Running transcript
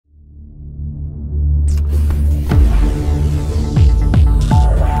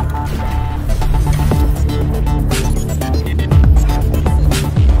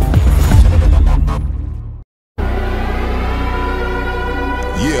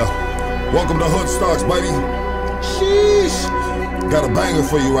Welcome to Hood Stocks, baby. Sheesh. Got a banger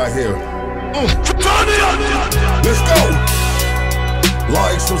for you right here. Let's go.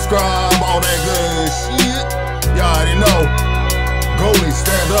 Like, subscribe, all that good shit. Y'all already know. Goalie,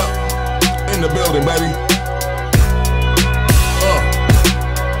 stand up. In the building, baby.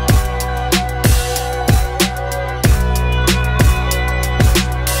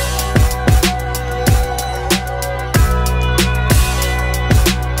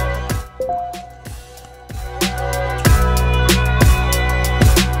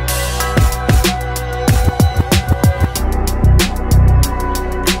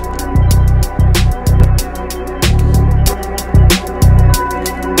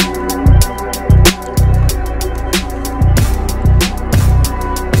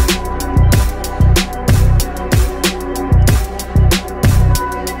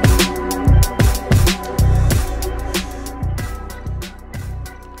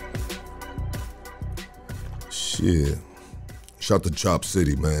 Shit. Shout to Chop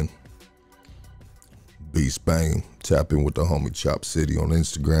City, man. Beast Bang. Tap in with the homie Chop City on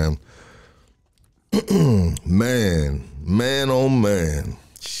Instagram. man, oh man.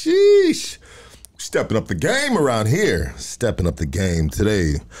 Sheesh. Stepping up the game around here. Stepping up the game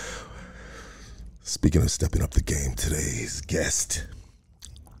today. Speaking of stepping up the game, today's guest,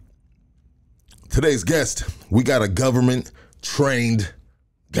 we got a government-trained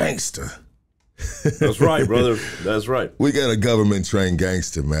gangster. That's right, brother. That's right. We got a government-trained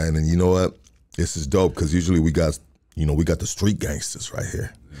gangster, man, and you know what? This is dope because usually we got the street gangsters right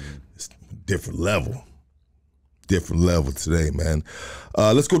here. It's different level today, man.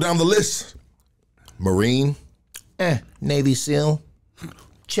 Let's go down the list. Marine, Navy SEAL,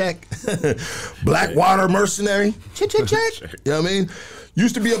 check. Blackwater mercenary, check. You know what I mean?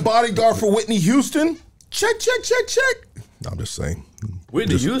 Used to be a bodyguard for Whitney Houston, check. No, I'm just saying.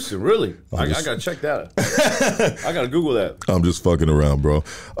 Whitney Houston, really? I gotta check that. I gotta Google that. I'm just fucking around, bro.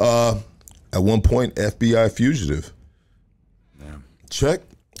 At one point, FBI fugitive. Yeah. Check.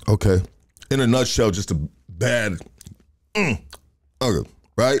 Okay. In a nutshell, just a bad. Okay.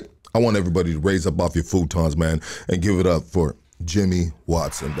 Right. I want everybody to raise up off your futons, man, and give it up for Jimmy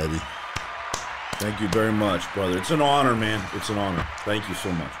Watson, baby. Thank you very much, brother. It's an honor, man. It's an honor. Thank you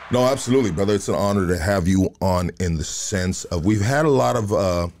so much. No, absolutely, brother. It's an honor to have you on in the sense of we've had a lot of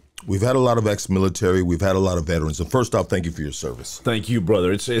ex-military, we've had a lot of veterans. And first off, thank you for your service. Thank you,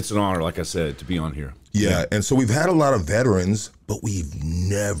 brother. It's an honor, like I said, to be on here. Yeah, and so we've had a lot of veterans, but we've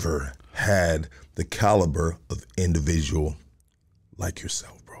never had the caliber of individual like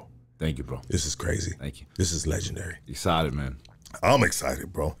yourself, bro. Thank you, bro. This is crazy. Thank you. This is legendary. Excited, man. I'm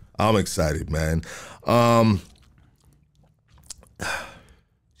excited, bro. I'm excited, man.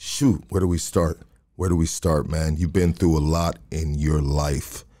 Shoot, where do we start? Man? You've been through a lot in your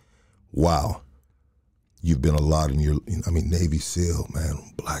life. Wow. You've been a lot in your, Navy SEAL, man,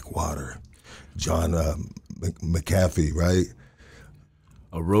 Blackwater, John MCAFEE, right?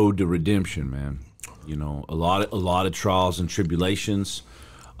 A road to redemption, man. You know, a lot of trials and tribulations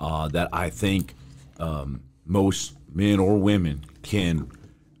that I think most men or women can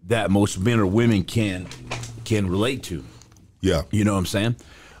relate to. Yeah. You know what I'm saying?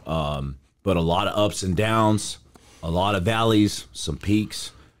 But a lot of ups and downs, a lot of valleys, some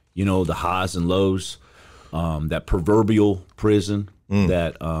peaks, you know, the highs and lows, that proverbial prison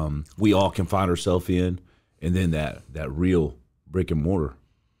that we all can find ourselves in, and then that real brick and mortar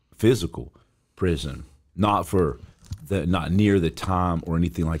physical prison, not near the time or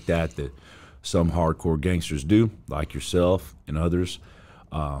anything like that some hardcore gangsters do, like yourself and others,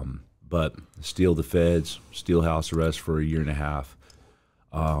 but steal the feds, steal house arrest for a year and a half.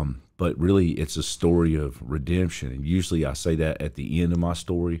 But really, it's a story of redemption. And usually I say that at the end of my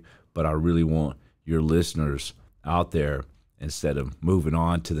story, but I really want your listeners out there, instead of moving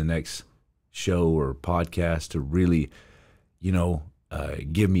on to the next show or podcast, to really,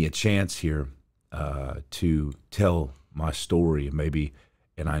 give me a chance here to tell my story,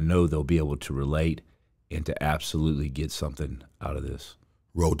 and I know they'll be able to relate and to absolutely get something out of this.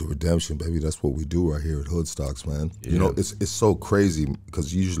 Road to redemption, baby. That's what we do right here at Hood Stocks, man. Yeah. You know, it's so crazy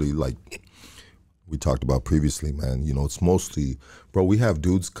because usually, like we talked about previously, man, it's mostly, bro, we have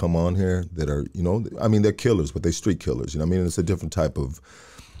dudes come on here that are, they're killers, but they're street killers. You know what I mean? It's a different type of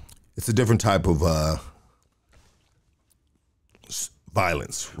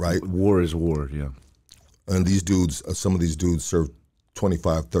violence, right? War is war, yeah. And these dudes, some of these dudes served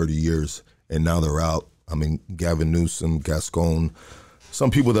 25, 30 years, and now they're out. I mean, Gavin Newsom, Gascon, some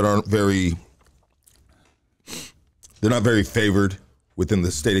people that aren't they're not very favored within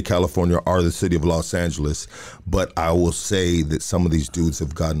the state of California or the city of Los Angeles, but I will say that some of these dudes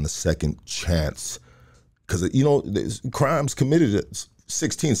have gotten a second chance because, you know, there's crimes committed at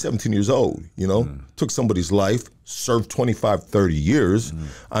 16, 17 years old, you know, took somebody's life, served 25, 30 years.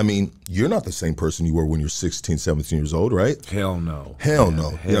 I mean, you're not the same person you were when you're 16, 17 years old, right? Hell no. Hell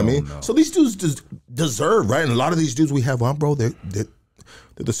no. You know what I mean? No. So these dudes deserve, right? And a lot of these dudes we have on, bro, they're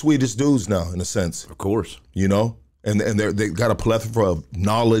the sweetest dudes now, in a sense. Of course. You know? And they got a plethora of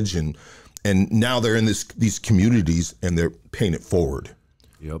knowledge, and now they're in these communities and they're paying it forward.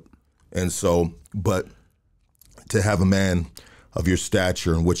 Yep. And so, but to have a man of your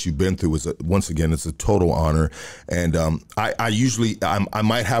stature and what you've been through is once again, it's a total honor. And I usually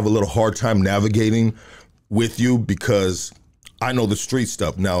might have a little hard time navigating with you because I know the street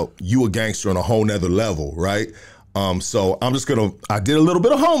stuff. Now you a gangster on a whole nother level, right? So I did a little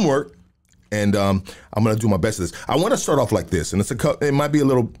bit of homework. And I'm gonna do my best at this. I want to start off like this, and it might be a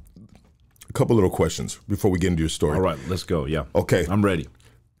couple little questions before we get into your story. All right, let's go. Yeah. Okay. I'm ready.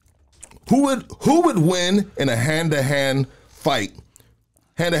 Who would win in a hand-to-hand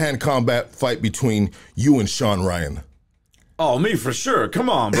combat fight between you and Sean Ryan? Oh, me for sure. Come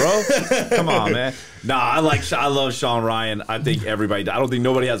on, bro. Come on, man. Nah, I love Sean Ryan. I think I don't think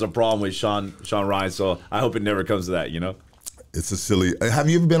nobody has a problem with Sean Ryan. So I hope it never comes to that. You know. It's a silly. Have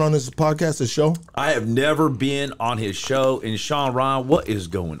you ever been on this podcast, this show? I have never been on his show. And Sean Ryan, what is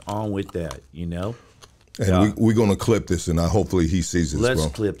going on with that? You know? And we're gonna clip this, and hopefully he sees this. Let's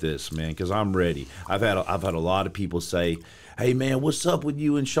clip this, man, because I'm ready. I've had a lot of people say, "Hey, man, what's up with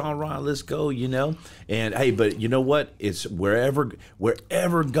you and Sean Ryan? Let's go," you know. And hey, but you know what? It's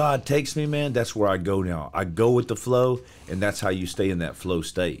wherever God takes me, man. That's where I go now. I go with the flow, and that's how you stay in that flow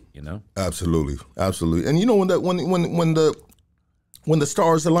state. You know. Absolutely, absolutely. And you know when the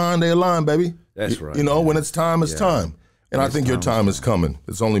stars align, they align, baby. That's right. You know, man. when it's time, it's time. And I think your time is coming.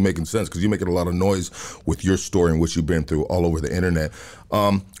 It's only making sense because you're making a lot of noise with your story and what you've been through all over the internet.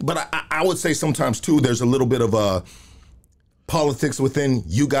 But I would say sometimes, too, there's a little bit of politics within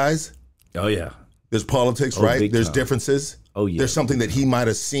you guys. Oh, yeah. There's politics, right? There's differences. Oh, yeah. There's something that he might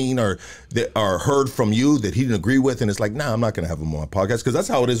have seen or heard from you that he didn't agree with, and it's like, nah, I'm not going to have him on my podcast because that's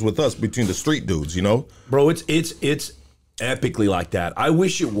how it is with us between the street dudes, you know? Bro, it's epically like that. I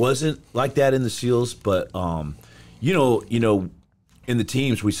wish it wasn't like that in the SEALs, but you know, in the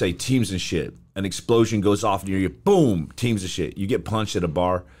teams we say teams and shit. An explosion goes off near you, boom, teams and shit. You get punched at a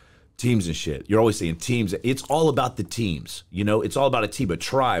bar, teams and shit. You're always saying teams. It's all about the teams. You know, it's all about a team, a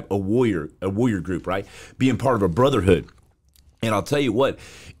tribe, a warrior group, right? Being part of a brotherhood. And I'll tell you what,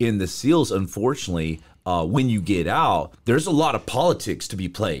 in the SEALs, unfortunately, when you get out, there's a lot of politics to be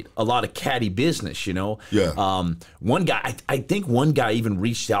played, a lot of catty business, you know? Yeah. One guy, I think one guy even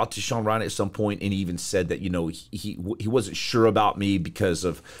reached out to Sean Ryan at some point and he even said that, you know, he wasn't sure about me because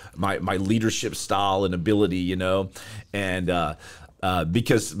of my leadership style and ability, you know? And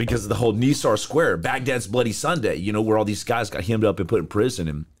because of the whole Nisar Square, Baghdad's Bloody Sunday, you know, where all these guys got hemmed up and put in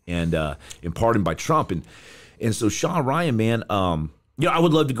prison and pardoned by Trump. And so Sean Ryan, man, you know, I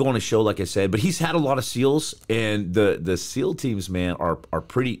would love to go on a show, like I said, but he's had a lot of SEALs, and the SEAL teams, man, are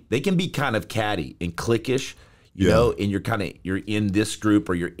pretty. They can be kind of catty and cliquish, you know, and you're in this group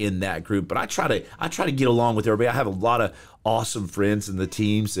or you're in that group. But I try to get along with everybody. I have a lot of awesome friends in the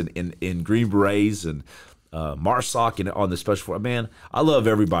teams and in Green Berets and MARSOC and on the Special Forces. Man, I love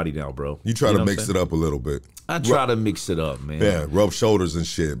everybody now, bro. You try to mix it up a little bit. I try to mix it up, man. Yeah, rub shoulders and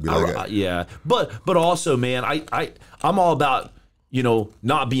shit. Be like, yeah, but also, man, I'm all about, you know,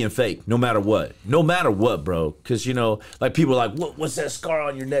 not being fake, no matter what, bro. Because, you know, like people are like, what's that scar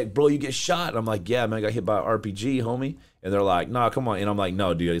on your neck, bro? You get shot. And I'm like, yeah, man, I got hit by an RPG, homie. And they're like, nah, come on. And I'm like,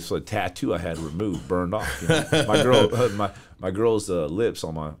 no, dude, it's a tattoo I had removed, burned off. You know? my girl's lips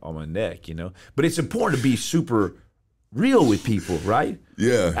on my neck, you know. But it's important to be super real with people, right?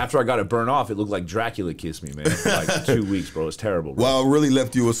 Yeah. After I got it burned off, it looked like Dracula kissed me, man, for like 2 weeks, bro. It's terrible, bro. Well, it really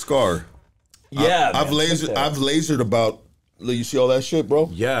left you a scar. Yeah, I've lasered about. You see all that shit,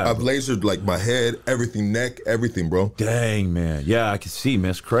 bro? Yeah. I've lasered like my head, everything, neck, everything, bro. Dang, man. Yeah, I can see, man.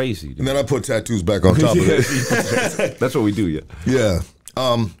 It's crazy, dude. And then I put tattoos back on top of it. That's what we do, yeah. Yeah.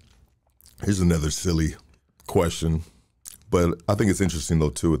 Here's another silly question, but I think it's interesting though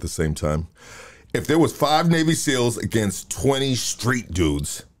too. At the same time, if there was 5 Navy SEALs against 20 street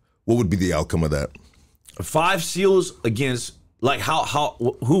dudes, what would be the outcome of that? 5 SEALs against, like,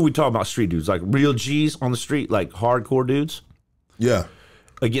 who are we talking about? Street dudes, like real G's on the street, like hardcore dudes. Yeah.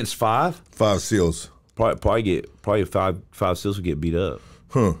 Against 5? 5 SEALs. Probably five SEALs would get beat up.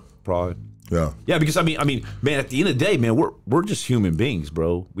 Huh. Probably. Yeah, because I mean, man, at the end of the day, man, we're just human beings,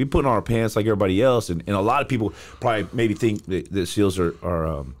 bro. We put on our pants like everybody else, and a lot of people probably maybe think that seals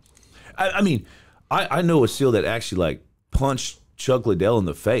are I mean, I know a seal that actually like punched Chuck Liddell in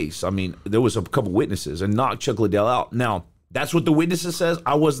the face. I mean, there was a couple witnesses and knocked Chuck Liddell out. Now, that's what the witnesses says.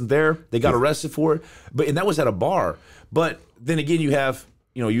 I wasn't there. They got arrested for it, and that was at a bar. But then again, you have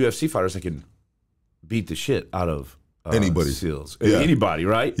UFC fighters that can beat the shit out of anybody, seals, anybody,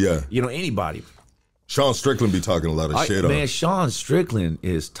 right? Yeah, anybody. Sean Strickland be talking a lot of shit. Man, Sean Strickland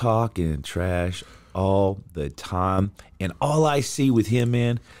is talking trash all the time, and all I see with him,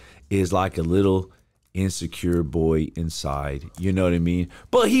 man, is like a little insecure boy inside. You know what I mean?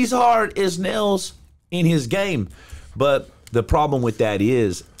 But he's hard as nails in his game. But the problem with that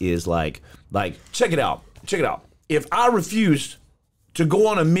is like check it out. If I refused to go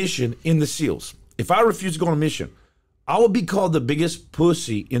on a mission in the SEALs, if I refused to go on a mission, I would be called the biggest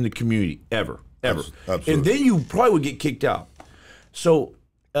pussy in the community ever. Absolutely. And then you probably would get kicked out. So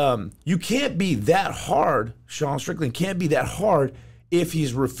you can't be that hard. Sean Strickland can't be that hard if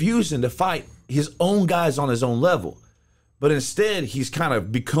he's refusing to fight his own guys on his own level. But instead, he's kind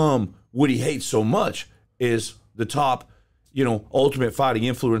of become what he hates so much is the top, ultimate fighting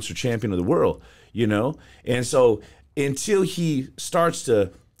influencer champion of the world, And so until he starts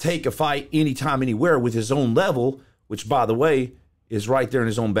to take a fight anytime, anywhere with his own level, which, by the way, is right there in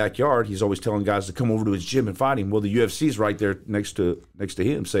his own backyard. He's always telling guys to come over to his gym and fight him. Well, the UFC is right there next to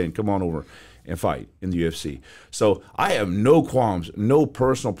him saying, come on over and fight in the UFC. So I have no qualms, no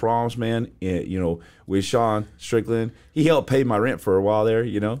personal problems, man, with Sean Strickland. He helped pay my rent for a while there,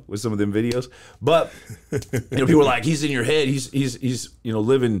 with some of them videos. But people were like, he's in your head. He's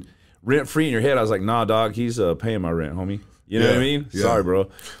living rent-free in your head. I was like, nah, dog, he's paying my rent, homie. You know what I mean? Yeah. Sorry, bro.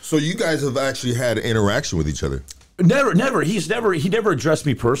 So you guys have actually had interaction with each other? Never. He never addressed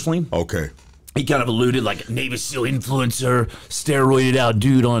me personally. Okay. He kind of alluded like Navy SEAL influencer, steroided out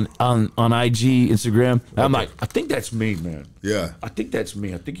dude on IG, Instagram. Okay. I'm like, I think that's me, man. Yeah. I think that's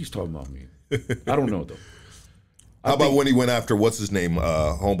me. I think he's talking about me. I don't know though. How about when he went after what's his name,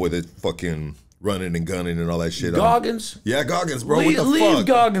 homeboy that fucking running and gunning and all that shit? Goggins? Yeah, Goggins, bro. Leave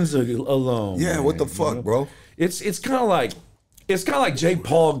Goggins alone. Yeah, man, what the fuck, bro? It's kind of like Jake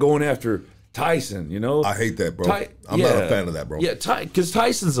Paul going after Tyson, I hate that, bro. I'm not a fan of that, bro. Yeah, because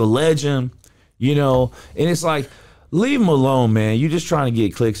Tyson's a legend, and it's like, leave him alone, man. You're just trying to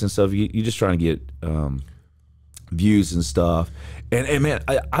get clicks and stuff. You're just trying to get views and stuff. And man,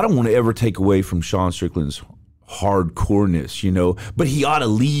 I don't want to ever take away from Sean Strickland's hardcoreness, but he ought to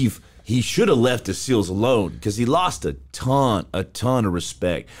leave. He should have left the SEALs alone because he lost a ton of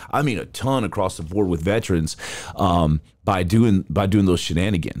respect. I mean, a ton across the board with veterans by doing those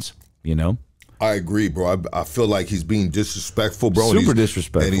shenanigans. I agree, bro. I feel like he's being disrespectful, bro. Super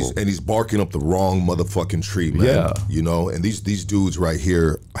disrespectful. And he's barking up the wrong motherfucking tree, man. Yeah. And these dudes right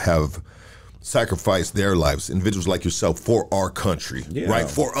here have sacrificed their lives, individuals like yourself, for our country, right?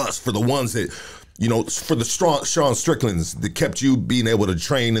 For us, for the ones that, for the strong Sean Stricklands that kept you being able to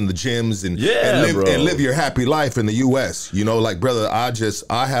train in the gyms and live your happy life in the U.S. Like, brother,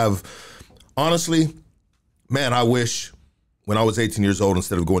 I have, honestly, man, I wish when I was 18 years old,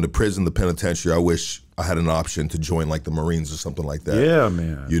 instead of going to prison, the penitentiary, I wish I had an option to join like the Marines or something like that. Yeah,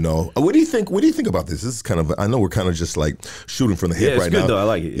 man. What do you think? What do you think about this? This is kind of, I know we're kind of just like shooting from the hip right now. It's good though. I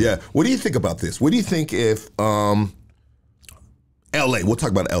like it. Yeah. What do you think about this? What do you think if L.A., we'll talk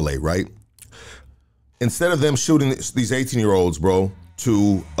about L.A., right? Instead of them shooting these 18-year-olds, bro,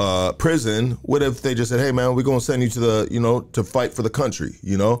 to prison, what if they just said, hey, man, we're going to send you to the, to fight for the country,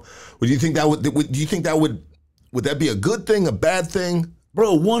 Would you think that would that be a good thing, a bad thing?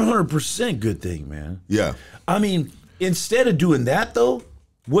 Bro, 100% good thing, man. Yeah. I mean, instead of doing that, though,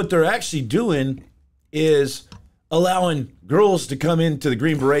 what they're actually doing is allowing girls to come into the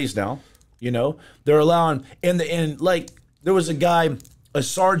Green Berets now. They're allowing, and like, there was a guy, a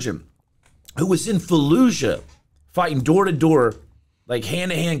sergeant, who was in Fallujah fighting door to door, like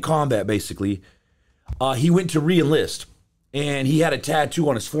hand-to-hand combat, basically. He went to re-enlist, and he had a tattoo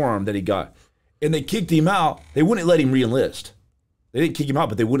on his forearm that he got. And they kicked him out. They wouldn't let him re-enlist. They didn't kick him out,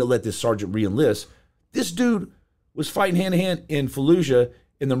 but they wouldn't let this sergeant re-enlist. This dude was fighting hand-to-hand in Fallujah,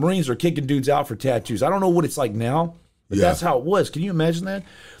 and the Marines are kicking dudes out for tattoos. I don't know what it's like now, but that's how it was. Can you imagine that?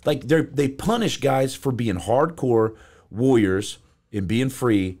 Like, they punish guys for being hardcore warriors and being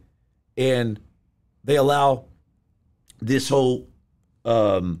free, and they allow this whole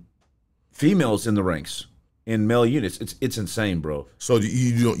females in the ranks. In male units, it's insane, bro. So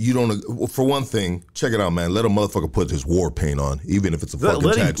you don't for one thing, check it out, man. Let a motherfucker put his war paint on, even if it's a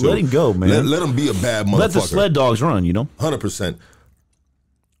fucking tattoo. Let him go, man. Let him be a bad motherfucker. Let the sled dogs run, 100%.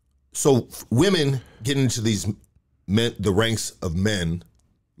 So women getting into these men, the ranks of men,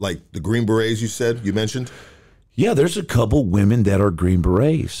 like the Green Berets you mentioned? Yeah, there's a couple women that are Green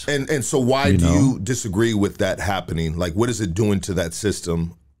Berets. And so why do you disagree with that happening? Like, what is it doing to that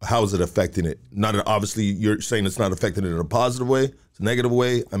system? How is it affecting it? Not obviously, you're saying it's not affecting it in a positive way, it's a negative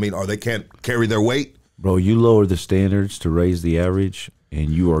way. I mean, they can't carry their weight? Bro, you lower the standards to raise the average,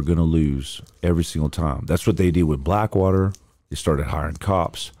 and you are going to lose every single time. That's what they did with Blackwater. They started hiring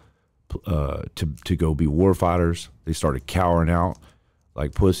cops to go be war fighters. They started cowering out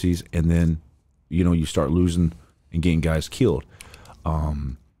like pussies, and then, you start losing and getting guys killed.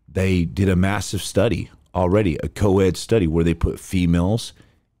 They did a massive study already, a co-ed study, where they put females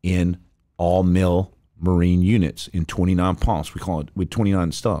in all male Marine units in 29 palms. We call it with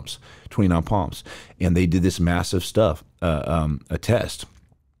 29 stumps, 29 palms. And they did this massive stuff, a test.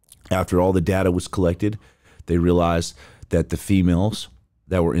 After all the data was collected, they realized that the females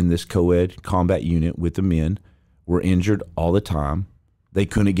that were in this co-ed combat unit with the men were injured all the time. They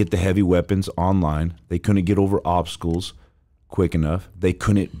couldn't get the heavy weapons online. They couldn't get over obstacles quick enough. They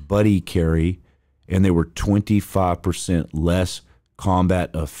couldn't buddy carry, and they were 25% less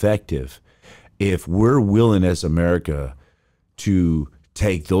combat effective. If we're willing as America to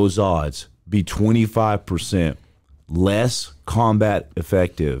take those odds, be 25% less combat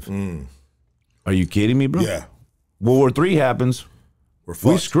effective, are you kidding me, bro? Yeah. World War III happens,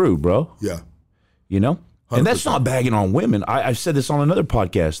 we screwed, bro. Yeah. 100%. And that's not bagging on women. I've said this on another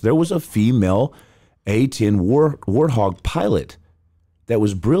podcast. There was a female A-10 Warthog pilot that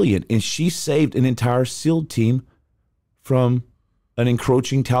was brilliant, and she saved an entire SEAL team from an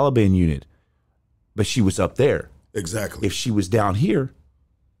encroaching Taliban unit. But she was up there. Exactly. If she was down here,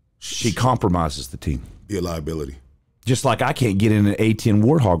 she compromises the team. Be a liability. Just like I can't get in an A-10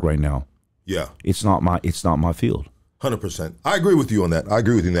 Warthog right now. Yeah. It's not my field. 100%. I agree with you on that.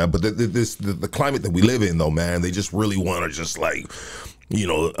 But the climate that we live in, though, man, they just really want to just like,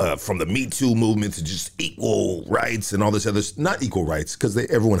 from the Me Too movement to just equal rights and all this other, not equal rights, because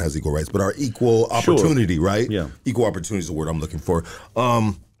everyone has equal rights, but our equal opportunity, right? Yeah. Equal opportunity is the word I'm looking for.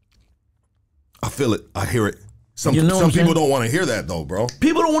 I feel it. I hear it. Some people don't want to hear that, though, bro.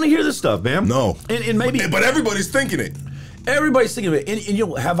 People don't want to hear this stuff, man. No. And maybe, but everybody's thinking it. Everybody's thinking of it.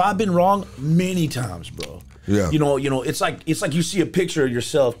 And have I been wrong? Many times, bro. Yeah. It's like you see a picture of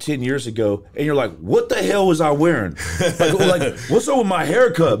yourself 10 years ago and you're like, what the hell was I wearing? like what's up with my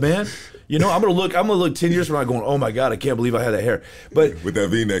haircut, man? I'm gonna look 10 years from now going, oh my God, I can't believe I had that hair. But with that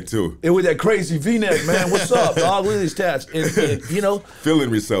V-neck too. And with that crazy V-neck, man. What's up, dog? Look at these tats. And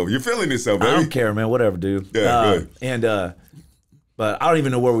feeling yourself. You're feeling yourself, baby. I don't care, man. Whatever, dude. Yeah, good. But I don't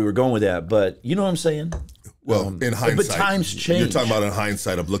even know where we were going with that. But you know what I'm saying? Well, in hindsight, but times change. You're talking about in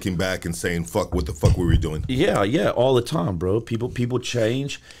hindsight of looking back and saying, "Fuck, what the fuck were we doing?" Yeah, all the time, bro. People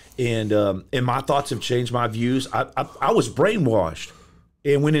change, and my thoughts have changed. My views. I was brainwashed,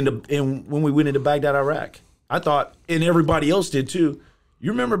 and when we went into Baghdad, Iraq, I thought, and everybody else did too.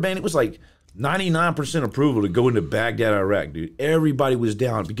 You remember, man? It was like 99% approval to go into Baghdad, Iraq, dude. Everybody was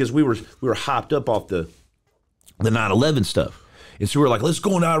down because we were hopped up off the 9/11 stuff, and so we were like, let's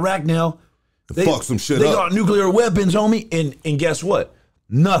go into Iraq now. Fuck some shit up. They got nuclear weapons, homie, and guess what?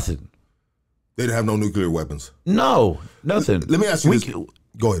 Nothing. They didn't have no nuclear weapons. No, nothing. Let me ask you this.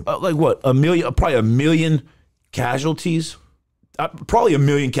 Go ahead. Like what? Probably a million casualties. Probably a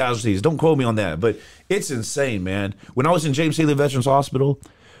million casualties. Don't quote me on that, but it's insane, man. When I was in James Haley Veterans Hospital,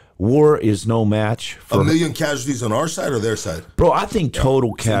 war is no match for a million casualties on our side or their side, bro. I think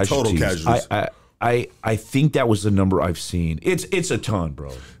total casualties. Total casualties. I think that was the number I've seen. It's a ton,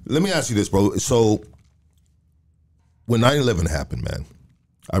 bro. Let me ask you this, bro. So when 9/11 happened, man,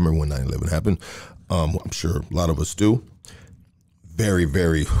 I remember when 9/11 happened. I'm sure a lot of us do. Very,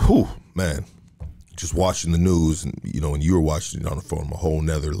 very, man, just watching the news and, and you were watching it on from a whole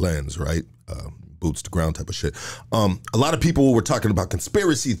nother lens, right? Boots to ground type of shit. A lot of people were talking about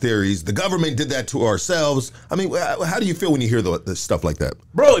conspiracy theories. The government did that to ourselves. I mean, how do you feel when you hear the stuff like that?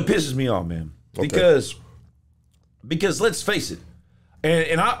 Bro, it pisses me off, man. Okay. Because let's face it,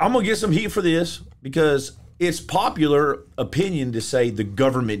 and I'm gonna get some heat for this because it's popular opinion to say the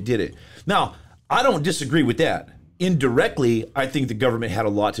government did it. Now, I don't disagree with that. Indirectly, I think the government had a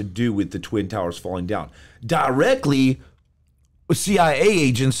lot to do with the Twin Towers falling down. Directly, CIA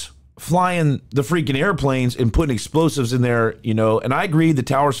agents flying the freaking airplanes and putting explosives in there, and I agree the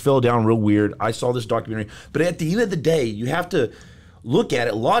towers fell down real weird. I saw this documentary, but at the end of the day, you have to look at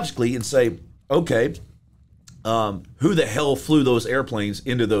it logically and say, okay, who the hell flew those airplanes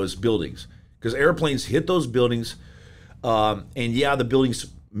into those buildings? Because airplanes hit those buildings, and yeah, the buildings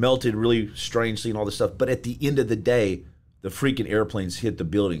melted really strangely and all this stuff. But at the end of the day, the freaking airplanes hit the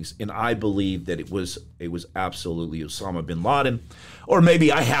buildings, and I believe that it was absolutely Osama bin Laden, or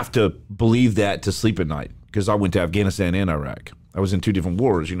maybe I have to believe that to sleep at night because I went to Afghanistan and Iraq. I was in 2 different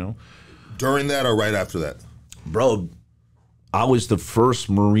wars, you know. During that or right after that? Bro, I was the first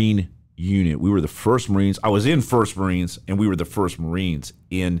Marine unit. We were the first Marines. I was in First Marines, and we were the first Marines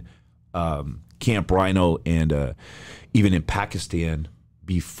in Camp Rhino and even in Pakistan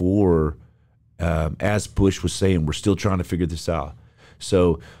before. As Bush was saying, we're still trying to figure this out.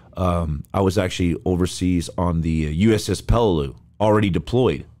 So I was actually overseas on the USS Peleliu, already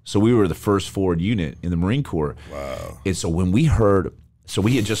deployed. So we were the first forward unit in the Marine Corps. Wow. And so when we heard, so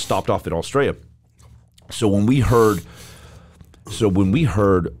we had just stopped off at Australia. So when we heard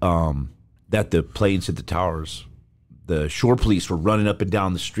that the planes hit the towers, the shore police were running up and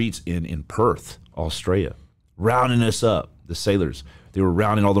down the streets in Perth, Australia, rounding us up, the sailors. They were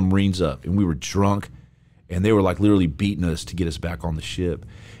rounding all the Marines up, and we were drunk, and they were like literally beating us to get us back on the ship.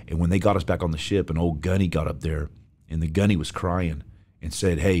 And when they got us back on the ship, an old gunny got up there, and the gunny was crying and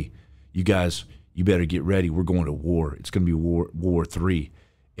said, "Hey, you guys, you better get ready. We're going to war. It's going to be World War III."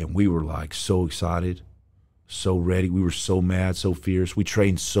 And we were like so excited, so ready. We were so mad, so fierce. We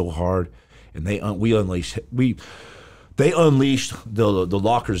trained so hard, and they unleashed the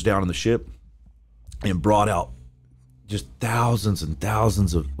lockers down on the ship and brought out just thousands and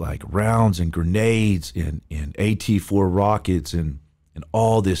thousands of like rounds and grenades and AT-4 rockets and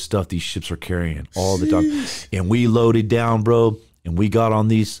all this stuff these ships are carrying all the time. And we loaded down, bro, and we got on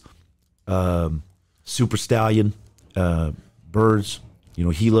these Super Stallion birds, you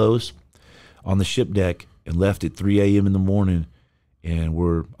know, helos on the ship deck and left at 3 a.m. in the morning. And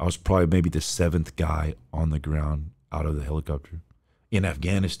I was probably maybe the 7th guy on the ground out of the helicopter in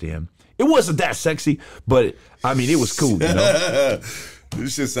Afghanistan. It wasn't that sexy, but I mean, it was cool, you know?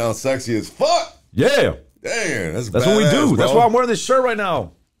 This shit sounds sexy as fuck. Yeah. Damn, that's what we do. Bro. That's why I'm wearing this shirt right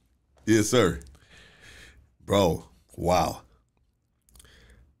now. Yes, sir. Bro, wow.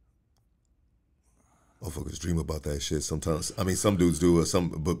 Motherfuckers dream about that shit sometimes. I mean, some dudes do,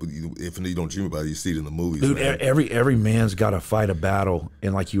 but if you don't dream about it, you see it in the movies. Dude, man. every man's got to fight a battle,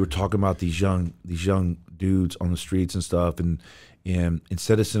 and like you were talking about these young dudes on the streets and stuff, and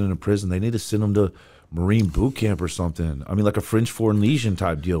instead of sending them to prison, they need to send them to Marine boot camp or something. I mean, like a French Foreign Legion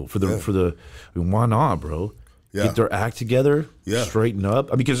type deal for the. I mean, why not, bro? Yeah. Get their act together, yeah. Straighten up.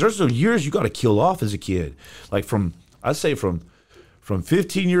 I mean, because there's some years you got to kill off as a kid. Like I'd say from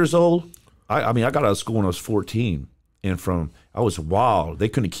 15 years old. I mean, I got out of school when I was 14, and I was wild. They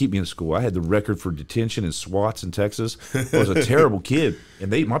couldn't keep me in school. I had the record for detention and SWATs in Texas. I was a terrible kid,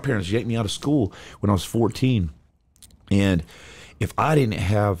 and my parents yanked me out of school when I was 14. And if I didn't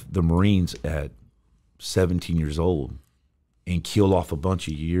have the Marines at 17 years old and kill off a bunch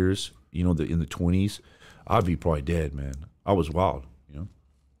of years, you know, in the 20s, I'd be probably dead, man. I was wild, you know.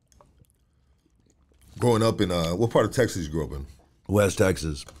 Growing up in what part of Texas you grew up in? West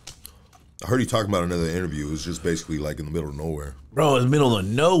Texas. I heard you talking about another interview. It was just basically like in the middle of nowhere. Bro, in the middle of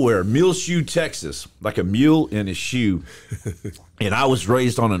nowhere, Mule Shoe, Texas, like a mule in a shoe. And I was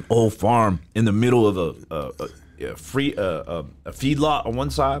raised on an old farm in the middle of a feedlot on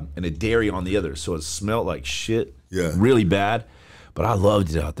one side and a dairy on the other. So it smelled like shit, really bad. But I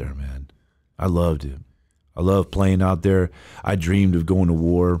loved it out there, man. I loved it. I loved playing out there. I dreamed of going to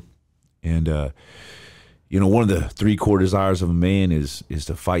war. And, you know, one of the 3 core desires of a man is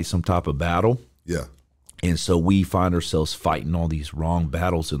to fight some type of battle. Yeah. And so we find ourselves fighting all these wrong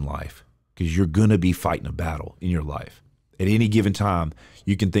battles in life because you're going to be fighting a battle in your life. At any given time,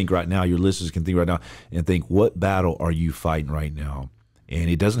 you can think right now, your listeners can think right now and think, what battle are you fighting right now? And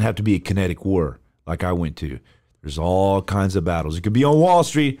it doesn't have to be a kinetic war like I went to. There's all kinds of battles. It could be on Wall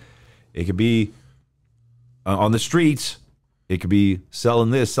Street. It could be on the streets. It could be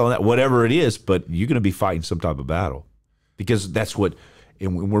selling this, selling that, whatever it is, but you're going to be fighting some type of battle because that's what,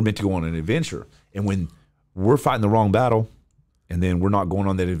 and we're meant to go on an adventure. And when we're fighting the wrong battle and then we're not going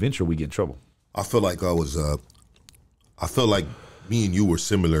on that adventure, we get in trouble. I feel like I felt like me and you were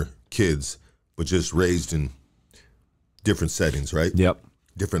similar kids, but just raised in different settings, right? Yep.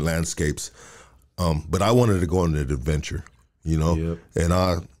 Different landscapes. But I wanted to go on an adventure, you know? Yep. And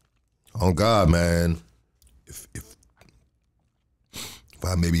on God, man, if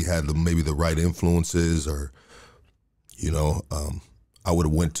I maybe had the right influences, or, you know, I would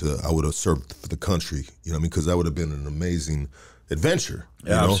have served for the country, you know what I mean? Because that would have been an amazing adventure. You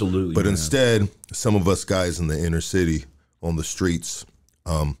know? Absolutely. But man. Instead, some of us guys in the inner city on the streets,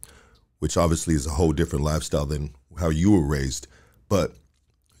 which obviously is a whole different lifestyle than how you were raised, but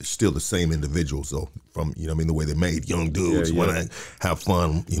still the same individuals though. From you know what I mean, the way they're made, young dudes want to have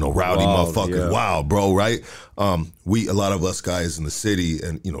fun, you know, rowdy motherfuckers, wild, bro, right? A lot of us guys in the city,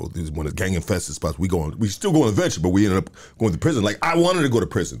 and you know, when the gang infested spots, we still go on adventure, but we ended up going to prison. Like I wanted to go to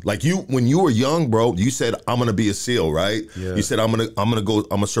prison. Like you, when you were young, bro, you said I'm gonna be a SEAL, right? Yeah. You said I'm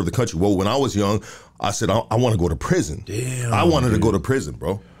gonna serve the country. Well, when I was young, I said I want to go to prison. Damn, I wanted to go to prison,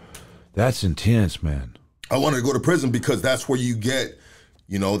 bro. That's intense, man. I wanted to go to prison because that's where you get,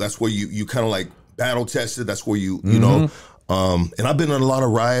 you know, that's where you kind of like battle tested. That's where you know. And I've been in a lot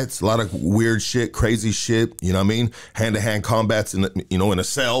of riots, a lot of weird shit, crazy shit, you know what I mean? Hand-to-hand combats in a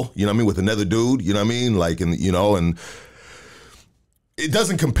cell, you know what I mean, with another dude, you know what I mean? Like, and it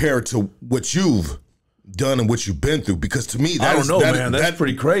doesn't compare to what you've done and what you've been through, because to me, that's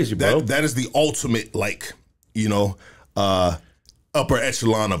pretty crazy, bro. That is the ultimate, like, you know, upper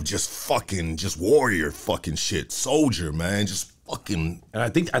echelon of just warrior fucking shit, soldier, man, just fucking. And I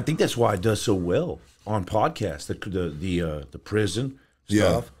think that's why it does so well on podcasts. The prison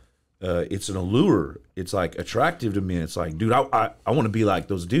stuff, it's an allure. It's like attractive to me. It's like, dude, I want to be like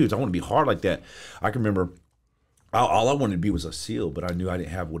those dudes. I want to be hard like that. I can remember all I wanted to be was a SEAL, but I knew I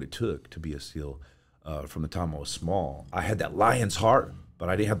didn't have what it took to be a SEAL from the time I was small. I had that lion's heart, but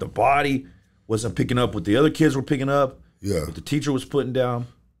I didn't have the body. Wasn't picking up what the other kids were picking up. Yeah. What the teacher was putting down,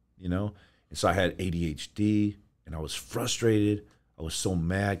 you know? And so I had ADHD, and I was frustrated. I was so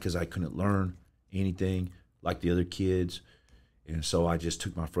mad because I couldn't learn anything like the other kids. And so I just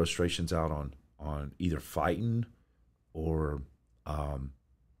took my frustrations out on either fighting or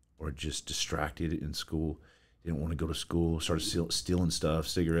just distracted in school. Didn't want to go to school, started stealing stuff,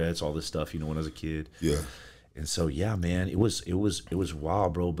 cigarettes, all this stuff, you know, when I was a kid. Yeah. And so, yeah, man, it was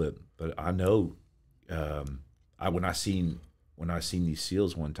wild, bro. But I know, when I seen these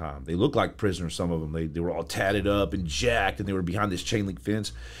SEALs one time, they looked like prisoners. Some of them, they were all tatted up and jacked, and they were behind this chain link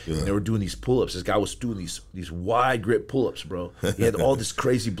fence. Yeah. And they were doing these pull-ups. This guy was doing these wide grip pull-ups, bro. He had all this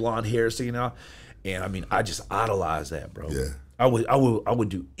crazy blonde hair sticking out, and I mean, I just idolized that, bro. Yeah. I would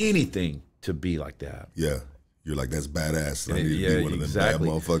do anything to be like that. Yeah. You're like, that's badass. I need to be one of them bad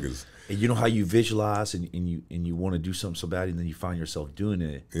motherfuckers. And you know how you visualize and you want to do something so bad, and then you find yourself doing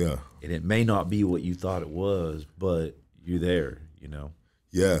it. Yeah. And it may not be what you thought it was, but you're there, you know?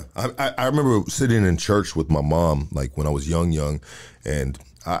 Yeah. I remember sitting in church with my mom, like when I was young, and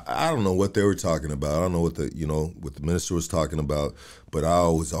I don't know what they were talking about. I don't know what the minister was talking about, but I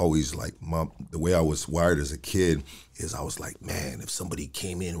was always like, the way I was wired as a kid is I was like, man, if somebody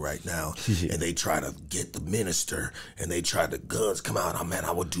came in right now and they try to get the minister and they try the guns come out,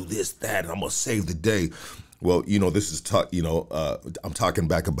 I would do this, that, and I'm gonna save the day. Well, you know, this is I'm talking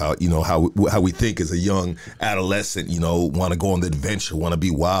back about, you know, how we think as a young adolescent, you know, want to go on the adventure, want to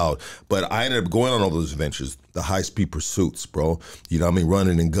be wild. But I ended up going on all those adventures, the high-speed pursuits, bro. You know what I mean?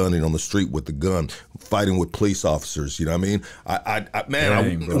 Running and gunning on the street with the gun, fighting with police officers, you know what I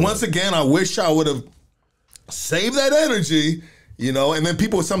mean? Once again, I wish I would have saved that energy. You know, and then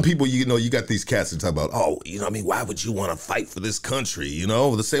some people, you know, you got these cats that talk about, oh, you know what I mean, why would you want to fight for this country? You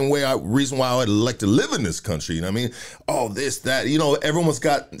know, the same reason why I would like to live in this country, you know what I mean? Oh, this, that, you know, everyone's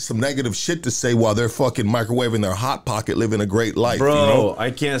got some negative shit to say while they're fucking microwaving their Hot Pocket, living a great life. Bro, you know? I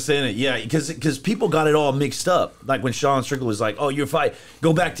can't stand it. Yeah, because people got it all mixed up. Like when Sean Strickland was like, oh, you're fight,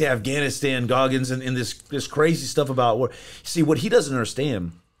 go back to Afghanistan, Goggins, and this crazy stuff about war. See, what he doesn't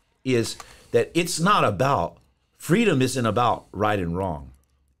understand is that it's not about, freedom isn't about right and wrong.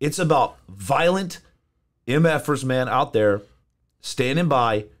 It's about violent MFers, man, out there standing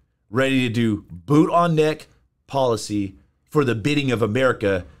by, ready to do boot on neck policy for the bidding of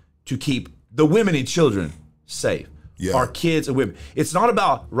America to keep the women and children safe. Yeah. Our kids and women. It's not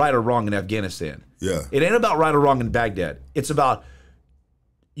about right or wrong in Afghanistan. Yeah. It ain't about right or wrong in Baghdad. It's about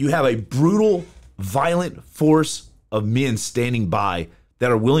you have a brutal, violent force of men standing by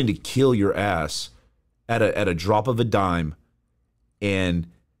that are willing to kill your ass at a drop of a dime, and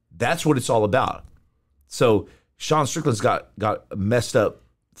that's what it's all about. So Sean Strickland's got messed up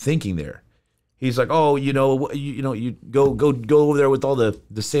thinking there. He's like, oh, you go over there with all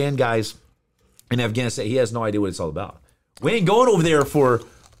the sand guys in Afghanistan. He has no idea what it's all about. We ain't going over there for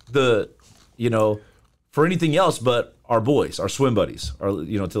for anything else but our boys, our swim buddies,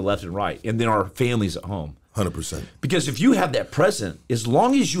 to the left and right, and then our families at home. 100%. Because if you have that presence, as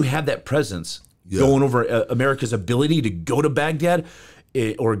long as you have that presence, going over America's ability to go to Baghdad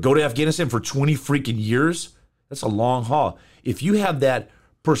or go to Afghanistan for 20 freaking years, that's a long haul. If you have that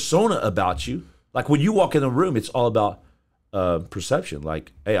persona about you, like when you walk in the room, it's all about perception.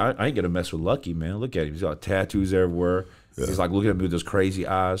 Like, hey, I ain't gonna mess with Lucky, man. Look at him; he's got tattoos everywhere. He's like looking at me with those crazy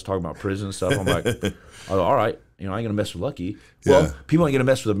eyes, talking about prison and stuff. I'm like, oh, all right, I ain't gonna mess with Lucky. Well, people ain't gonna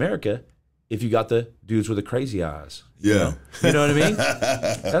mess with America if you got the dudes with the crazy eyes. Yeah. You know what I mean?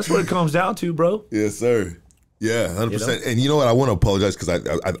 That's what it comes down to, bro. Yes, sir. Yeah, 100%. And you know what? I want to apologize because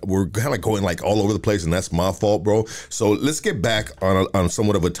we're kind of going like all over the place, and that's my fault, bro. So let's get back on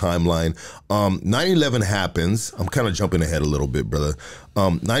somewhat of a timeline. 9/11 happens. I'm kind of jumping ahead a little bit, brother.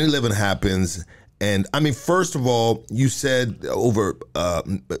 9/11 happens. And I mean, first of all, you said over a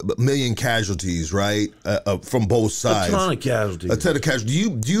million casualties, right? From both sides. A ton of casualties. A ton of casualties.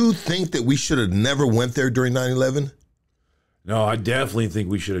 Do you think that we should have never went there during 9/11? No, I definitely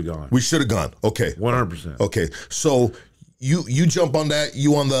think we should have gone. We should have gone. Okay. 100%. Okay. So you jump on that.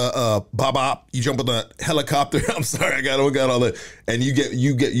 You on the bop. You jump on the helicopter. I'm sorry, I got all that. And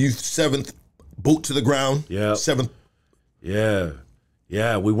you get seventh boot to the ground. Yeah. Seventh. Yeah.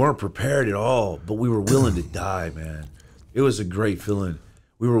 Yeah. We weren't prepared at all, but we were willing to die, man. It was a great feeling.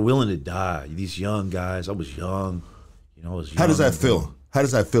 We were willing to die. These young guys. I was young. I was young. How does that feel? How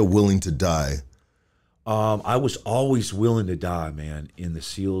does that feel? Willing to die. I was always willing to die, man. In the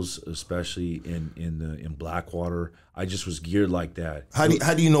SEALs, especially in Blackwater, I just was geared like that. How do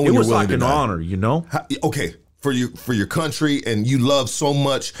you know when you're willing to die? It was like an honor, you know. Okay, for your country, and you love so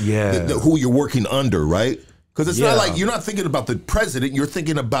much. Yeah. Who you're working under, right? Because it's not like you're not thinking about the president. You're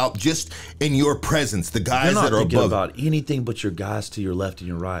thinking about just in your presence, the guys that are above. You're not thinking about anything but your guys to your left and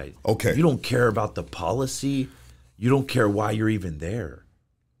your right. Okay. You don't care about the policy. You don't care why you're even there.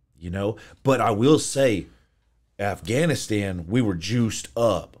 But I will say, Afghanistan, we were juiced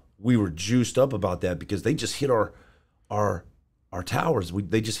up. We were juiced up about that because they just hit our towers.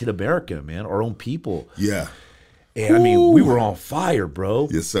 They just hit America, man, our own people. Yeah. And I mean, we were on fire, bro.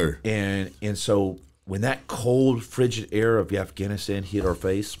 Yes, sir. And so when that cold, frigid air of Afghanistan hit our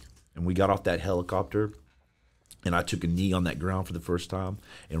face, and we got off that helicopter, and I took a knee on that ground for the first time,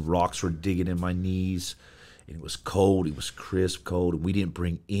 and rocks were digging in my knees. And it was cold. It was crisp cold. And we didn't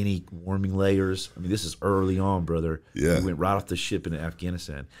bring any warming layers. I mean, this is early on, brother. Yeah. We went right off the ship into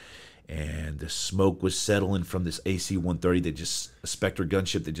Afghanistan. And the smoke was settling from this AC-130 a Spectre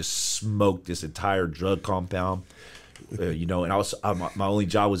gunship that just smoked this entire drug compound. And my only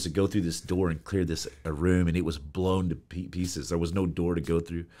job was to go through this door and clear a room, and it was blown to pieces. There was no door to go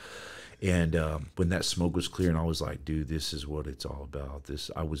through. And when that smoke was clearing, I was like, dude, this is what it's all about.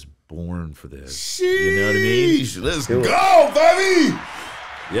 I was born for this. Sheesh. You know what I mean? Let's go, baby.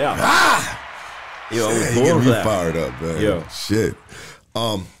 Yeah. I was born for that. Fired up, man. Yeah. Shit.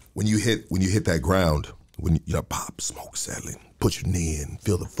 When you hit that ground, when pop, smoke settling, put your knee in,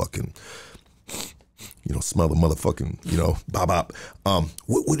 feel the fucking, smell the motherfucking, bop.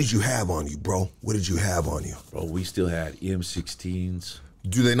 What did you have on you, bro? What did you have on you? Bro, we still had M16s.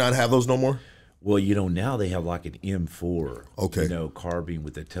 Do they not have those no more? Well, now they have like an M4. Okay. Carbine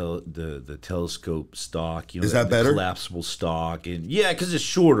with the telescope stock. Is that better? Collapsible stock, and because it's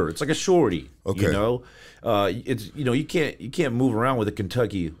shorter. It's like a shorty. Okay. It's you can't move around with a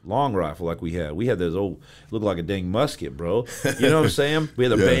Kentucky long rifle like we had. We had those old look like a dang musket, bro. You know what I'm saying? We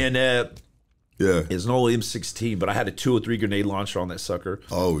had a bayonet. Yeah. It's an old M16, but I had a 203 grenade launcher on that sucker.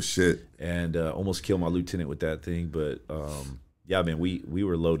 Oh shit! And almost killed my lieutenant with that thing, but. Yeah, man, we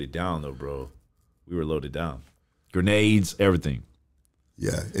were loaded down though, bro. We were loaded down. Grenades, everything.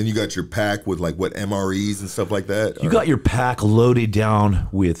 Yeah, and you got your pack with like what MREs and stuff like that? You got your pack loaded down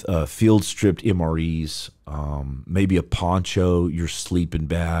with field stripped MREs, maybe a poncho, your sleeping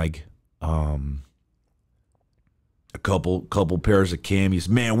bag, a couple pairs of camis.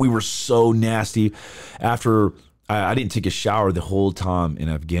 Man, we were so nasty. After I didn't take a shower the whole time in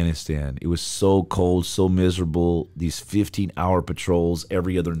Afghanistan. It was so cold, so miserable. These 15-hour patrols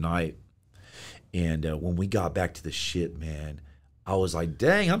every other night. And when we got back to the ship, man, I was like,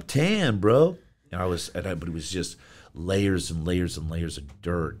 dang, I'm tan, bro. But it was just layers and layers and layers of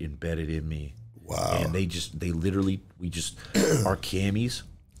dirt embedded in me. Wow. And our camis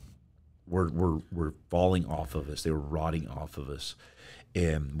were falling off of us. They were rotting off of us.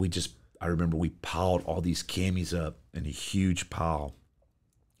 And I remember we piled all these camis up in a huge pile,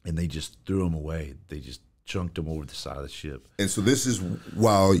 and they just threw them away. They just chunked them over the side of the ship. And so this is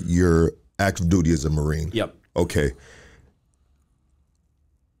while you're active duty as a Marine. Yep. Okay.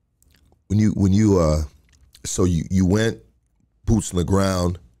 When you so you went boots on the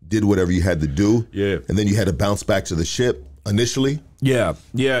ground, did whatever you had to do. Yeah. And then you had to bounce back to the ship initially. Yeah.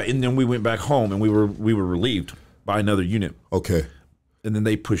 And then we went back home, and we were relieved by another unit. Okay. And then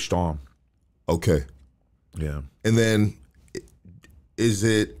they pushed on. Okay. Yeah. And then is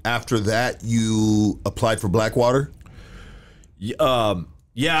it after that you applied for Blackwater? Yeah,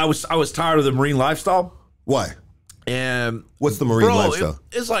 I was tired of the Marine lifestyle. Why? And what's the Marine lifestyle?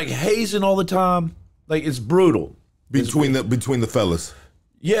 It's like hazing all the time. Like it's brutal. Between the fellas.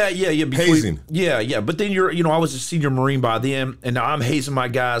 Yeah. Hazing. Yeah. But then I was a senior Marine by then, and now I'm hazing my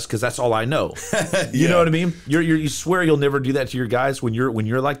guys because that's all I know. You know what I mean? You swear you'll never do that to your guys when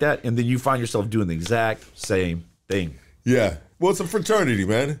you're like that, and then you find yourself doing the exact same thing. Yeah. Well, it's a fraternity,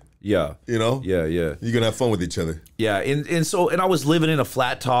 man. Yeah. You know? Yeah. You're gonna have fun with each other. Yeah, and I was living in a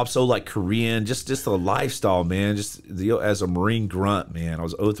flat top, so like Korean, just the lifestyle, man. Just as a Marine grunt, man. I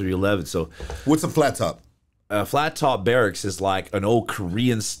was 0311. So what's a flat top? A flat top barracks is like an old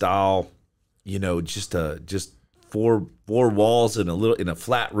Korean style, just four walls and a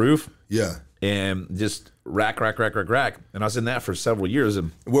flat roof. Yeah. And just rack. And I was in that for several years.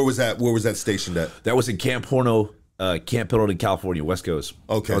 And where was that stationed at? That was in Camp Horno, Camp Pendleton, California, West Coast.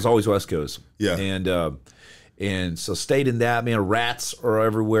 Okay. I was always West Coast. Yeah. And so stayed in that, man. Rats are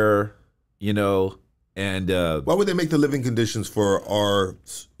everywhere, and why would they make the living conditions for our,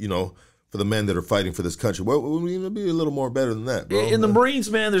 for the men that are fighting for this country? Well, we need to be a little more better than that, bro. In the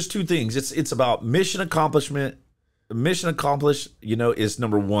Marines, man, there's two things. It's about mission accomplishment. Mission accomplished, is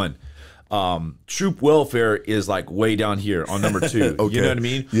number one. Troop welfare is like way down here on number two. Okay. You know what I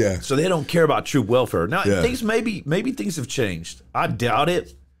mean? Yeah. So they don't care about troop welfare. Now, things maybe things have changed. I doubt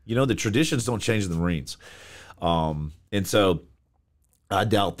it. The traditions don't change in the Marines. And so I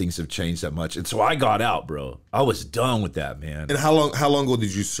doubt things have changed that much. And so I got out, bro. I was done with that, man. And how long ago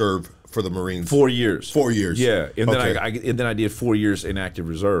did you serve for the Marines? 4 years. 4 years. Yeah. And then I did 4 years in active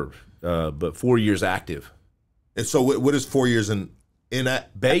reserve. But 4 years active. And so what is 4 years in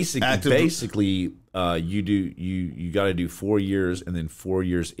basically you got to do 4 years, and then 4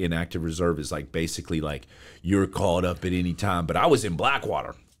 years in active reserve is like basically like you're called up at any time. But I was in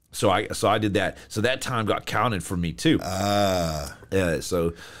Blackwater. So I did that. So that time got counted for me too.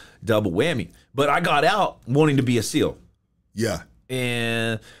 So double whammy. But I got out wanting to be a SEAL. Yeah.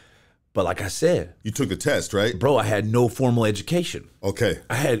 But like I said, you took the test, right? Bro, I had no formal education. Okay.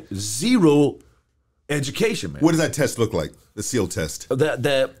 I had zero education, man. What does that test look like? The SEAL test?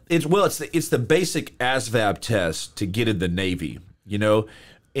 It's the basic ASVAB test to get in the Navy,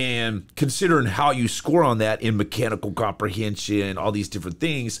 And considering how you score on that in mechanical comprehension, all these different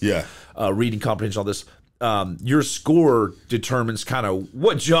things, reading comprehension, all this, your score determines kind of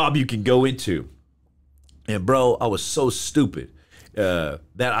what job you can go into. And bro, I was so stupid that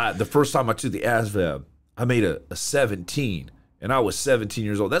the first time I took the ASVAB, I made a 17, and I was 17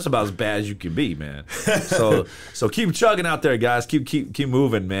 years old. That's about as bad as you can be, man. So keep chugging out there, guys. Keep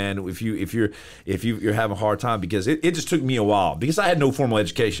moving, man. If you're having a hard time, because it just took me a while because I had no formal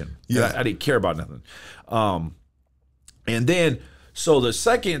education. Yeah, I didn't care about nothing. And then so the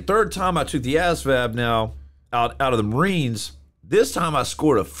second, third time I took the ASVAB now out of the Marines, this time I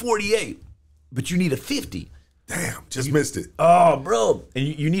scored a 48, but you need a 50. Damn, just missed it. Oh, bro, and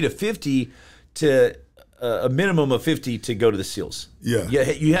you need a 50 to. A minimum of 50 to go to the SEALs. Yeah.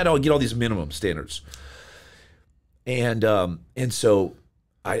 You had to get all these minimum standards. And so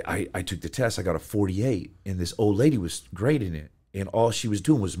I took the test. I got a 48, and this old lady was grading it, and all she was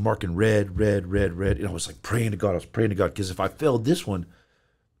doing was marking red. And I was like praying to God. Because if I failed this one,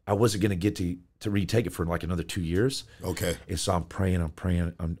 I wasn't going to get to retake it for like another 2 years. Okay. And so I'm praying.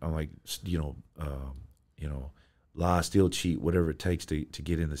 I'm like, lie, steal, cheat, whatever it takes to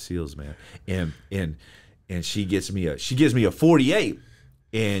get in the SEALs, man. And she gives me a 48,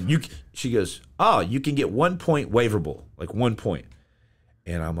 and she goes, oh, you can get 1 point waiverable, like 1 point.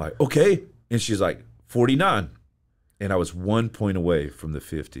 And I'm like, okay. And she's like, 49. And I was 1 point away from the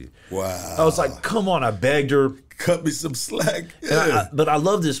 50. Wow. I was like, come on, I begged her. Cut me some slack. Yeah. But I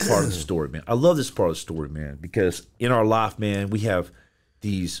love this part of the story, man. Because in our life, man, we have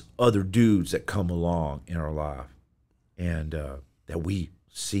these other dudes that come along in our life, and that we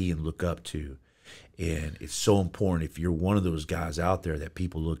see and look up to. And it's so important, if you're one of those guys out there that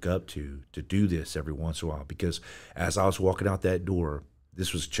people look up to do this every once in a while. Because as I was walking out that door,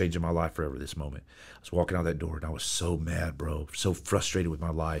 this was changing my life forever, this moment. I was walking out that door, and I was so mad, bro, so frustrated with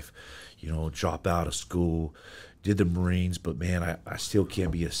my life. Drop out of school, did the Marines, but man, I still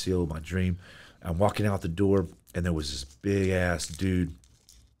can't be a SEAL, my dream. I'm walking out the door, and there was this big-ass dude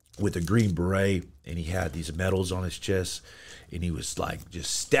with a green beret, and he had these medals on his chest, and he was like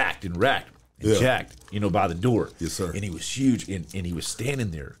just stacked and racked. And jacked, by the door. Yes, sir. And he was huge, and he was standing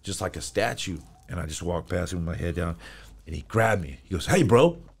there just like a statue. And I just walked past him with my head down, and he grabbed me. He goes, hey,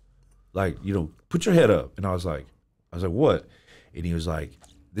 bro, like, put your head up. And I was like, what? And he was like,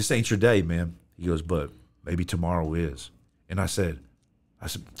 this ain't your day, man. He goes, but maybe tomorrow is. And I said,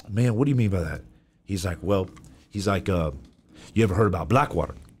 man, what do you mean by that? He's like, you ever heard about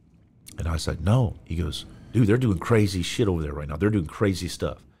Blackwater? And I said, no. He goes, dude, they're doing crazy shit over there right now. They're doing crazy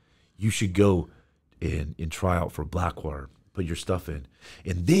stuff. You should go and try out for Blackwater, put your stuff in,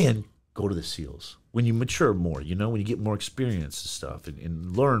 and then go to the SEALs when you mature more, you know, when you get more experience and stuff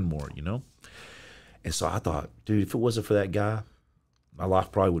and learn more, you know. And so I thought, dude, if it wasn't for that guy, my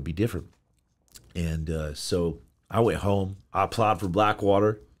life probably would be different. And so I went home. I applied for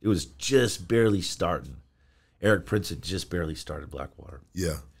Blackwater. It was just barely starting. Eric Prince had just barely started Blackwater.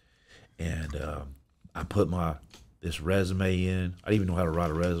 Yeah. And I put this resume in. I didn't even know how to write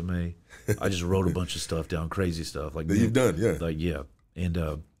a resume. I just wrote a bunch of stuff down, crazy stuff. Like that you've done, yeah. Like, yeah. And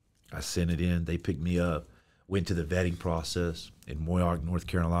I sent it in. They picked me up. Went to the vetting process in Moyock, North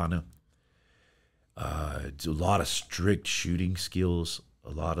Carolina. A lot of strict shooting skills,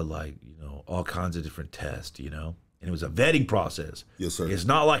 a lot of all kinds of different tests, you know. And it was a vetting process. Yes, sir. It's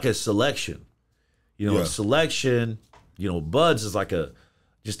not like a selection. You know, Yeah. a selection, you know, BUDS is like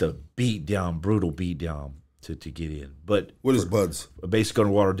just a beat down, brutal beat down to get in. But what is BUDS? A basic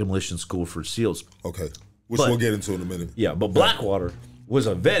underwater demolition school for SEALs. Okay. Which we'll get into in a minute. Yeah, but Blackwater was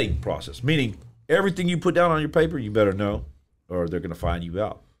a vetting process, meaning everything you put down on your paper, you better know, or they're going to find you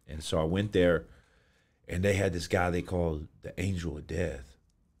out. And so I went there, and they had this guy they called the Angel of Death.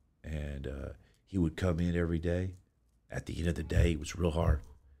 And he would come in every day. At the end of the day, it was real hard.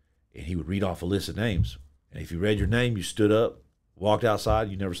 And he would read off a list of names. And if you read your name, you stood up, walked outside,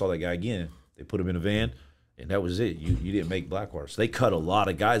 you never saw that guy again. They put him in a van, and that was it. You didn't make Blackwater. So they cut a lot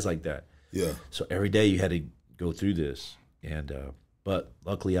of guys like that. Yeah. So every day you had to go through this. And but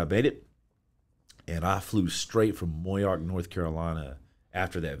luckily I made it. And I flew straight from Moyock, North Carolina,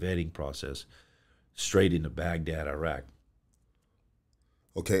 after that vetting process, straight into Baghdad, Iraq.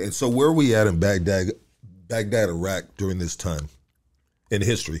 Okay, and so where are we at in Baghdad, Iraq during this time in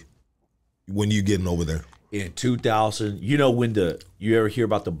history? When you getting over there? In 2000, you know when you ever hear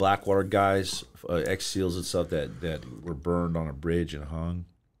about the Blackwater guys, ex-SEALs and stuff that were burned on a bridge and hung,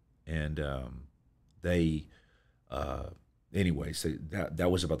 and anyways,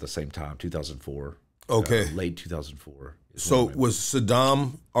 that was about the same time, 2004. Okay, late 2004. So was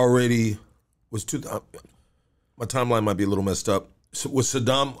Saddam already? My timeline might be a little messed up. So was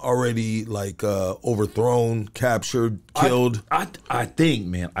Saddam already overthrown, captured, killed? I think,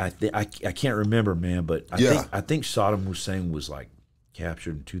 man. I can't remember, man, but I think Saddam Hussein was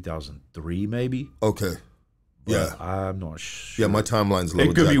captured in 2003, maybe. Okay. But yeah, I'm not sure. Yeah, my timeline's a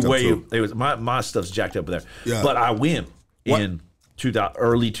little. It could be jacked up way. too. It was my stuff's jacked up there. Yeah. But I win in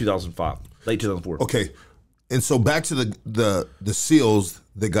early 2005, late 2004. Okay, and so back to the SEALs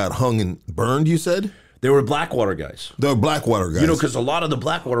that got hung and burned. You said they were Blackwater guys. They were Blackwater guys. You know, because a lot of the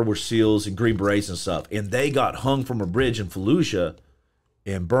Blackwater were SEALs and Green Berets and stuff, and they got hung from a bridge in Fallujah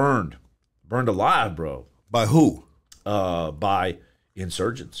and burned alive, bro. By who? By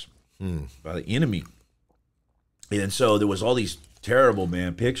insurgents, by the enemy. And so there was all these terrible,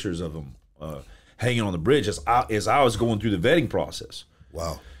 man, pictures of them hanging on the bridge as I was going through the vetting process.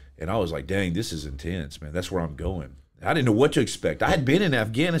 Wow. And I was like, dang, this is intense, man. That's where I'm going. I didn't know what to expect. I had been in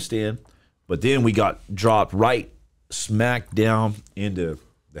Afghanistan, but then we got dropped right smack down into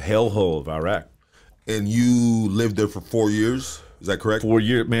the hellhole of Iraq. And you lived there for 4 years? Is that correct? 4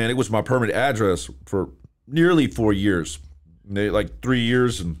 years, man. It was my permanent address for nearly 4 years. 3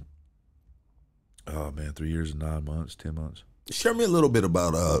 years and 3 years and 9 months, 10 months. Share me a little bit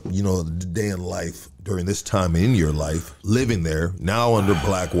about the day in life during this time in your life, living there, now under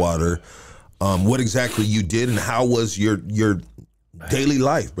Blackwater. What exactly you did and how was your daily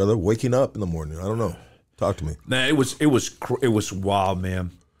life, brother? Waking up in the morning. I don't know. Talk to me. Man, it was wild,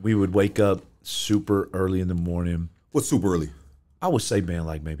 man. We would wake up super early in the morning. What's super early? I would say, man,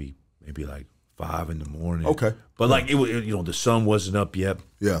 maybe 5 in the morning. Okay. But the sun wasn't up yet.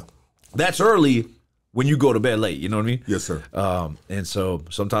 Yeah. That's early when you go to bed late, you know what I mean? Yes, sir. And so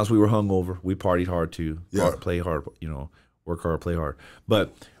sometimes we were hungover. We partied hard too. Yeah. Play hard, work hard, play hard.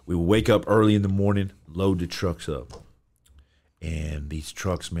 But we would wake up early in the morning, load the trucks up. And these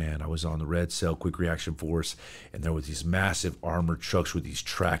trucks, man, I was on the Red Cell Quick Reaction Force, and there was these massive armored trucks with these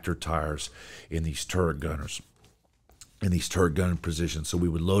tractor tires and these turret gunners in these turret gun positions. So we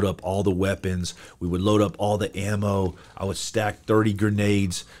would load up all the weapons. We would load up all the ammo. I would stack 30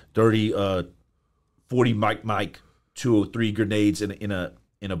 grenades, 40 Mike 203 grenades in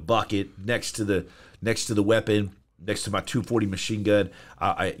a bucket next to the weapon, next to my 240 machine gun.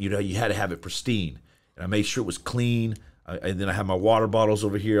 You had to have it pristine, and I made sure it was clean. And then I had my water bottles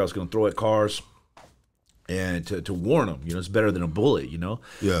over here. I was going to throw at cars, and to warn them. It's better than a bullet. Yeah.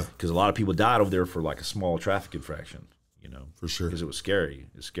 Because a lot of people died over there for a small traffic infraction. For sure. Because it was scary.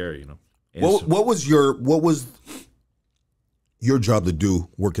 It's scary. And What was your job to do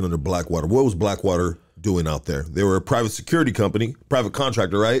working under Blackwater? What was Blackwater doing out there? They were a private security company, private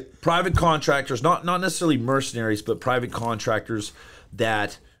contractor, right? Private contractors, not necessarily mercenaries, but private contractors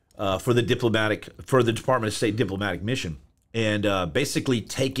that for the Department of State diplomatic mission, and basically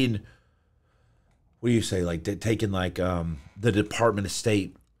taking, what do you say, like taking like the Department of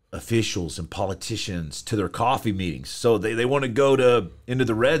State officials and politicians to their coffee meetings. So they want to go into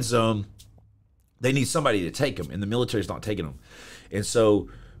the red zone. They need somebody to take them, and the military's not taking them. And so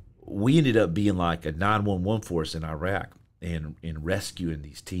we ended up being like a 911 force in Iraq, and rescuing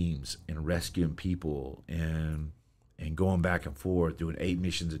these teams and rescuing people and going back and forth, doing 8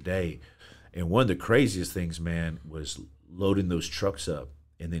 missions a day. And one of the craziest things, man, was loading those trucks up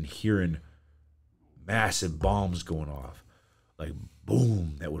and then hearing massive bombs going off, like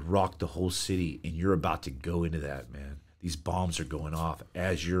boom, that would rock the whole city. And you're about to go into that, man. These bombs are going off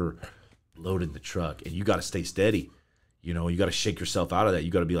as you're loading the truck, and you got to stay steady. You know, you got to shake yourself out of that.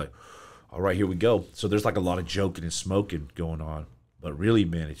 You got to be like, all right, here we go. So there's like a lot of joking and smoking going on. But really,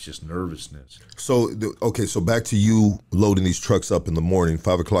 man, it's just nervousness. So, okay, so back to you loading these trucks up in the morning,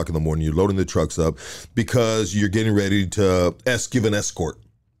 5 o'clock in the morning. You're loading the trucks up because you're getting ready to give an escort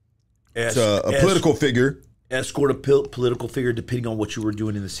to a political figure. Escort a political figure, depending on what you were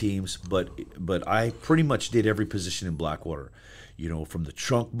doing in the teams. But I pretty much did every position in Blackwater. You know, from the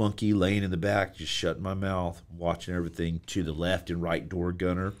trunk monkey laying in the back, just shutting my mouth, watching everything, to the left and right door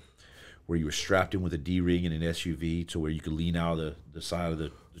gunner, where you were strapped in with a D-ring and an SUV to where you could lean out of the side of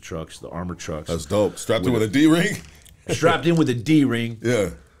the trucks, the armored trucks. That's dope. Strapped in with a D-ring? Strapped in with a D-ring.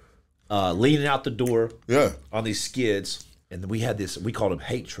 Yeah. Leaning out the door. Yeah. On these skids. And then we had this, we called them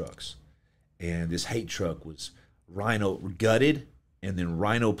hate trucks. And this hate truck was gutted and then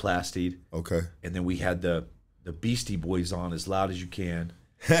rhinoplastied. Okay. And then we had the Beastie Boys on as loud as you can.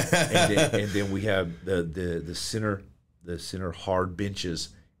 and then we have the center hard benches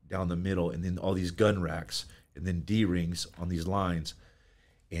down the middle, and then all these gun racks, and then D-rings on these lines.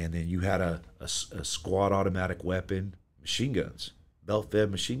 And then you had a squad automatic weapon, machine guns,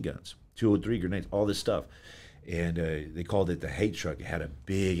 belt-fed machine guns, 203 grenades, all this stuff. And they called it the hate truck. It had a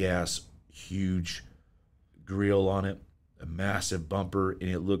big-ass, huge grill on it, a massive bumper, and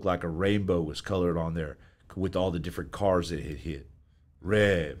it looked like a rainbow was colored on there with all the different cars that it hit.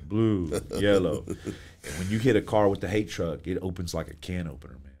 Red, blue, yellow. And when you hit a car with the hate truck, it opens like a can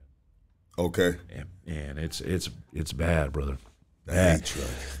opener, man. Okay. And it's bad, brother. The hate truck.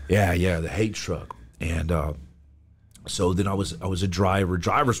 Yeah, the hate truck. And so then I was a driver.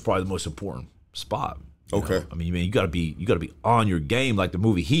 Driver's probably the most important spot. Okay. Know? I mean, man, you gotta be on your game, like the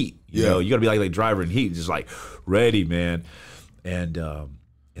movie Heat. You know, you gotta be like driver in Heat, just like ready, man. And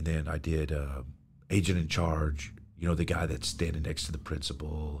then I did agent in charge. You know, the guy that's standing next to the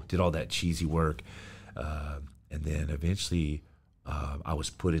principal, did all that cheesy work. And then eventually I was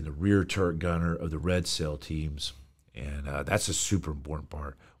put in the rear turret gunner of the red cell teams. And that's a super important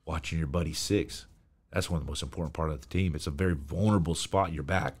part, watching your buddy six. That's one of the most important part of the team. It's a very vulnerable spot, your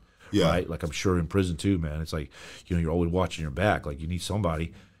back, right? Like I'm sure in prison too, man. It's like, you know, you're always watching your back. Like you need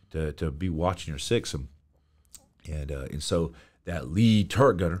somebody to be watching your six. And so that lead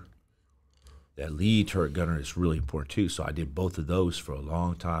turret gunner is really important too. So I did both of those for a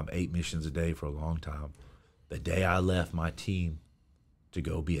long time, 8 missions a day for a long time. The day I left my team to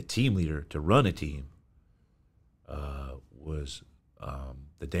go be a team leader, to run a team, was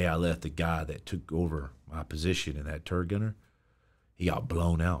the day I left. The guy that took over my position in that turret gunner, he got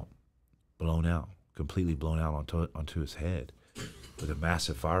blown out, completely blown out onto his head with a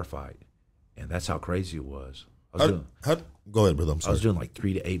massive firefight. And that's how crazy it was. Go ahead, brother. I'm sorry. I was doing like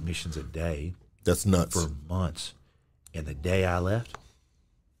 3 to 8 missions a day. That's nuts. For months. And the day I left,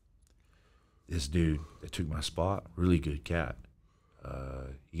 this dude that took my spot, really good cat,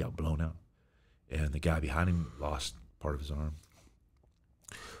 he got blown out. And the guy behind him lost part of his arm.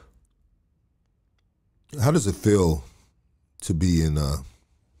 How does it feel to be in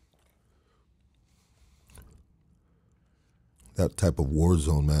that type of war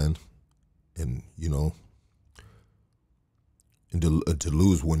zone, man? And, you know, and to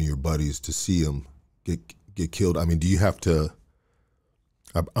lose one of your buddies, to see him get killed. I mean, do you have to?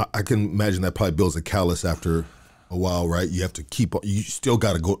 I can imagine that probably builds a callus after a while, right? You have to you still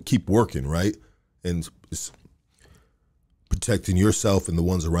got to keep working, right? And it's protecting yourself and the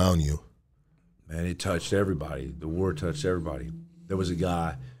ones around you. Man, it touched everybody. The war touched everybody. There was a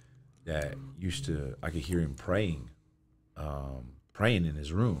guy that I could hear him praying in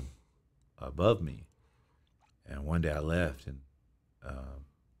his room above me. And one day I left, and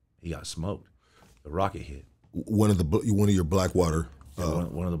he got smoked. The rocket hit. One of your Blackwater.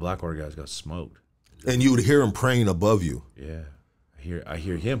 One of the Blackwater guys got smoked. And you would hear him praying above you. Yeah, I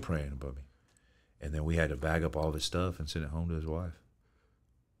hear him praying above me. And then we had to bag up all of his stuff and send it home to his wife.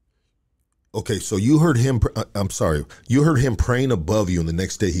 Okay, so you heard him. I'm sorry, you heard him praying above you, and the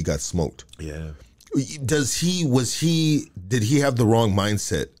next day he got smoked. Yeah. Did he have the wrong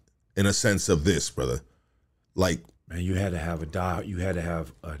mindset in a sense of this, brother? Like, man, you had to have you had to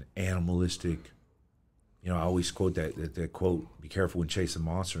have an animalistic. I always quote that quote: "Be careful when chasing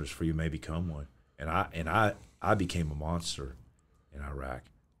monsters, for you may become one." And I became a monster in Iraq.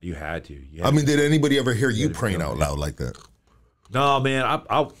 You had to. Did anybody ever hear you praying out loud like that? No, man.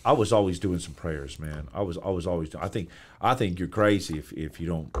 I was always doing some prayers, man. I was always doing. I think you're crazy if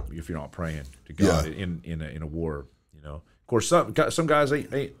you're not praying to God in a war. Of course, some guys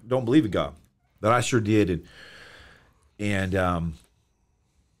don't believe in God, but I sure did, and I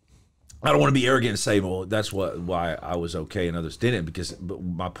don't want to be arrogant and say, well, that's why I was okay and others didn't, but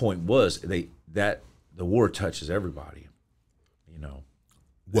my point was that the war touches everybody,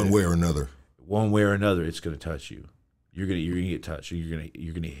 one way or another. One way or another, it's going to touch you. You're gonna get touched. You're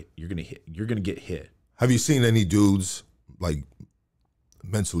gonna get hit. Have you seen any dudes like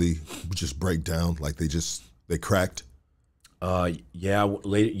mentally just break down, like they cracked? Yeah.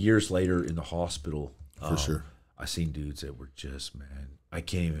 Years later in the hospital, For sure. I seen dudes that were just, man, I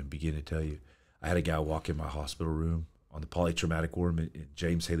can't even begin to tell you. I had a guy walk in my hospital room on the polytraumatic ward in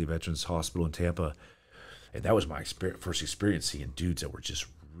James Haley Veterans Hospital in Tampa, and that was my first experience seeing dudes that were just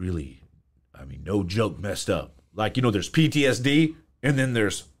really, no joke, messed up. Like, there's PTSD, and then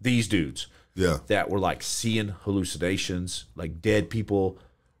there's these dudes that were like seeing hallucinations, like dead people,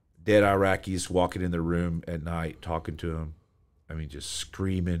 dead Iraqis walking in their room at night, talking to them. Just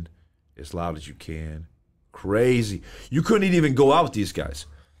screaming as loud as you can. Crazy. You couldn't even go out with these guys.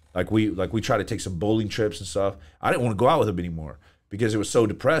 Like we tried to take some bowling trips and stuff. I didn't want to go out with them anymore because it was so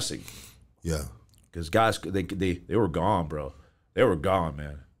depressing. Yeah. Because guys, they were gone, bro. They were gone,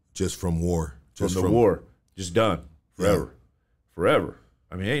 man. Just from war. Just from the war. Just done. Forever. Yeah. Forever.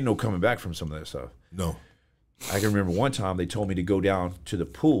 Ain't no coming back from some of that stuff. No. I can remember one time they told me to go down to the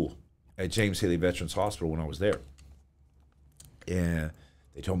pool at James Haley Veterans Hospital when I was there. And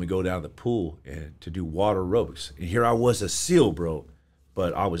they told me to go down to the pool and to do water aerobics. And here I was, a SEAL, bro,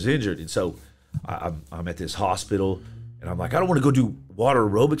 but I was injured. And so I'm at this hospital, and I'm like, I don't want to go do water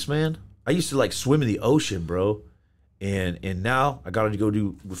aerobics, man. I used to swim in the ocean, bro. And now I got to go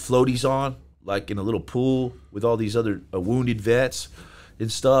do with floaties on, like in a little pool with all these other wounded vets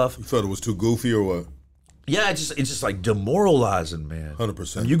and stuff. You thought it was too goofy or what? Yeah, it's just like demoralizing, man.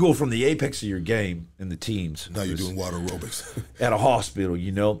 100%. You go from the apex of your game in the teams. Now you're doing water aerobics. At a hospital,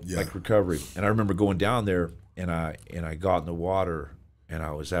 Yeah. like recovery. And I remember going down there, and I got in the water, and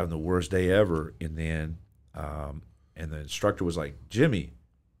I was having the worst day ever. And then the instructor was like, Jimmy,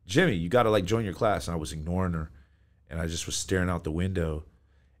 you got to join your class. And I was ignoring her, and I just was staring out the window.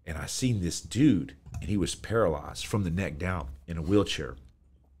 And I seen this dude, and he was paralyzed from the neck down in a wheelchair.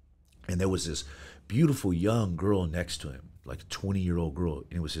 And there was this beautiful young girl next to him, like a 20-year-old girl,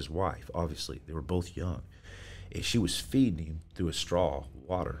 and it was his wife, obviously. They were both young. And she was feeding him through a straw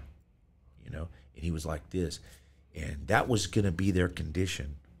water, and he was like this. And that was going to be their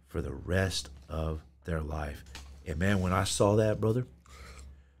condition for the rest of their life. And man, when I saw that, brother,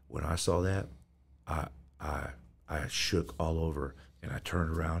 I shook all over. And I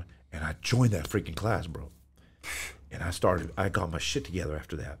turned around and I joined that freaking class, bro. And I got my shit together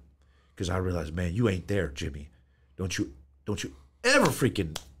after that. Because I realized, man, you ain't there, Jimmy. Don't you ever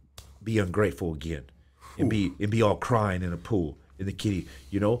freaking be ungrateful again and be all crying in a pool in the kitty,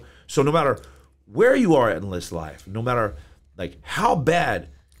 So no matter where you are in this life, no matter how bad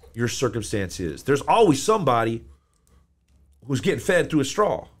your circumstance is, there's always somebody who's getting fed through a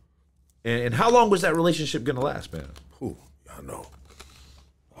straw. And how long was that relationship gonna last, man? Ooh, I know,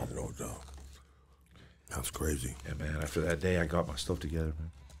 dog. That's crazy. Yeah, man. After that day, I got my stuff together,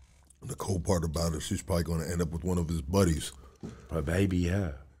 man. The cool part about it, she's probably going to end up with one of his buddies. But baby,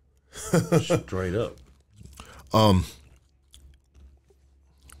 yeah. Straight up. I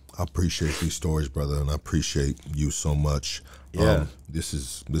appreciate these stories, brother, and I appreciate you so much. Yeah. This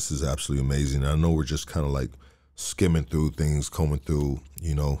is absolutely amazing. I know we're just kind of skimming through things, combing through,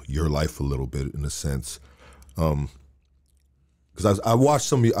 your life a little bit in a sense. Because I watched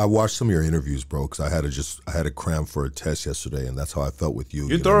some of your interviews, bro. Because I had to cram for a test yesterday, and that's how I felt with you.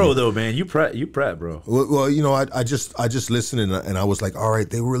 You're thorough though, man. You prep, bro. Well, I just listened and I was like, all right,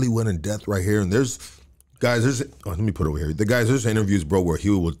 they really went in depth right here. And there's let me put it over here. There's interviews, bro, where he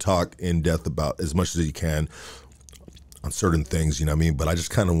will talk in depth about as much as he can on certain things, you know what I mean? But I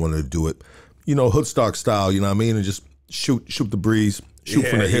just kind of wanted to do it, hoodstock style, you know what I mean, and just shoot the breeze, shoot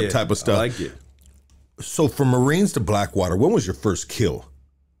from the hip type of stuff. I like it. So from Marines to Blackwater, when was your first kill?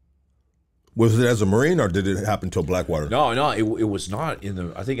 Was it as a Marine or did it happen to Blackwater? No, it was not in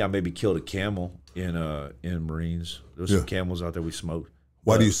the. I think I maybe killed a camel in Marines. There was some camels out there we smoked.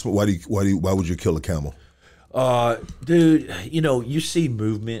 Why would you kill a camel? Dude, you see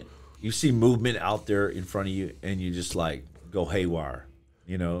movement. You see movement out there in front of you, and you just like go haywire.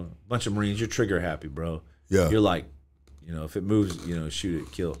 A bunch of Marines, you're trigger happy, bro. Yeah. You're like, if it moves, shoot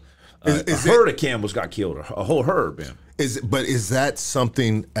it, kill. A herd of camels got killed, a whole herd, man. But is that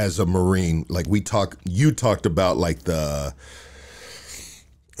something as a Marine, like you talked about like the,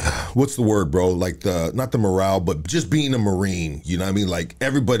 what's the word, bro? Like not the morale, but just being a Marine, you know what I mean? Like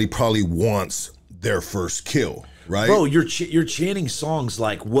everybody probably wants their first kill, right? Bro, you're chanting songs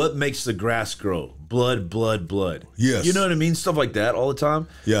like "What makes the grass grow? Blood, blood, blood." Yes. You know what I mean? Stuff like that all the time.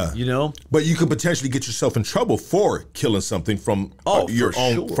 Yeah. But you could potentially get yourself in trouble for killing something from your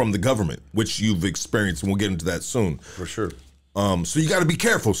own, from the government, which you've experienced, and we'll get into that soon. For sure. So you got to be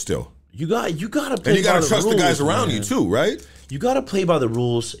careful still. You got to play. And you got to trust rules, the guys around man. you too, right? You got to play by the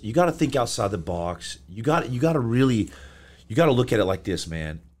rules. You got to think outside the box. You got to really, you got to look at it like this,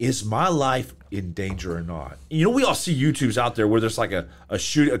 man. Is my life in danger or not? We all see YouTubes out there where there's like a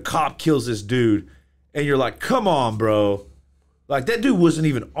cop kills this dude, and you're like, come on, bro. Like that dude wasn't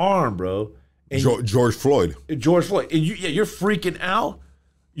even armed, bro. And George Floyd. George Floyd. And you're freaking out.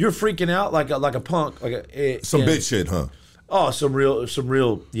 You're freaking out like a punk, Some big shit, huh? Oh, some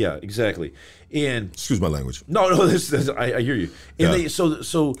real, yeah, exactly. And excuse my language. No, this I hear you. And Yeah.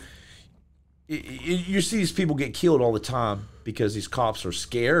 so you see these people get killed all the time because these cops are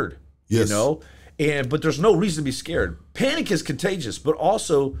scared. Yes. But there's no reason to be scared. Panic is contagious, but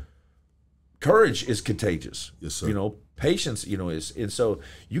also courage is contagious. Yes, sir. Patience, is, and so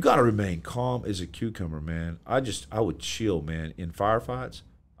you got to remain calm as a cucumber, man. I would chill, man. In firefights,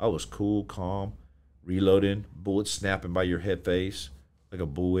 I was cool, calm, reloading, bullets snapping by your head face like a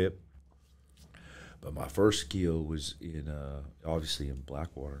bullwhip. But my first kill was obviously in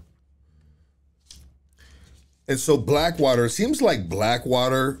Blackwater. And so Blackwater, it seems like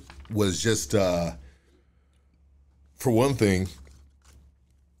Blackwater was just, for one thing,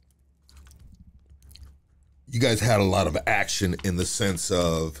 you guys had a lot of action in the sense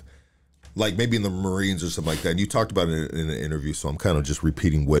of, like maybe in the Marines or something like that. And you talked about it in an interview, so I'm kind of just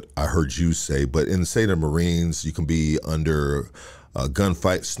repeating what I heard you say. But in, say, the Marines, you can be under a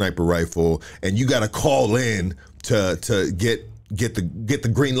gunfight, sniper rifle, and you got to call in to get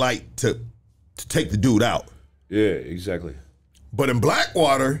the green light to take the dude out. Yeah, exactly. But in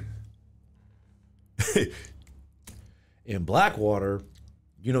Blackwater,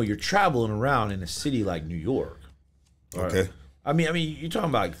 you're traveling around in a city like New York. okay, I mean, you're talking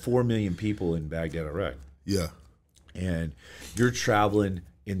about like 4 million people in Baghdad, Iraq. yeah, And you're traveling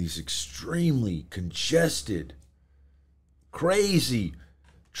in these extremely congested, crazy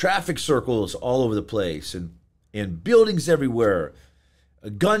traffic circles all over the place, and buildings everywhere.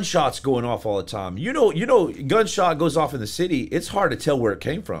 Gunshots going off all the time. Gunshot goes off in the city. It's hard to tell where it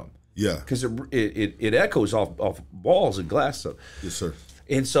came from. yeah, Because it echoes off walls and glass stuff. yes, sir.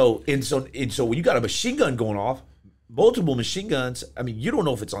 And so when you got a machine gun going off, multiple machine guns, I mean, you don't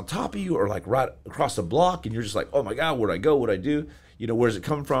know if it's on top of you or like right across the block, and you're just like, oh my God, where'd I go? What'd I do? Where's it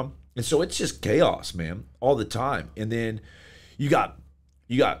coming from? And so it's just chaos, man, all the time. And then you got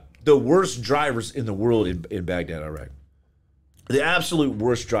the worst drivers in the world in Baghdad, Iraq. The absolute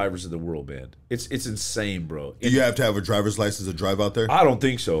worst drivers in the world, man. It's insane, bro. Do you have to have a driver's license to drive out there? I don't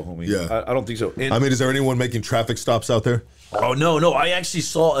think so, homie. Yeah. I don't think so. And, I mean, is there anyone making traffic stops out there? oh, no. I actually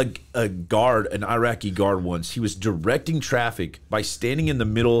saw a guard, an Iraqi guard once. He was directing traffic by standing in the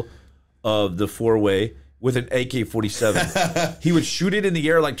middle of the four-way with an AK-47. He would shoot it in the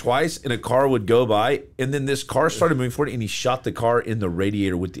air like twice, and a car would go by, and then this car started moving forward, and he shot the car in the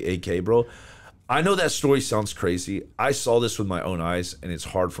radiator with the AK, bro. I know that story sounds crazy. I saw this with my own eyes, and it's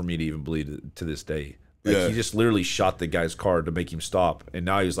hard for me to even believe it to this day. Like, Yeah. He just literally shot the guy's car to make him stop, and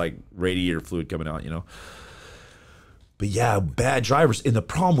now he's like radiator fluid coming out, But yeah, bad drivers. And the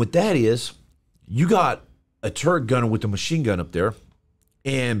problem with that is you got a turret gunner with a machine gun up there,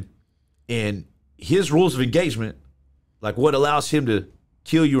 and his rules of engagement, like what allows him to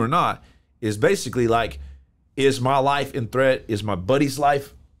kill you or not, is basically like, is my life in threat? Is my buddy's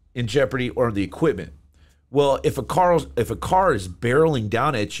life in jeopardy, or the equipment? Well, if a car is barreling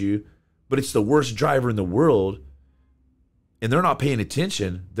down at you, but it's the worst driver in the world, and they're not paying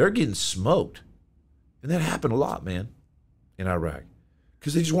attention, they're getting smoked. And that happened a lot, man, in Iraq,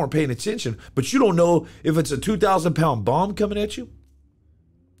 because they just weren't paying attention. But you don't know if it's a 2,000-pound bomb coming at you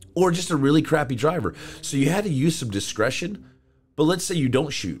or just a really crappy driver. So you had to use some discretion. But let's say you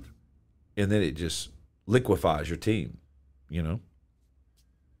don't shoot, and then it just liquefies your team,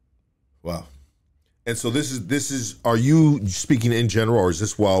 Wow. And so this is. Are you speaking in general, or is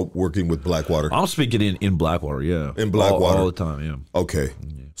this while working with Blackwater? I'm speaking in Blackwater, yeah. In Blackwater all the time, yeah. Okay.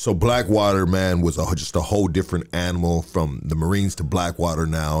 So Blackwater, man, was just a whole different animal from the Marines to Blackwater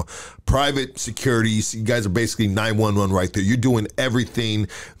now. Private security, you guys are basically 911 right there. You're doing everything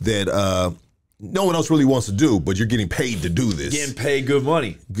that no one else really wants to do, but you're getting paid to do this. Getting paid good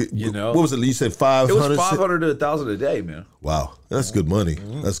money, you know. What was it? You said 500? It was 500 to 1,000 a day, man. Wow, that's good money.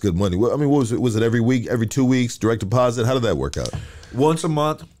 That's good money. I mean, what was it? Was it every week, every 2 weeks, direct deposit? How did that work out? Once a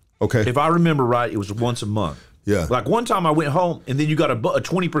month. Okay. If I remember right, it was once a month. Yeah. Like one time I went home, and then you got a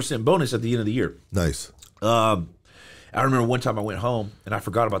 20% bonus at the end of the year. Nice. I remember one time I went home, and I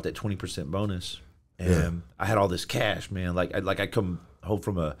forgot about that 20% bonus. And I had all this cash, man. Like I come home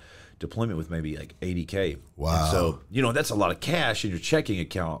from a deployment with maybe like 80K. Wow. And so, you know, that's a lot of cash in your checking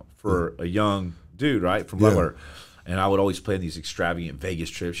account for a young dude, right? From Blackwater. And I would always plan these extravagant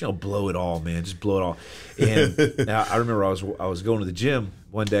Vegas trips, you know, blow it all, man, just blow it all. And I remember I was going to the gym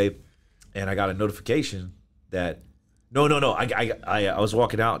one day, and I got a notification that I was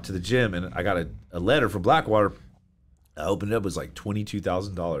walking out to the gym, and I got a letter from Blackwater. I opened it up, it was like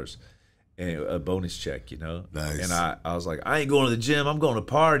 $22,000 and a bonus check, you know. Nice. And I was like, I ain't going to the gym, I'm going to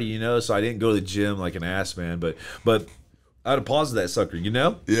party, you know. So I didn't go to the gym like an ass man, but I deposited that sucker, you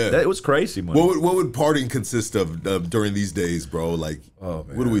know? Yeah. It was crazy, man. What would partying consist of during these days, bro? Like, oh,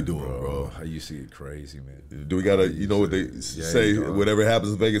 man, what are we doing, bro? I used to get crazy, man. Do we gotta, you know what they say, whatever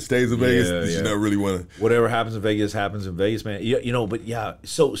happens in Vegas stays in Vegas? Yeah. You not really want to. Whatever happens in Vegas, man. You know, but yeah,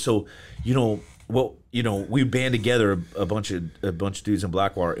 so you know, well, you know, we band together a bunch of dudes in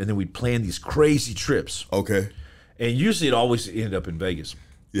Blackwater, and then we plan these crazy trips. Okay. And usually it always ended up in Vegas.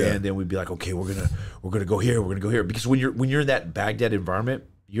 Yeah. And then we'd be like, okay, we're gonna go here, we're gonna go here, because when you're in that Baghdad environment,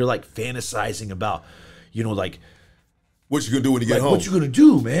 you're like fantasizing about, you know, like what you gonna do when you get home? What you gonna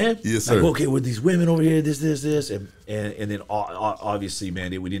do, man? Yes, sir. Like, okay, with these women over here, this, and then obviously,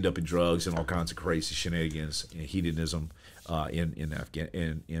 man, it would end up in drugs and all kinds of crazy shenanigans and hedonism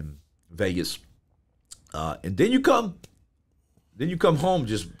in Vegas, and then you come home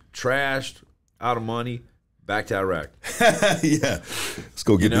just trashed, out of money. Back to Iraq. Yeah, let's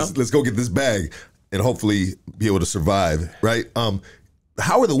go get this. Let's go get this bag, and hopefully be able to survive. Right?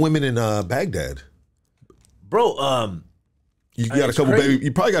 How are the women in Baghdad, bro? You got a couple crazy. baby.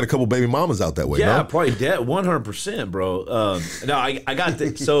 You probably got a couple baby mamas out that way. Yeah, no? probably dead 100%, bro. No, I got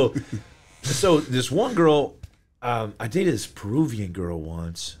so this one girl. I dated this Peruvian girl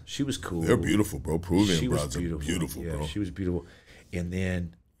once. She was cool. They're beautiful, bro. Peruvian broads are beautiful, yeah, bro. She was beautiful. And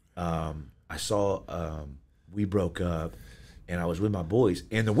then I saw. We broke up, and I was with my boys.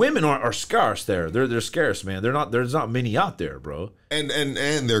 And the women are scarce there. They're scarce, man. There's not many out there, bro. And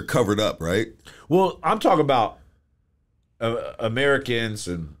they're covered up, right? Well, I'm talking about Americans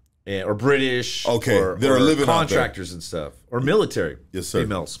or British. Okay, or living contractors and stuff, or military. Yes, sir.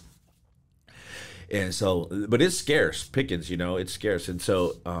 Females. And so, but it's scarce pickings, you know. It's scarce, and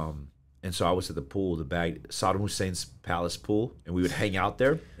so I was at the pool, Saddam Hussein's palace pool, and we would hang out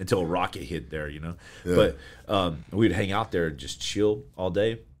there until a rocket hit there, you know. Yeah. But we would hang out there and just chill all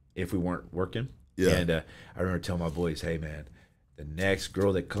day if we weren't working. Yeah. And I remember telling my boys, hey, man, the next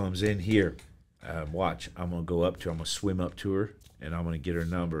girl that comes in here, watch, I'm going to go up to her, I'm going to swim up to her, and I'm going to get her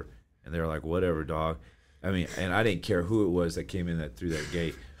number. And they're like, whatever, dog. I mean, and I didn't care who it was that came in through that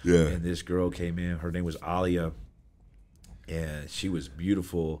gate. Yeah. And this girl came in, her name was Alia, and she was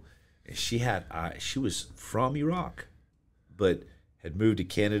beautiful. She was from Iraq, but had moved to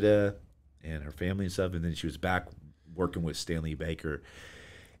Canada and her family and stuff, and then she was back working with Stanley Baker.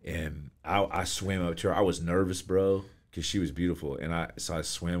 And I swam up to her. I was nervous, bro, because she was beautiful, and I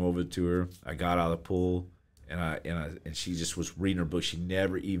swam over to her. I got out of the pool, and she just was reading her book. She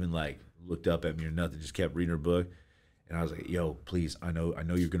never even like looked up at me or nothing. Just kept reading her book, and I was like, "Yo, please, I know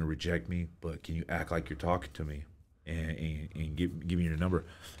you're gonna reject me, but can you act like you're talking to me?" And give me your number.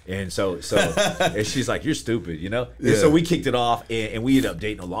 And so and she's like, you're stupid, you know? Yeah. And so we kicked it off, and we ended up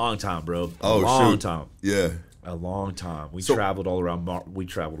dating a long time, bro. A long time. Yeah. A long time. We traveled all around. We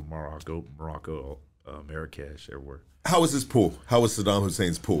traveled to Morocco, Marrakesh, everywhere. How was this pool? How was Saddam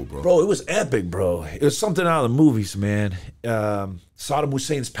Hussein's pool, bro? Bro, it was epic, bro. It was something out of the movies, man. Saddam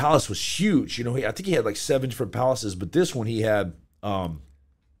Hussein's palace was huge. You know, I think he had like 7 different palaces, but this one he had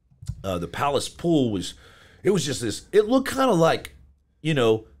the palace pool was... It was just this. It looked kind of like, you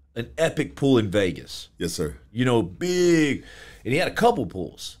know, an epic pool in Vegas. Yes, sir. You know, big, and he had a couple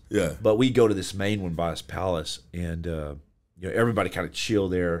pools. Yeah. But we go to this main one by his palace, and you know, everybody kind of chill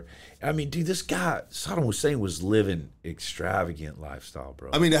there. I mean, dude, this guy Saddam Hussein was living extravagant lifestyle,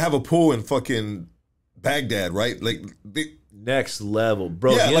 bro. I mean, to have a pool in fucking Baghdad, right? Like next level,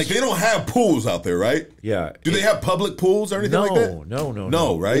 bro. Yeah, like they don't have pools out there, right? Yeah. Do they have public pools or anything like that?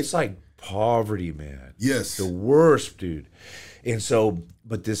 No, right? It's like poverty, man. Yes. The worst, dude. And so,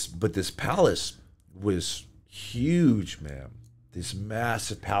 but this palace was huge, man. This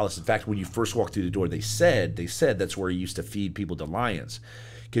massive palace. In fact, when you first walked through the door, they said that's where he used to feed people to lions.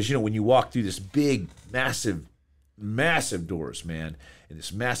 Because, you know, when you walk through this big, massive doors, man, in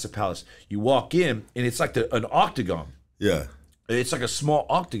this massive palace, you walk in, and it's like an octagon. Yeah. It's like a small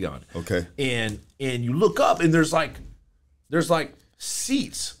octagon. Okay. And you look up, and there's like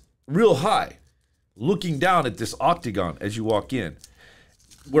seats real high looking down at this octagon as you walk in,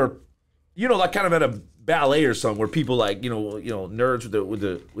 where, you know, like kind of at a ballet or something, where people like, you know, nerds with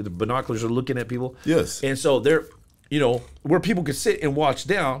the binoculars are looking at people. Yes. And so they're, you know, where people could sit and watch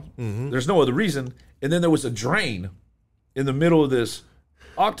down. Mm-hmm. There's no other reason. And then there was a drain in the middle of this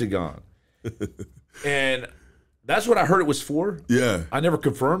octagon. And that's what I heard it was for. Yeah. I never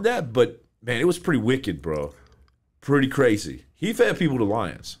confirmed that, but man, it was pretty wicked, bro. Pretty crazy. He fed people to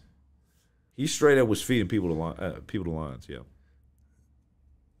lions. He straight up was feeding people to lions. Yeah.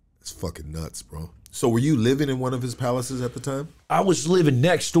 It's fucking nuts, bro. So were you living in one of his palaces at the time? I was living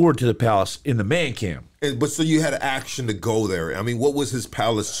next door to the palace in the man camp. But so you had action to go there. I mean, what was his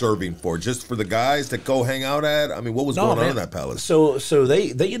palace serving for? Just for the guys to go hang out at? I mean, what was going on in that palace? So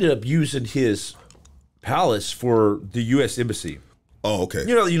they ended up using his palace for the U.S. Embassy. Oh, okay.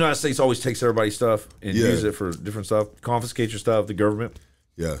 You know, the United States always takes everybody's stuff and uses it for different stuff, confiscates your stuff, the government.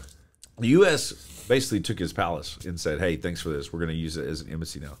 Yeah. The U.S. basically took his palace and said, hey, thanks for this. We're going to use it as an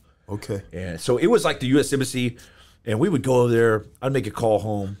embassy now. Okay. And so it was like the U.S. Embassy, and we would go over there. I'd make a call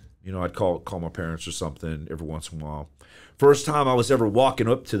home. You know, I'd call my parents or something every once in a while. First time I was ever walking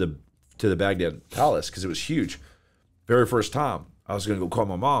up to the Baghdad Palace, because it was huge. Very first time, I was going to go call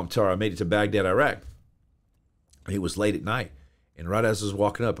my mom, tell her I made it to Baghdad, Iraq. It was late at night, and right as I was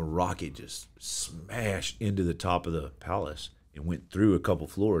walking up, a rocket just smashed into the top of the palace and went through a couple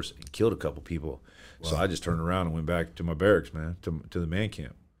floors and killed a couple people. Wow. So I just turned around and went back to my barracks, man, to the man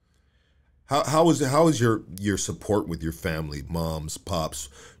camp. How was your support with your family, moms, pops,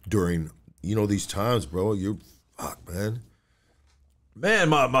 during, you know, these times, bro? Man,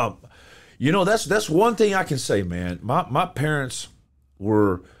 my mom, you know, that's one thing I can say, man. My parents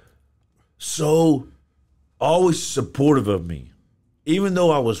were so always supportive of me, even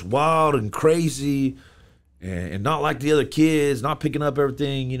though I was wild and crazy and not like the other kids, not picking up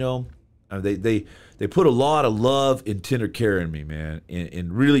everything, you know. They put a lot of love and tender care in me, man,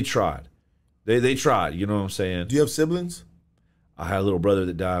 and really tried. They tried, you know what I'm saying? Do you have siblings? I had a little brother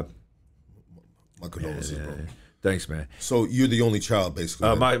that died. My condolences, bro. Thanks, man. So you're the only child,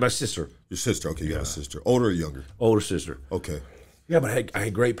 basically? My sister. Your sister, okay, you have a sister. Older or younger? Older sister. Okay. Yeah, but I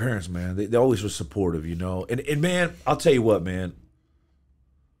had great parents, man. They always were supportive, you know. And man, I'll tell you what, man.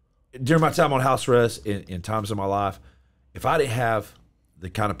 During my time on house arrest, in times of my life, if I didn't have the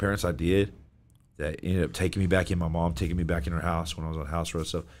kind of parents I did, that ended up taking me back in, my mom taking me back in her house when I was on house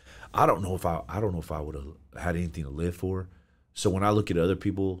arrest, so I don't know if I would have had anything to live for. So when I look at other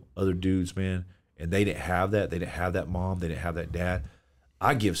people, other dudes, man, and they didn't have that mom, they didn't have that dad,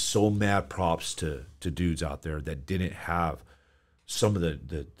 I give so mad props to dudes out there that didn't have some of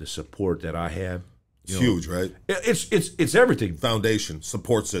the support that I had. It's huge, right? It's everything. Foundation,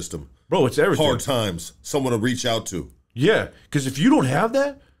 support system. Bro, it's everything. Hard times, someone to reach out to. Yeah, because if you don't have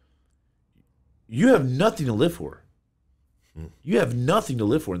that, you have nothing to live for. You have nothing to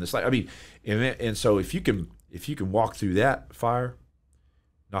live for in this life. I mean, and so if you can walk through that fire,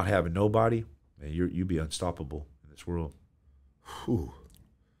 not having nobody, man, you'd be unstoppable in this world. Whew.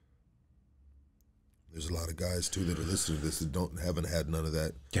 There's a lot of guys too that are listening to this that haven't had none of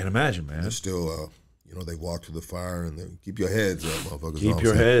that. Can't imagine, man. They're still, you know, they walk through the fire and they keep your heads up,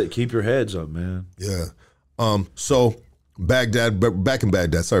 motherfuckers. Keep your heads up, man. Yeah. So Baghdad, back in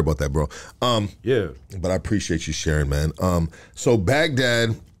Baghdad. Sorry about that, bro. Yeah. But I appreciate you sharing, man. So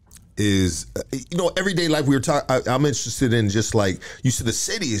Baghdad is, you know, everyday life. We were talking. I'm interested in just like you said, the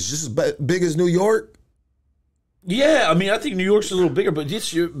city is just as big as New York. Yeah, I mean, I think New York's a little bigger, but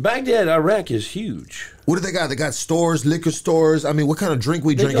Baghdad, Iraq is huge. What do they got? They got stores, liquor stores. I mean, what kind of drink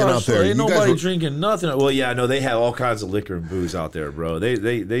we drinking out there? Ain't nobody drinking nothing. Well, yeah, I know they have all kinds of liquor and booze out there, bro.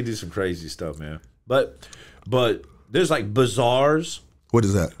 They do some crazy stuff, man. But there's like bazaars. What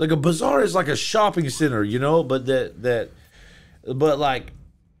is that? Like a bazaar is like a shopping center, you know, but but like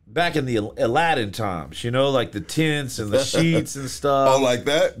back in the Aladdin times, you know, like the tents and the sheets and stuff. Oh, like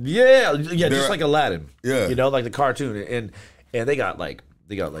that? Yeah, just like Aladdin. Yeah. You know, like the cartoon. And they got like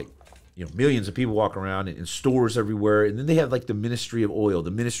you know, millions of people walk around in stores everywhere, and then they have like the Ministry of Oil,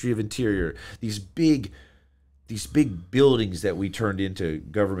 the Ministry of Interior, these big buildings that we turned into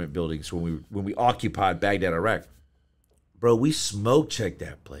government buildings when we occupied Baghdad, Iraq. Bro, we smoke checked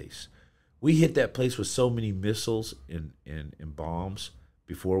that place. We hit that place with so many missiles and bombs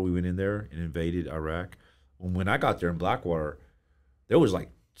before we went in there and invaded Iraq. When I got there in Blackwater, there was like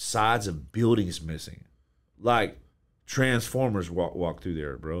sides of buildings missing. Like Transformers walk through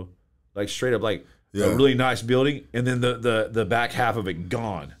there, bro. Like straight up like a really nice building and then the back half of it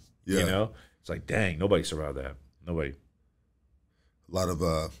gone. Yeah. You know? It's like, dang, nobody survived that. Nobody. A lot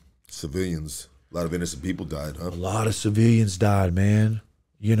of civilians, a lot of innocent people died, huh? A lot of civilians died, man.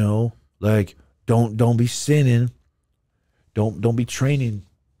 You know, like don't be sinning. Don't be training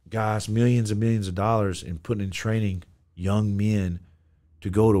guys millions and millions of dollars and putting in training young men to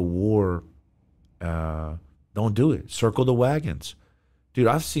go to war. Don't do it. Circle the wagons. Dude,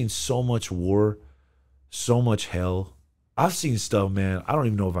 I've seen so much war, so much hell. I've seen stuff, man, I don't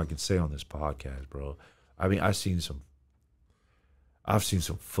even know if I can say on this podcast, bro. I mean, I've seen some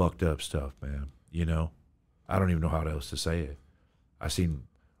fucked up stuff, man. You know? I don't even know how else to say it. I seen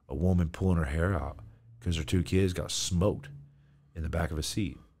a woman pulling her hair out because her 2 kids got smoked in the back of a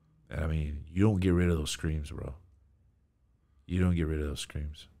seat. And I mean, you don't get rid of those screams, bro. You don't get rid of those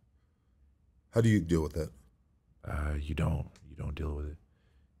screams. How do you deal with that? You don't deal with it.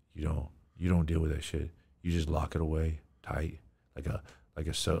 You don't deal with that shit. You just lock it away tight, like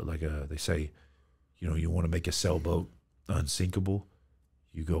they say, you know, you want to make a sailboat unsinkable.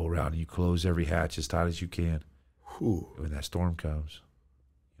 You go around and you close every hatch as tight as you can. Whew. When that storm comes,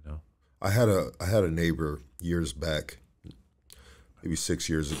 you know. I had a neighbor years back, maybe 6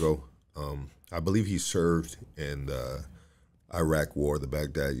 years ago. I believe he served in the Iraq War, the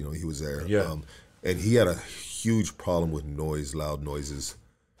Baghdad. You know, he was there. Yeah. And he had a huge problem with noise, loud noises.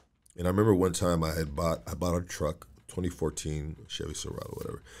 And I remember one time I bought a truck, 2014 Chevy Sherrod or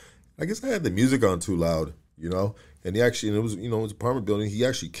whatever. I guess I had the music on too loud, you know. And he actually, and it was, you know, it was an apartment building. He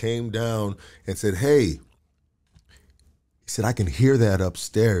actually came down and said, "Hey," he said, "I can hear that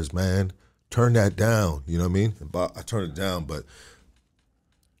upstairs, man. Turn that down." You know what I mean? I turned it down, but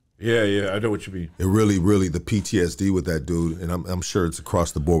yeah, I know what you mean. it really the PTSD with that dude, and I'm sure it's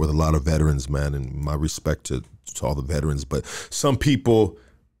across the board with a lot of veterans, man. And my respect to all the veterans, but some people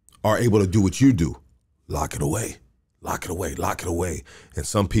are able to do what you do, lock it away, lock it away, lock it away, and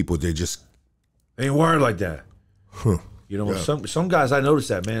some people they ain't wired like that. Huh. You know, some guys, I noticed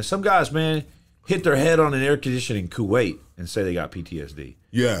that, man. Some guys, man, hit their head on an air conditioning in Kuwait and say they got PTSD.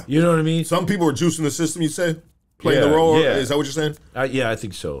 Yeah. You know what I mean? Some people are juicing the system, you say? Playing the role? Yeah. Is that what you're saying? Yeah, I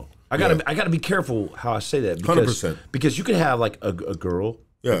think so. I gotta be careful how I say that. Because, 100%. Because you could have like a girl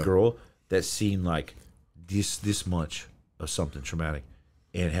that's seen like this much of something traumatic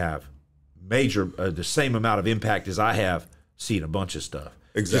and have major the same amount of impact as I have seen a bunch of stuff.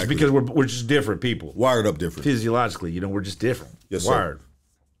 Exactly. Just because we're just different people. Wired up different. Physiologically, you know, we're just different. Yes, wired.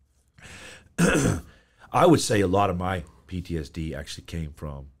 I would say a lot of my PTSD actually came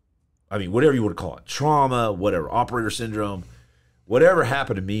from, I mean, whatever you want to call it, trauma, whatever, operator syndrome, whatever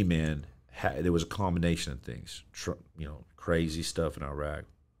happened to me, man, there was a combination of things. You know, crazy stuff in Iraq,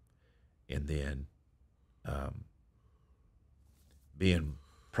 and then being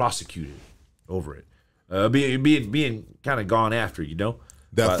prosecuted over it, being kind of gone after, you know.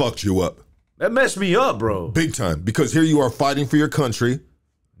 That fucked you up. That messed me up, bro. Big time. Because here you are fighting for your country.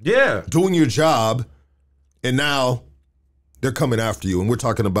 Yeah. Doing your job. And now they're coming after you. And we're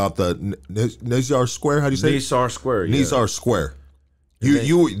talking about the Nizar Square. How do you say it? Nizar Square, yeah. Nizar Square.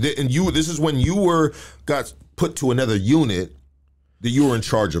 This is when you got put to another unit that you were in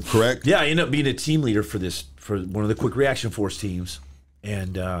charge of, correct? Yeah, I ended up being a team leader for one of the quick reaction force teams.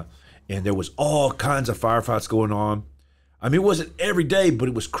 And there was all kinds of firefights going on. I mean, it wasn't every day, but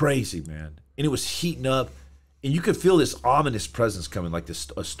it was crazy, man. And it was heating up, and you could feel this ominous presence coming, like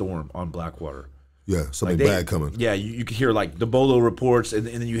a storm on Blackwater. Yeah, something bad coming. Yeah, you could hear like the Bolo reports, and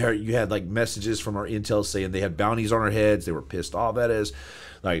then you had like messages from our intel saying they had bounties on our heads. They were pissed off at us,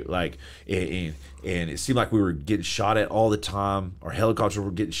 and it seemed like we were getting shot at all the time. Our helicopters were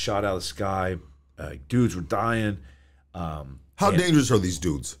getting shot out of the sky. Dudes were dying. How dangerous are these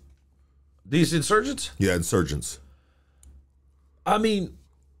dudes? These insurgents? Yeah, insurgents. I mean,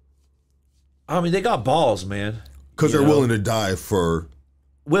 they got balls, man. Because they're willing to die for.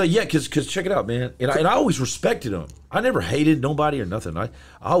 Well, yeah, because check it out, man. And I always respected them. I never hated nobody or nothing. I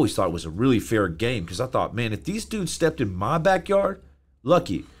always thought it was a really fair game because I thought, man, if these dudes stepped in my backyard,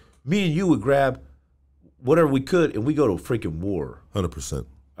 lucky, me and you would grab whatever we could and we go to a freaking war. 100%.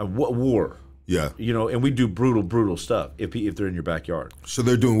 What war? Yeah. You know, and we do brutal stuff if they're in your backyard. So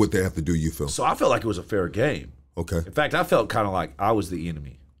they're doing what they have to do, you feel? So I felt like it was a fair game. Okay. In fact, I felt kind of like I was the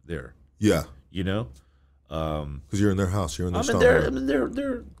enemy there. Yeah. You know? Because you're in their house. You're in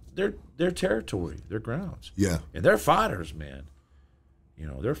their their territory, their grounds. Yeah. And they're fighters, man. You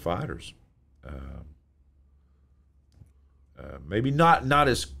know, they're fighters. Maybe not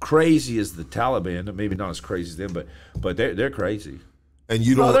as crazy as the Taliban. Maybe not as crazy as them, but they're crazy. And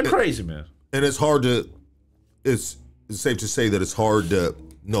you don't. No, they're crazy, man. And it's hard to. It's safe to say that it's hard to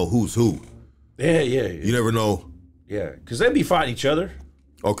know who's who. Yeah. You never know. Yeah, because they be fighting each other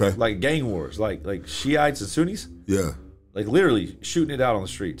Okay. like gang wars, like Shiites and Sunnis, Yeah. like literally shooting it out on the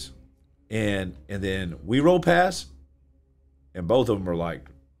streets, and then we roll past, and both of them are like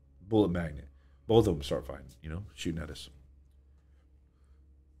bullet magnet. Both of them start fighting, you know, shooting at us.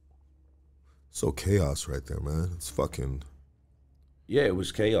 So chaos right there, man. It's fucking. Yeah, it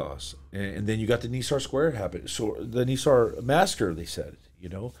was chaos, and then you got the Nisar Square happen. So the Nisar massacre, they said, you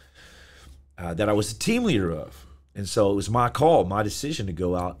know, that I was the team leader of, and so it was my call, my decision to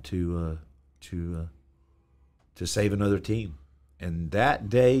go out to save another team, and that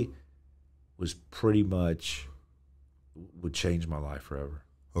day was pretty much would change my life forever.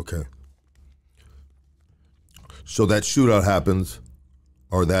 Okay. So that shootout happens,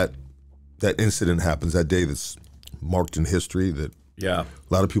 or that incident happens, that day that's marked in history, that Yeah.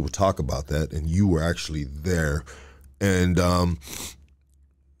 a lot of people talk about that, and you were actually there. And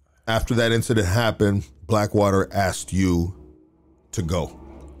after that incident happened, Blackwater asked you to go.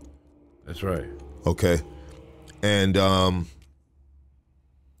 That's right. Okay. And a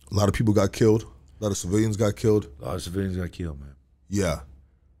lot of people got killed. A lot of civilians got killed. A lot of civilians got killed, man. Yeah.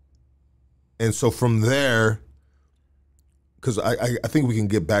 And so from there, because I think we can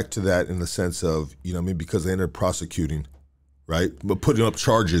get back to that in the sense of, you know what I mean, because they ended up prosecuting, right? But putting up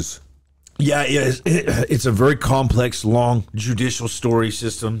charges. Yeah, it's a very complex, long judicial story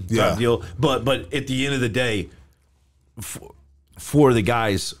system type deal. But at the end of the day, four of the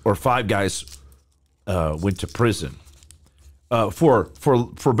guys, or five guys, went to prison for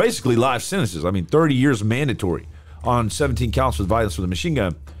basically life sentences. I mean, 30 years mandatory on 17 counts with violence with a machine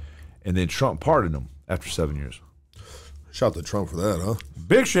gun, and then Trump pardoned them after 7 years. Shout to Trump for that, huh?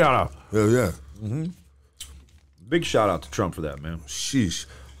 Big shout out. Hell yeah. Big shout out to Trump for that, man. Sheesh.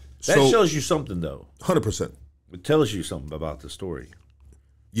 That shows you something, though. 100%. It tells you something about the story.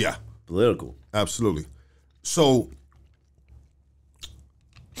 Yeah. Political. Absolutely. So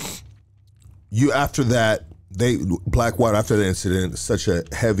you, after that, Blackwater, after that incident, such a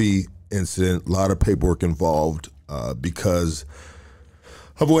heavy incident, a lot of paperwork involved because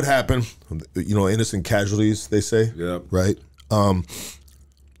of what happened. You know, innocent casualties, they say. Yeah. Right?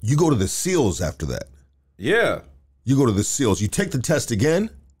 You go to the SEALs after that. Yeah. You go to the SEALs. You take the test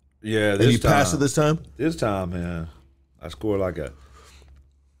again. Yeah. And you pass it this time? This time, man, I scored like an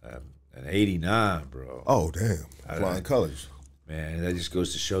 89, bro. Oh, damn. Flying colors. Man, that just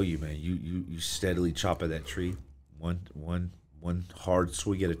goes to show you, man. You steadily chop at that tree, one hard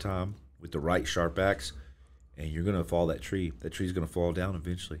swing at a time with the right sharp axe, and you're gonna fall that tree. That tree's gonna fall down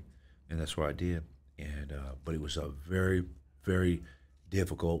eventually, and that's what I did. And but it was a very, very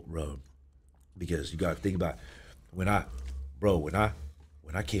difficult road, because you got to think about when I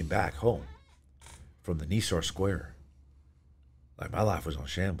came back home from the Nisar Square. Like, my life was on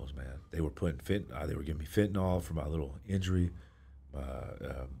shambles, man. They were putting they were giving me fentanyl for my little injury,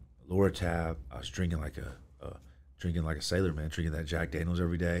 Loratab. I was drinking like a sailor, man, drinking that Jack Daniels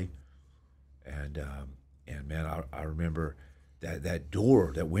every day. And man, I remember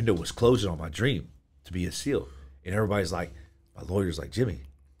that window was closing on my dream to be a SEAL. And everybody's like, my lawyer's like, Jimmy,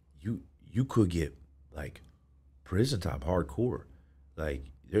 you could get like prison time, hardcore. Like,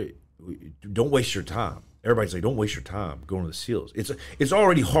 don't waste your time. Everybody's like, don't waste your time going to the SEALs. It's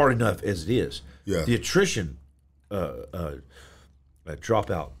already hard enough as it is. Yeah. The attrition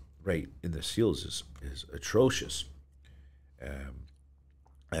dropout rate in the SEALs is atrocious.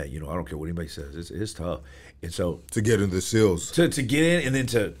 You know, I don't care what anybody says. It's tough. And so To get into the SEALs. to get in, and then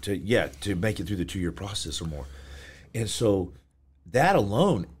to make it through the 2-year process or more. And so that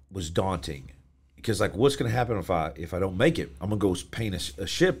alone was daunting, because like, what's going to happen if I don't make it? I'm going to go paint a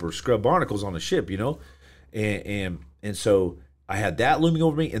ship or scrub barnacles on a ship, you know? And so I had that looming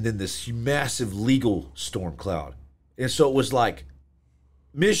over me, and then this massive legal storm cloud. And so it was like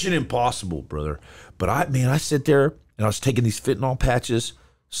mission impossible, brother. But I sit there, and I was taking these fentanyl patches,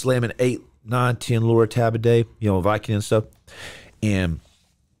 slamming 8, 9, 10 Loratab a day, you know, Viking and stuff, and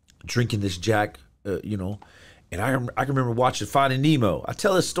drinking this Jack, you know. And I can remember watching Finding Nemo. I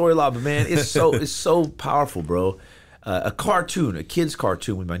tell this story a lot, but man, it's so powerful, bro. A kid's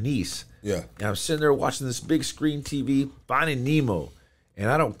cartoon with my niece, Yeah. And I'm sitting there watching this big screen TV, Finding Nemo, and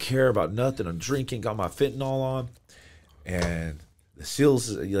I don't care about nothing. I'm drinking, got my fentanyl on, and the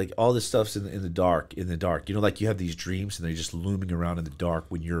SEALs, like all this stuff's in the dark. You know, like you have these dreams and they're just looming around in the dark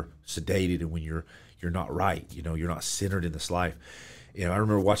when you're sedated and when you're not right. You know, you're not centered in this life. You know, I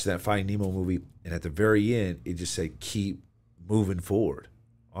remember watching that Finding Nemo movie, and at the very end, it just said, keep moving forward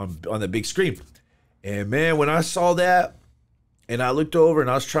on the big screen. And man, when I saw that, and I looked over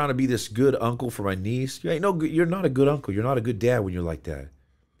and I was trying to be this good uncle for my niece. You're not a good uncle. You're not a good dad when you're like that.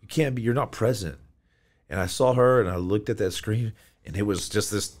 You can't be, you're not present. And I saw her and I looked at that screen, and it was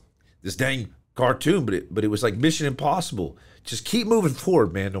just this dang cartoon, but it was like Mission Impossible. Just keep moving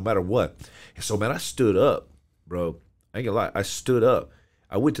forward, man, no matter what. And so, man, I stood up, bro. I ain't gonna lie. I stood up.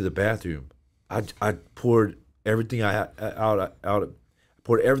 I went to the bathroom. I poured everything I had out.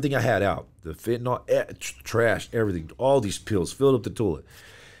 Poured everything I had out. The fentanyl, trash, everything. All these pills. Filled up the toilet.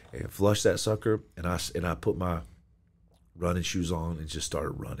 And flushed that sucker. And I put my running shoes on and just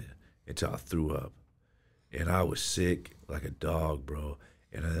started running until I threw up. And I was sick like a dog, bro.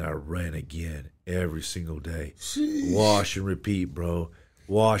 And then I ran again every single day. Sheesh. Wash and repeat, bro.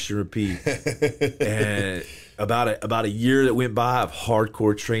 Wash and repeat. And about a year that went by of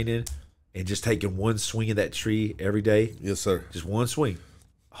hardcore training and just taking one swing of that tree every day. Yes, sir. Just one swing.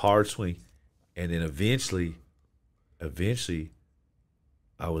 Hard swing. And then eventually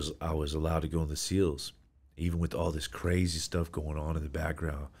I was allowed to go in the SEALs, even with all this crazy stuff going on in the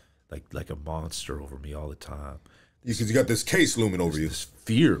background, like a monster over me all the time. Because you got this case looming over you. This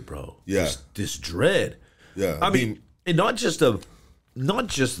fear, bro. Yeah. This dread. Yeah. I mean, and not just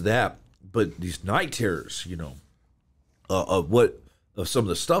that, but these night terrors, you know, of some of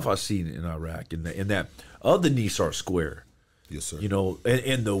the stuff I've seen in Iraq and that of the Nisar Square. Yes, sir. You know,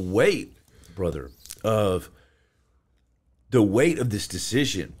 and the weight, brother, of this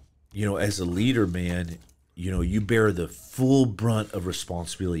decision, you know, as a leader, man, you know, you bear the full brunt of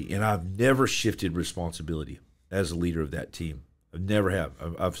responsibility. And I've never shifted responsibility as a leader of that team. I never have.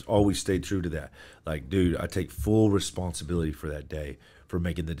 I've always stayed true to that. Like, dude, I take full responsibility for that day, for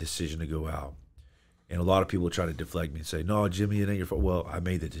making the decision to go out. And a lot of people try to deflect me and say, no, Jimmy, it ain't your fault. Well, I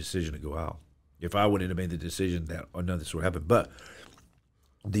made the decision to go out. If I wouldn't have made the decision, that none of this would happen. But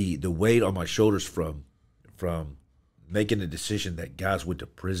the weight on my shoulders from making a decision that guys went to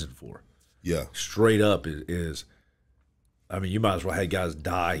prison for, yeah, straight up is I mean, you might as well have guys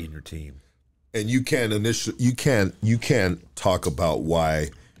die in your team. And you can't talk about why,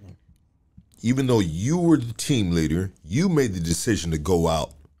 even though you were the team leader, you made the decision to go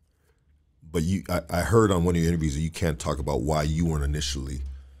out. But I heard on one of your interviews that you can't talk about why you weren't initially.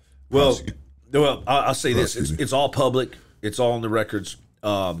 Well, I'll say this: it's all public, it's all on the records,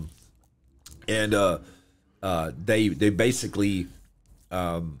 and they basically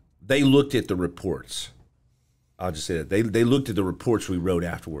they looked at the reports. I'll just say that they looked at the reports we wrote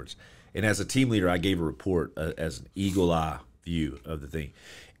afterwards. And as a team leader, I gave a report as an eagle eye view of the thing,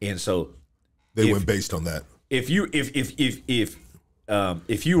 and so they went based on that. If you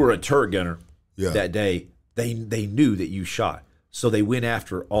were a turret gunner that day, they knew that you shot, so they went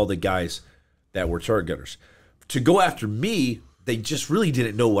after all the guys that were turret gunners. To go after me, they just really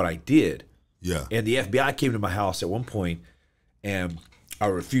didn't know what I did. Yeah, and the FBI came to my house at one point, and I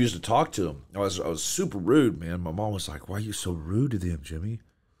refused to talk to them. I was super rude, man. My mom was like, "Why are you so rude to them, Jimmy?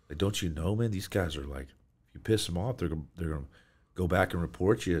 Like, don't you know, man? These guys are like, if you piss them off, they're gonna go back and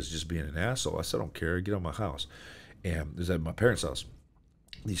report you as just being an asshole." I said, "I don't care. Get out of my house." And it was at my parents' house.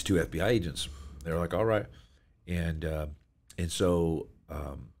 These two FBI agents, they were like, "All right," and so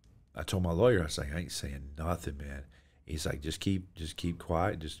I told my lawyer, I was like, "I ain't saying nothing, man." He's like, "Just keep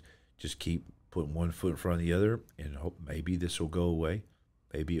quiet. Just keep putting one foot in front of the other, and hope maybe this will go away.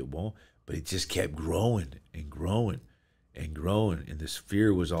 Maybe it won't." But it just kept growing and growing and growing, and this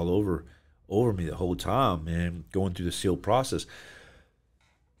fear was all over me the whole time, man, going through the SEAL process.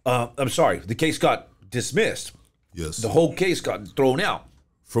 I'm sorry, the case got dismissed. Yes. The whole case got thrown out.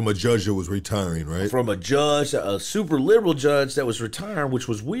 From a judge that was retiring, right? From a judge, a super liberal judge that was retiring, which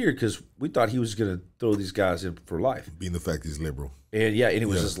was weird because we thought he was going to throw these guys in for life. Being the fact he's liberal. And it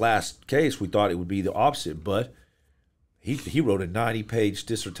was his last case. We thought it would be the opposite, but he wrote a 90-page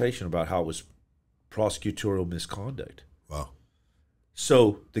dissertation about how it was prosecutorial misconduct. Wow.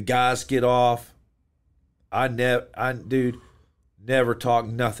 So the guys get off. I never talk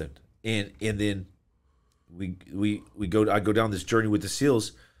nothing. And then I go down this journey with the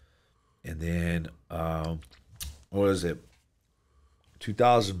SEALs, and then what was it?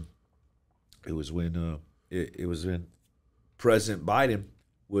 2000. It was when President Biden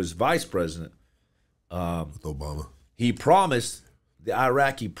was vice president. With Obama. He promised the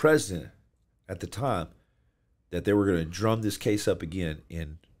Iraqi president at the time that they were going to drum this case up again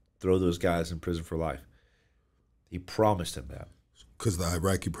and throw those guys in prison for life. He promised him that. Because the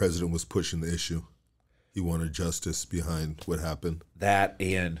Iraqi president was pushing the issue. He wanted justice behind what happened. That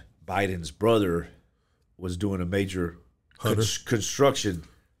and Biden's brother was doing a major construction.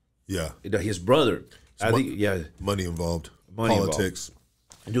 Yeah. His brother. I think, yeah. Money involved. Money Politics.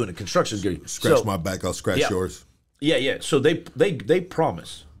 Involved. Doing a construction. Scratch my back, I'll scratch yours. Yeah. So they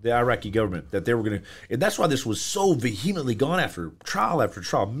promised the Iraqi government that they were going to, and that's why this was so vehemently gone after, trial after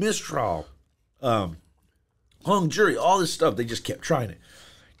trial, mistrial, hung jury, all this stuff. They just kept trying it.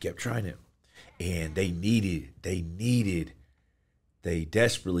 And they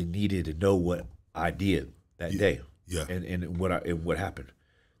desperately needed to know what I did that day. Yeah. And what happened.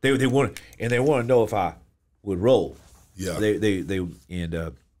 They want to know if I would roll. Yeah.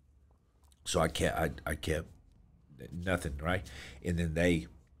 So I kept nothing, right? And then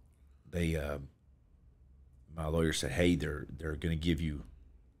my lawyer said, "Hey, they're going to give you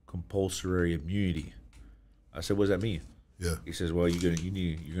compulsory immunity." I said, "What does that mean?" Yeah. He says, "Well, you're going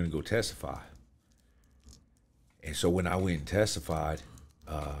to go testify." And so when I went and testified,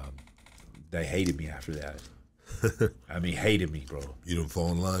 they hated me after that. I mean, hated me, bro. You didn't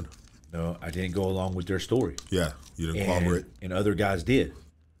fall in line? No, I didn't go along with their story. Yeah, you didn't cooperate. And other guys did.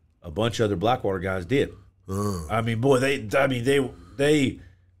 A bunch of other Blackwater guys did. I mean, boy, they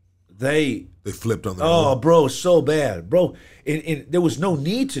flipped on their own. own. Bro, so bad, bro. And there was no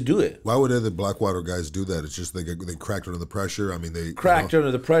need to do it. Why would other Blackwater guys do that? It's just they cracked under the pressure. I mean, they cracked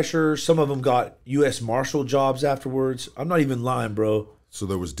under the pressure. Some of them got U.S. Marshal jobs afterwards. I'm not even lying, bro. So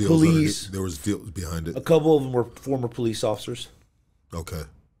there was deals. Police. There was deals behind it. A couple of them were former police officers. Okay.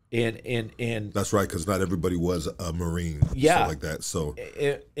 And that's right, because not everybody was a Marine. Yeah. Stuff like that. So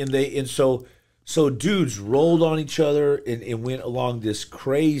So dudes rolled on each other and went along this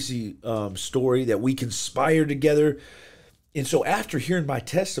crazy story that we conspired together. And so after hearing my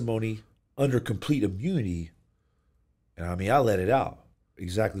testimony under complete immunity, and I mean, I let it out,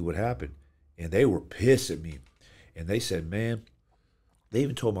 exactly what happened. And they were pissed at me. And they said, man, they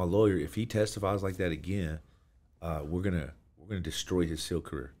even told my lawyer, if he testifies like that again, we're gonna destroy his SEAL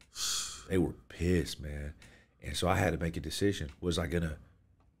career. They were pissed, man. And so I had to make a decision. Was I gonna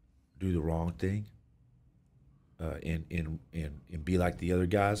do the wrong thing, and be like the other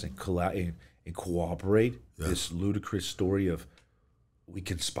guys and cooperate? Yeah. This ludicrous story of we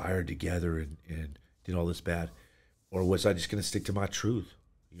conspired together and did all this bad, or was I just going to stick to my truth,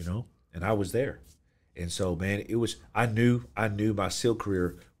 And I was there, and so man, it was. I knew my SEAL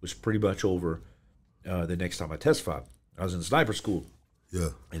career was pretty much over. The next time I testified, I was in sniper school. Yeah,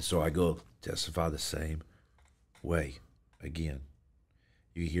 and so I go testify the same way again.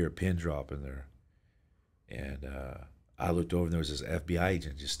 You hear a pin drop in there. And I looked over and there was this FBI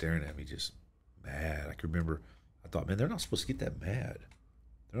agent just staring at me, just mad. I can remember, I thought, man, they're not supposed to get that mad.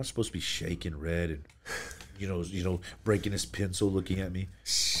 They're not supposed to be shaking red and, breaking his pencil looking at me.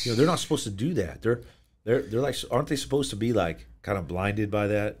 They're not supposed to do that. They're like, aren't they supposed to be like kind of blinded by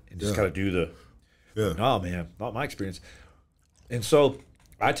that and just kind of do the, no, man, not my experience. And so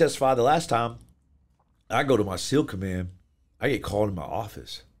I testified the last time. I go to my SEAL command. I get called in my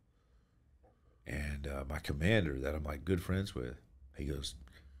office, and my commander that I'm like good friends with, he goes,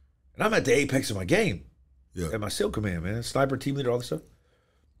 and I'm at the apex of my game, at my SEAL command, man, sniper, team leader, all this stuff,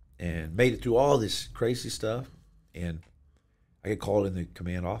 and made it through all this crazy stuff, and I get called in the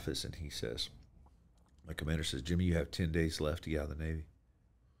command office, and he says, my commander says, Jimmy, you have 10 days left to get out of the Navy.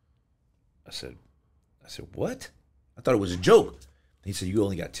 I said, what? I thought it was a joke. He said, you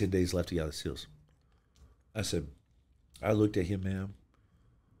only got 10 days left to get out of the SEALs. I said, I looked at him, man,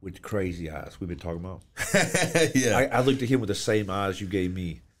 with crazy eyes. We've been talking about. Yeah. I looked at him with the same eyes you gave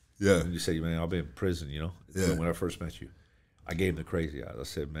me. Yeah. And you said, man, I've been in prison, Yeah. When I first met you. I gave him the crazy eyes. I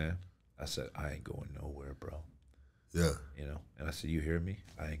said, man, I ain't going nowhere, bro. Yeah. And I said, you hear me?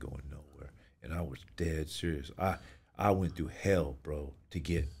 I ain't going nowhere. And I was dead serious. I went through hell, bro, to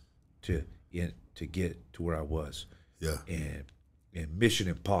get to where I was. Yeah. And Mission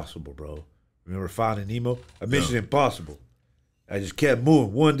Impossible, bro. Remember Finding Nemo? A Mission Impossible. I just kept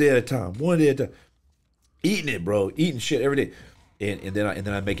moving one day at a time, eating it, bro, eating shit every day, and then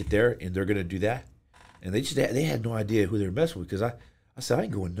I make it there, and they're gonna do that, and they had no idea who they were messing with because I said I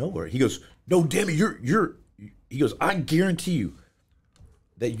ain't going nowhere. He goes, no, damn it, he goes, I guarantee you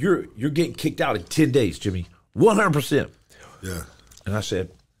that you're getting kicked out in 10 days, Jimmy, 100%. Yeah. And I said,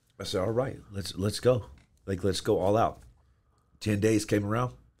 all right, let's go, let's go all out. 10 days came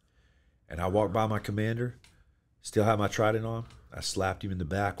around. And I walked by my commander, still had my trident on. I slapped him in the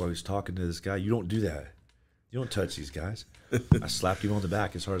back while he was talking to this guy. You don't do that. You don't touch these guys. I slapped him on the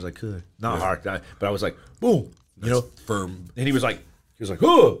back as hard as I could. Not hard, but I was like, boom, you know, firm. And he was like,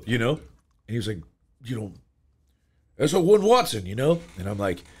 oh, you know, and he was like, you know, that's a Wood Watson, you know, and I'm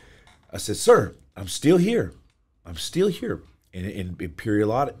like, I said, sir, I'm still here. I'm still here. And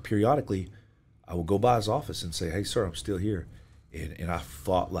periodically, I will go by his office and say, hey, sir, I'm still here. And I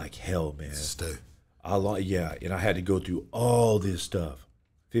fought like hell, man. Stay. Yeah, and I had to go through all this stuff.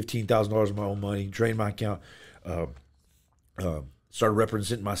 $15,000 of my own money, drained my account, started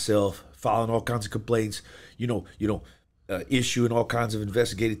representing myself, filing all kinds of complaints, issuing all kinds of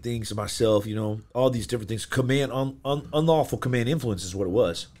investigative things to myself, all these different things. Unlawful command influence is what it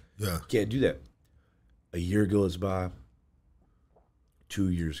was. Yeah. Can't do that. A year goes by,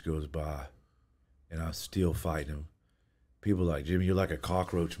 2 years goes by, and I'm still fighting them. People are like, Jimmy, you're like a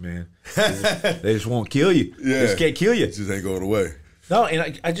cockroach, man. They just won't kill you. Yeah. They just can't kill you. It just ain't going away. No,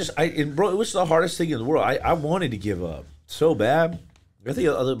 and bro, it was the hardest thing in the world. I wanted to give up so bad. I think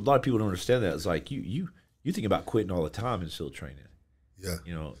a lot of people don't understand that. It's like you think about quitting all the time and still training. Yeah.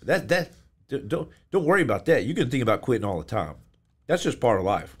 Don't worry about that. You can think about quitting all the time. That's just part of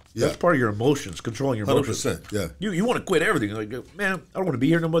life. Yeah. That's part of your emotions, controlling your emotions. 100%. Yeah. You want to quit everything. Like, man, I don't want to be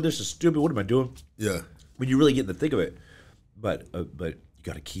here no more. This is stupid. What am I doing? Yeah. When you really get in the thick of it. But you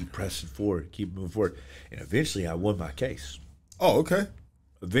got to keep pressing forward, keep moving forward. And eventually I won my case. Oh, okay.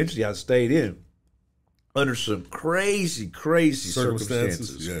 Eventually I stayed in under some crazy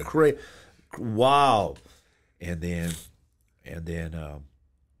circumstances. Yeah. Wow. And then I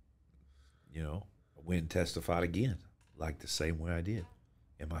went and testified again, like the same way I did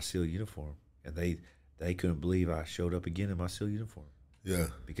in my SEAL uniform. And they couldn't believe I showed up again in my SEAL uniform. Yeah.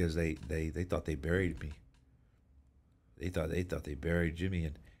 Because they thought they buried me. They thought they buried Jimmy,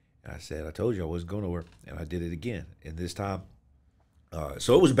 and I said, I told you I wasn't going nowhere, and I did it again. And this time,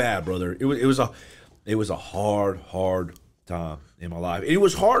 so it was bad, brother. It was a hard time in my life. It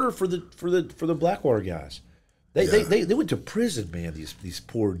was harder for the Blackwater guys. They went to prison, man. These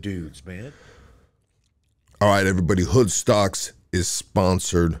poor dudes, man. All right, everybody. Hood Stocks is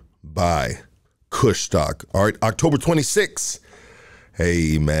sponsored by Kush Stock. All right, October 26th.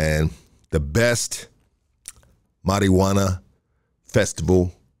 Hey, man, the best marijuana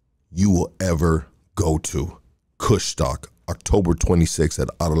festival you will ever go to. Kush Stock, October 26th at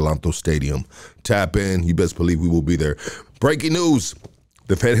Adelanto Stadium. Tap in. You best believe we will be there. Breaking news.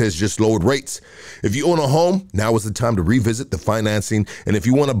 The Fed has just lowered rates. If you own a home, now is the time to revisit the financing. And if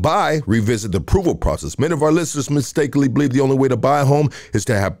you want to buy, revisit the approval process. Many of our listeners mistakenly believe the only way to buy a home is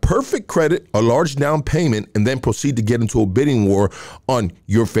to have perfect credit, a large down payment, and then proceed to get into a bidding war on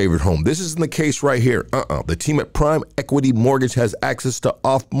your favorite home. This isn't the case right here. The team at Prime Equity Mortgage has access to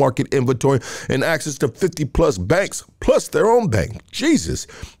off-market inventory and access to 50-plus banks, plus their own bank. Jesus.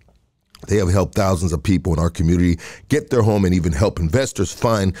 They have helped thousands of people in our community get their home and even help investors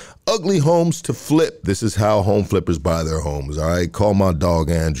find ugly homes to flip. This is how home flippers buy their homes, all right? Call my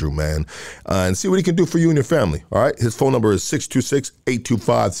dog, Andrew, man, and see what he can do for you and your family, all right? His phone number is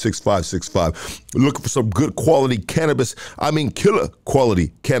 626-825-6565. Looking for some good quality cannabis, killer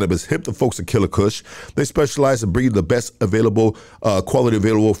quality cannabis. Hit the folks at Killa Kush. They specialize in bringing the best available, quality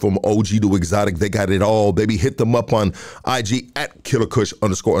available from OG to exotic. They got it all, baby. Hit them up on IG at Killa Kush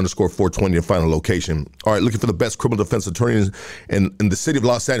 _420 to find a location. All right, looking for the best criminal defense attorneys in the city of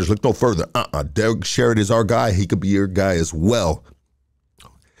Los Angeles. Look no further. Doug Sherrod is our guy. He could be your guy as well.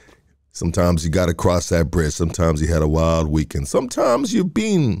 Sometimes you got to cross that bridge. Sometimes you had a wild weekend. Sometimes you're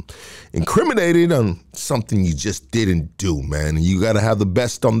being incriminated on something you just didn't do, man. And you got to have the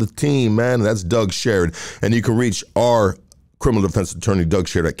best on the team, man. That's Doug Sherrod. And you can reach our criminal defense attorney, Doug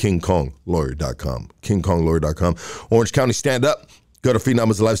Sherrod, at KingKongLawyer.com. KingKongLawyer.com. Orange County, stand up. Gutter Phenom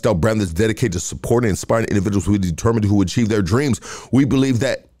is a lifestyle brand that's dedicated to supporting and inspiring individuals who are determined to achieve their dreams. We believe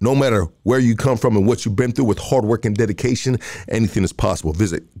that no matter where you come from and what you've been through, with hard work and dedication, anything is possible.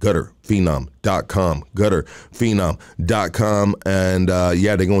 Visit gutterphenom.com, gutterphenom.com, and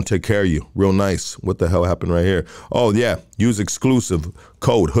they're going to take care of you real nice. What the hell happened right here? Oh, yeah, use exclusive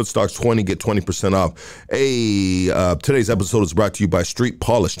code HoodStocks20, get 20% off. Hey, today's episode is brought to you by Street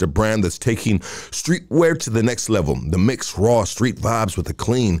Polish, the brand that's taking streetwear to the next level. The mixed raw street vibes with a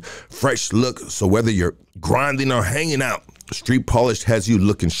clean, fresh look. So whether you're grinding or hanging out, Street Polish has you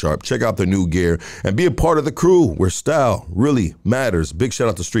looking sharp. Check out their new gear and be a part of the crew where style really matters. Big shout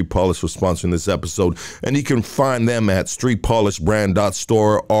out to Street Polish for sponsoring this episode. And you can find them at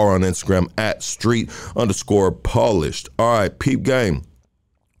streetpolishbrand.store or on Instagram at street_polished. All right, peep game.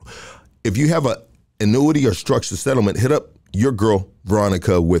 If you have an annuity or structured settlement, hit up your girl,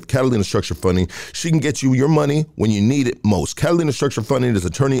 Veronica, with Catalina Structure Funding. She can get you your money when you need it most. Catalina Structure Funding is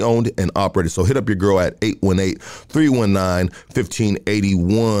attorney-owned and operated, so hit up your girl at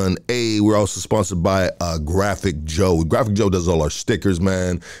 818-319-1581. Hey, we're also sponsored by Graphic Joe. Graphic Joe does all our stickers,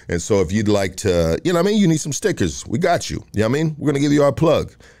 man. And so if you'd like to, you know what I mean, you need some stickers, we got you. You know what I mean? We're going to give you our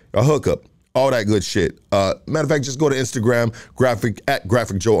plug, our hookup. All that good shit. Matter of fact, just go to Instagram, at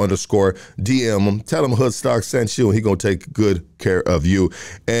GraphicJoe_. DM him. Tell him Hoodstock sent you, and he gonna take good care of you.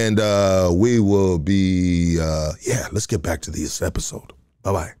 And we will be, let's get back to this episode.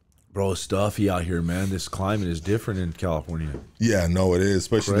 Bye-bye. Bro, it's stuffy out here, man. This climate is different in California. Yeah, no, it is.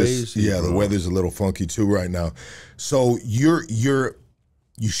 Especially Crazy, this, the weather's a little funky too right now. So you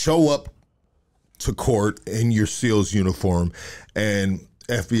show up to court in your SEALs uniform, and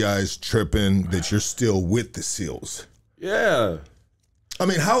FBI is tripping that you're still with the SEALs. Yeah. I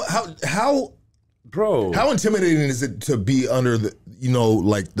mean, how bro, how intimidating is it to be under the,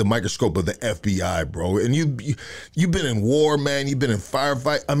 like the microscope of the FBI, bro? And you've been in war, man. You've been in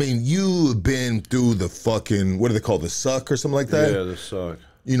firefight. I mean, you've been through the fucking, what do they call, the suck or something like that? Yeah, the suck.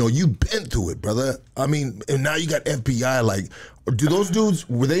 You've been through it, brother. I mean, and now you got FBI. Like, do those dudes,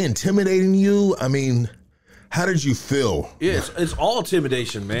 were they intimidating you? I mean, how did you feel? Yeah, it's all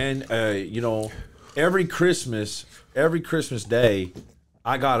intimidation, man. Every Christmas Day,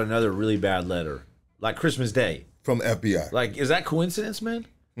 I got another really bad letter. Like Christmas Day. From the FBI. Like, is that coincidence, man?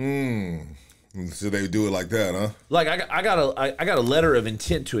 So they do it like that, huh? Like, I got a letter of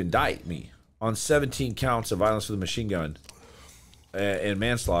intent to indict me on 17 counts of violence with a machine gun and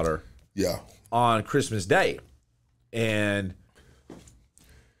manslaughter. Yeah. On Christmas Day. And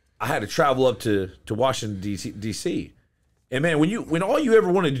I had to travel up to Washington, D.C. And man, when all you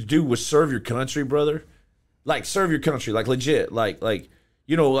ever wanted to do was serve your country, brother, like serve your country, like legit, like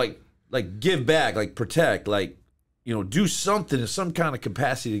give back, like protect, like, do something in some kind of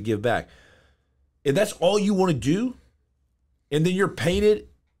capacity to give back. And that's all you want to do. And then you're painted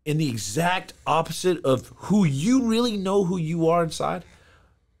in the exact opposite of who you really know who you are inside.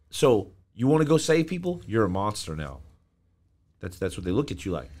 So you want to go save people? You're a monster now. That's what they look at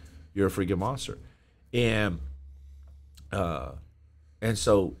you like. You're a freaking monster. And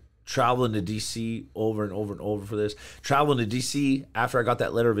so traveling to DC over and over and over for this. Traveling to DC after I got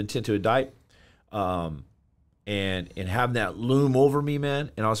that letter of intent to indict, and having that loom over me,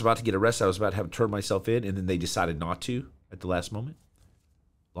 man. And I was about to get arrested. I was about to have to turn myself in, and then they decided not to at the last moment.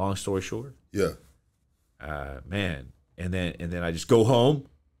 Long story short. Yeah. Man. And then I just go home,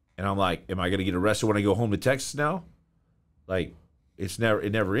 and I'm like, am I gonna get arrested when I go home to Texas now? Like, it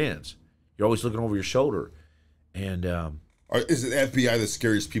never ends. You're always looking over your shoulder. And is it FBI the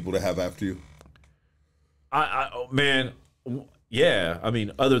scariest people to have after you? Man, yeah. I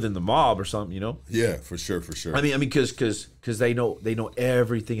mean, other than the mob or something, Yeah, for sure. I mean, because they know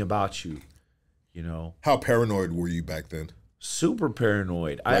everything about you, How paranoid were you back then? Super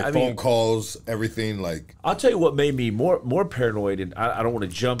paranoid. Like phone calls, everything. Like, I'll tell you what made me more paranoid, and I don't want to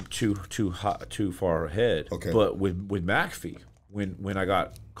jump too far ahead. Okay. But with McAfee, when I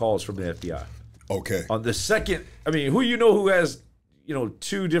got calls from the FBI. Okay. On the second, I mean, who has,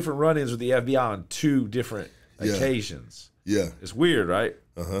 two different run-ins with the FBI on two different occasions. Yeah. It's weird, right?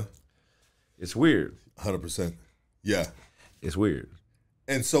 Uh-huh. It's weird. 100%. Yeah. It's weird.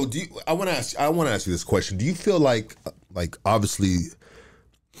 And so I want to ask you this question. Do you feel like obviously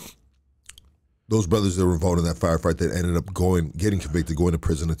those brothers that were involved in that firefight that ended up getting convicted, going to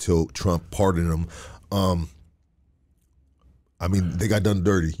prison until Trump pardoned them, I mean, they got done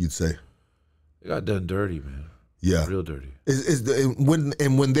dirty, you'd say. They got done dirty, man. Yeah, real dirty. When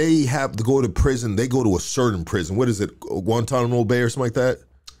they have to go to prison, they go to a certain prison. What is it, Guantanamo Bay or something like that?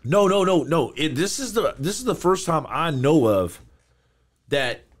 No. This is the first time I know of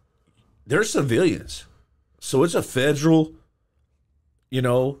that they're civilians. So it's a federal,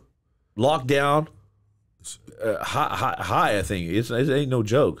 lockdown. High, I think it ain't no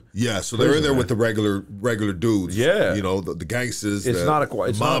joke. Yeah, so they're in there with the regular dudes. Yeah, the gangsters. It's not a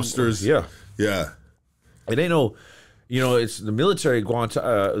it's mobsters. Yeah. It ain't no, it's the military.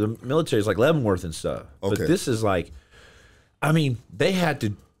 The military is like Leavenworth and stuff. Okay. But this is like, I mean, they had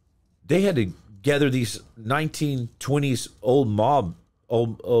to gather these 1920s old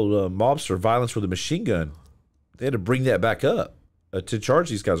mobster violence with a machine gun. They had to bring that back up to charge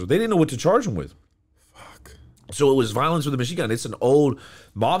these guys with. They didn't know what to charge them with. So it was violence with a machine gun. It's an old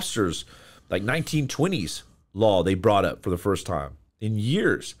mobsters, like 1920s law they brought up for the first time in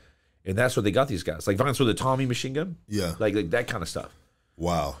years. And that's what they got these guys. Like violence with a Tommy machine gun. Yeah. Like that kind of stuff.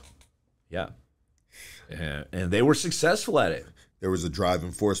 Wow. Yeah. And they were successful at it. there was a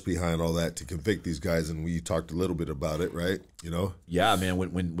driving force behind all that to convict these guys, and we talked a little bit about it, right? You know? Yeah, man.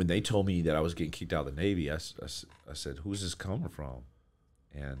 When they told me that I was getting kicked out of the Navy, I said, "Who's this coming from?"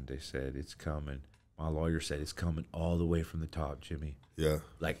 And they said, "It's coming." My lawyer said, "It's coming all the way from the top, Jimmy." Yeah.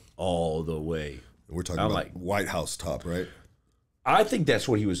 Like all the way. And we're talking about like White House top, right? I think that's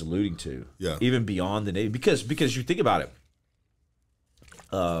what he was alluding to. Yeah. Even beyond the Navy, because you think about it,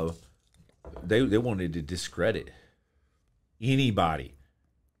 they wanted to discredit anybody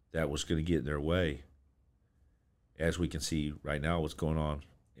that was going to get in their way. As we can see right now, what's going on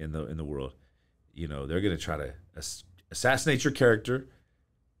in the world, you know, they're going to try to assassinate your character.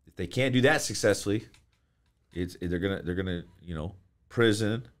 If they can't do that successfully, they're gonna you know,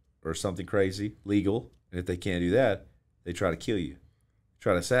 prison or something crazy legal. And if they can't do that, they try to kill you,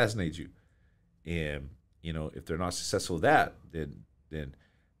 try to assassinate you. And you know, if they're not successful with that, then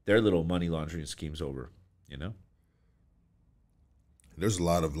their little money laundering scheme's over. You know. There's a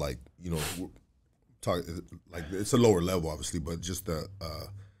lot of like, you know, like it's a lower level, obviously, but just the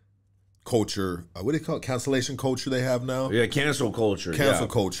culture, what do they call it? Cancellation culture they have now? Yeah, cancel culture. Cancel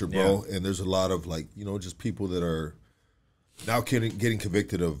culture, bro. Yeah. And there's a lot of like, you know, just people that are now getting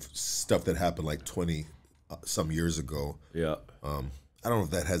convicted of stuff that happened like 20 some years ago. Yeah. I don't know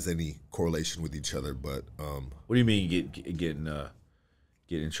if that has any correlation with each other, but what do you mean get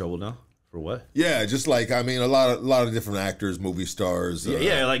in trouble now? For what? Yeah, just like, I mean, a lot of different actors, movie stars.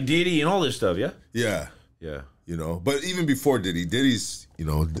 Yeah, like Diddy and all this stuff. Yeah. Yeah. Yeah. You know, but even before Diddy's, you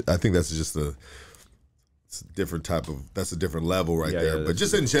know, I think that's just it's a different type of, that's a different level right there. Yeah, but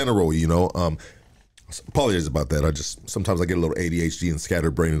just in general, you know, apologies about that. Sometimes I get a little ADHD and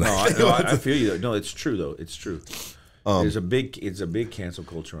scatterbrained. No, I feel you. No, it's true though. It's true. It's a big cancel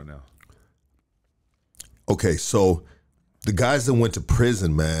culture right now. Okay, so the guys that went to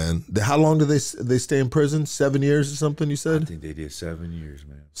prison, man, how long did they stay in prison? 7 years or something, you said? I think they did 7 years,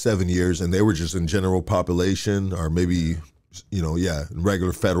 man. 7 years, and they were just in general population, or maybe, you know,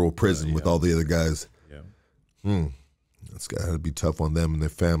 regular federal prison with all the other guys. Yeah. That's got to be tough on them and their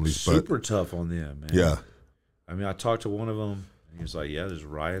families. Super tough on them, man. Yeah. I mean, I talked to one of them, and he was like, yeah, there's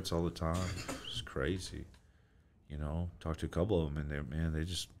riots all the time. It's crazy. You know, talked to a couple of them, and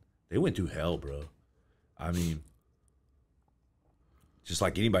they went through hell, bro. I mean, just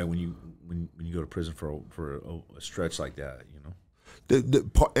like anybody, when you go to prison for a stretch like that, you know.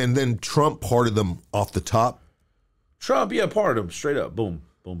 And then Trump parted them off the top. Trump, yeah, parted them straight up. Boom,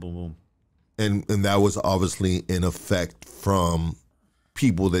 boom, boom, boom. And that was obviously in effect from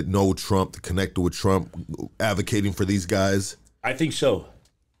people that know Trump, that connected with Trump, advocating for these guys. I think so.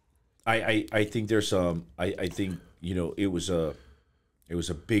 I think there's I think, you know, it was a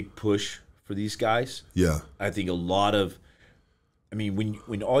big push for these guys. Yeah. I think a lot of, I mean,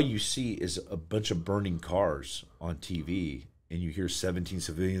 when all you see is a bunch of burning cars on TV and you hear 17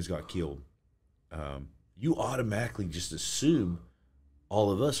 civilians got killed, you automatically just assume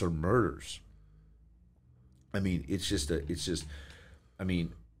all of us are murderers. I mean, I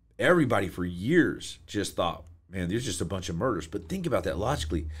mean, everybody for years just thought, man, there's just a bunch of murders. But think about that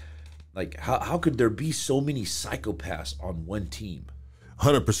logically. Like, how could there be so many psychopaths on one team?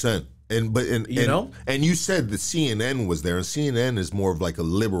 100%. And you know? And you said that CNN was there, and CNN is more of like a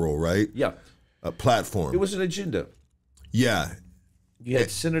liberal, right? Yeah. A platform. It was an agenda. Yeah. You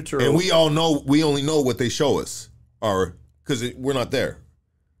had Senator... And we only know what they show us, or because we're not there.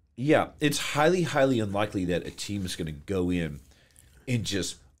 Yeah. It's highly, highly unlikely that a team is going to go in and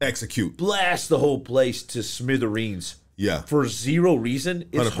just... execute. Blast the whole place to smithereens. Yeah. For zero reason.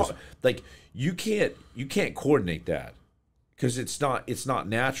 It's 100%. hard. Like, you can't coordinate that. Because it's not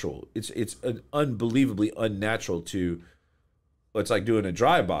natural. It's unbelievably unnatural to. It's like doing a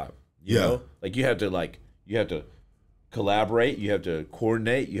drive-by. You know, like you have to collaborate. You have to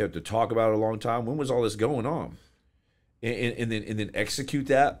coordinate. You have to talk about it a long time. When was all this going on? And then execute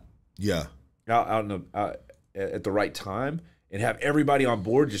that. Yeah. Out at the right time and have everybody on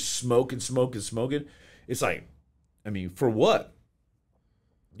board just smoking. It's like, I mean, for what?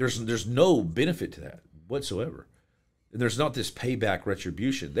 There's no benefit to that whatsoever. And there's not this payback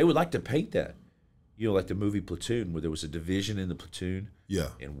retribution. They would like to paint that, you know, like the movie Platoon, where there was a division in the platoon. Yeah.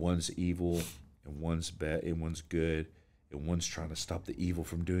 And one's evil, and one's bad, and one's good, and one's trying to stop the evil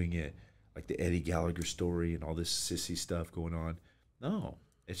from doing it, like the Eddie Gallagher story and all this sissy stuff going on. No,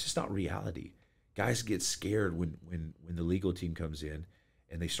 it's just not reality. Guys get scared when the legal team comes in,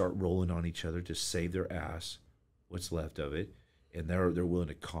 and they start rolling on each other to save their ass, what's left of it. And they're willing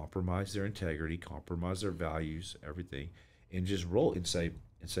to compromise their integrity, compromise their values, everything, and just roll and say,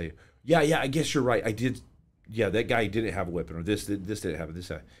 yeah, I guess you're right. I did, yeah, that guy didn't have a weapon, or this didn't happen,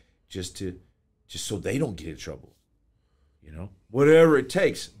 just so they don't get in trouble. You know, whatever it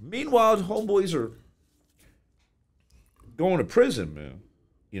takes. Meanwhile, homeboys are going to prison, man.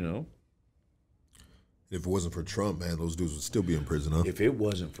 You know, If it wasn't for Trump, man, those dudes would still be in prison, huh? if it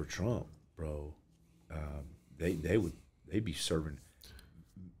wasn't for Trump, bro, they'd be serving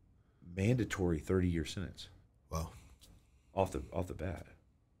mandatory 30-year sentence. Wow. Off the bat.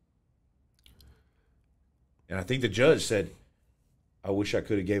 And I think the judge said, I wish I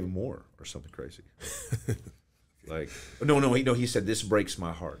could have gave him more or something crazy. Like, no, he said, this breaks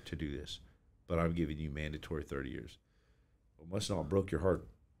my heart to do this, but I'm giving you mandatory 30 years. Well, must not have broke your heart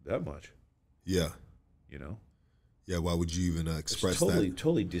that much. Yeah. You know? Yeah, why would you even express that?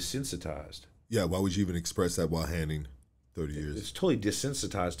 Totally desensitized. Yeah, why would you even express that while handing 30 years? It's totally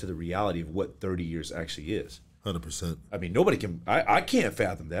desensitized to the reality of what 30 years actually is. 100%. I mean, nobody can, I can't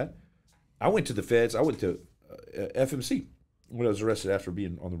fathom that. I went to the feds, I went to FMC when I was arrested after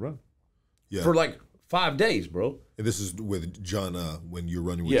being on the run. Yeah. For like 5 days, bro. And this is with John, when you're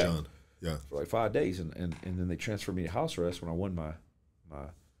running with Yeah. John. Yeah. For like 5 days, and then they transferred me to house arrest when I won my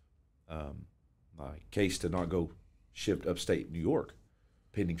case to not go shipped upstate New York,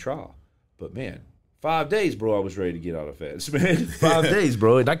 pending trial. But man, 5 days, bro, I was ready to get out of feds, man. 5 days,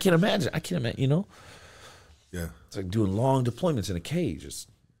 bro, and I can't imagine. You know, Yeah. it's like doing long deployments in a cage. It's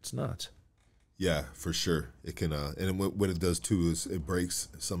nuts. Yeah, for sure. It can, and what it does too is it breaks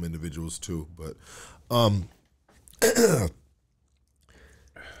some individuals too. But,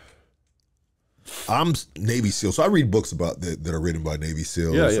 I'm Navy SEAL, so I read books about that are written by Navy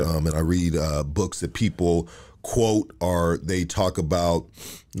SEALs. Yeah, yeah. And I read books that people quote or they talk about.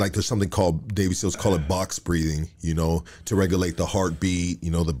 Like there's something called Navy SEALs call it box breathing. You know, to regulate the heartbeat.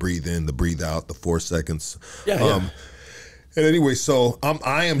 You know, the breathe in, the breathe out, the 4 seconds. Yeah. And anyway, so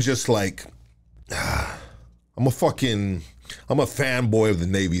I am just like. I'm a fanboy of the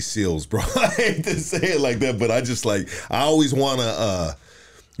Navy SEALs, bro. I hate to say it like that, but I always want to,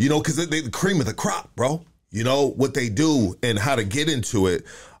 you know, because they're the cream of the crop, bro. You know, what they do and how to get into it.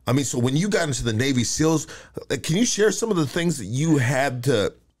 I mean, so when you got into the Navy SEALs, can you share some of the things that you had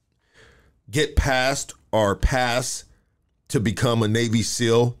to get past or pass to become a Navy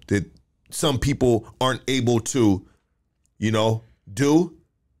SEAL that some people aren't able to, you know, do,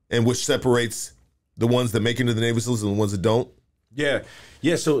 and which separates the ones that make it into the Navy SEALs and the ones that don't? Yeah.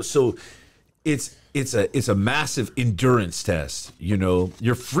 So it's a massive endurance test. You know,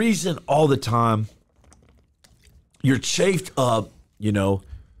 you're freezing all the time. You're chafed up. You're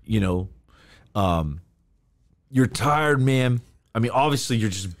tired, man. I mean, obviously, you're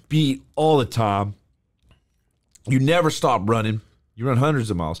just beat all the time. You never stop running. You run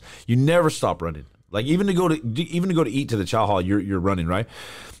hundreds of miles. You never stop running. Like even to go to eat to the chow hall, you're running, right?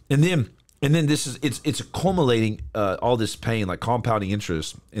 And then this is it's accumulating all this pain, like compounding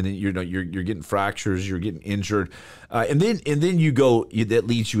interest, and then you're getting fractures, you're getting injured, and then that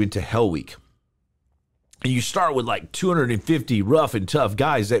leads you into Hell Week, and you start with like 250 rough and tough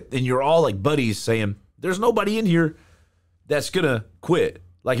guys and you're all like buddies saying, "There's nobody in here that's gonna quit.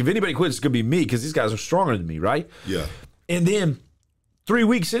 Like if anybody quits, it's gonna be me because these guys are stronger than me, right?" Yeah. And then 3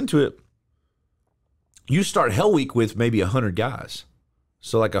 weeks into it, you start Hell Week with maybe 100 guys.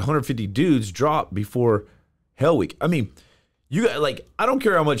 So like 150 dudes drop before Hell Week. I mean, you got like, I don't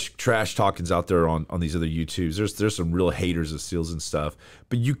care how much trash talking's out there on these other YouTubes. There's some real haters of SEALs and stuff,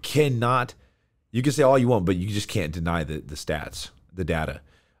 but you can say all you want, but you just can't deny the stats, the data.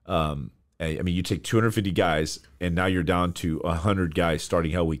 I mean, you take 250 guys and now you're down to 100 guys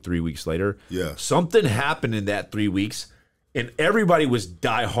starting Hell Week 3 weeks later. Yeah. Something happened in that 3 weeks. And everybody was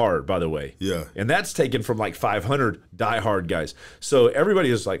die hard, by the way. Yeah. And that's taken from like 500 die hard guys. So everybody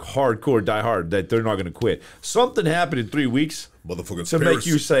is like hardcore die hard that they're not going to quit. Something happened in 3 weeks Motherfucking to make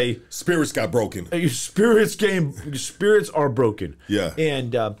you say spirits got broken. your spirits are broken. Yeah.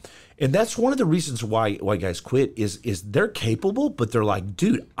 And that's one of the reasons why guys quit is they're capable, but they're like,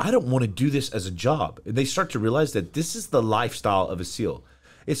 dude, I don't want to do this as a job. And they start to realize that this is the lifestyle of a SEAL.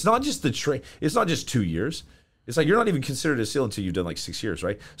 It's not just it's not just 2 years. It's like you're not even considered a SEAL until you've done like 6 years,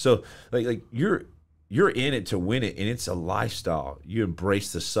 right? So like you're in it to win it, and it's a lifestyle. You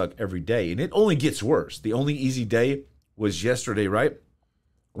embrace the suck every day, and it only gets worse. The only easy day was yesterday, right?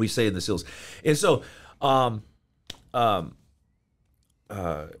 We say in the SEALs, and so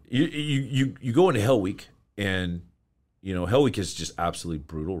you go into Hell Week, and you know Hell Week is just absolutely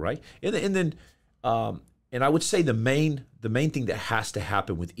brutal, right? And then I would say the main thing that has to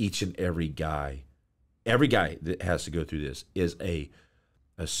happen with each and every guy that has to go through this is a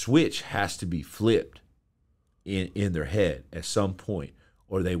switch has to be flipped in their head at some point,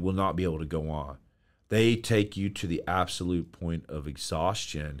 or they will not be able to go on. They take you to the absolute point of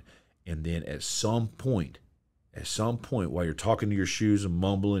exhaustion, and then at some point At some point, while you're talking to your shoes and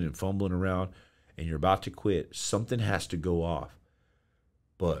mumbling and fumbling around, and you're about to quit, something has to go off.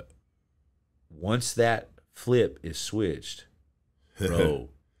 But once that flip is switched, bro,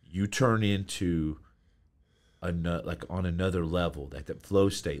 you turn into like on another level, that flow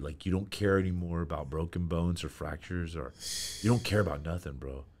state. Like you don't care anymore about broken bones or fractures, or you don't care about nothing,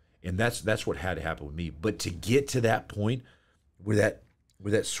 bro. And that's what had to happen with me. But to get to that point where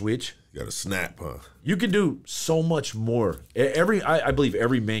that switch, You got to snap, huh? you can do so much more. I believe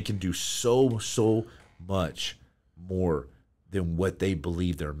every man can do so much more than what they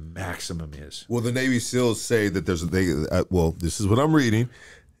believe their maximum is. Well, the Navy SEALs say that well, this is what I'm reading,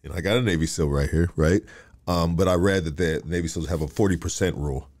 and I got a Navy SEAL right here, right? But I read that the Navy SEALs have a 40%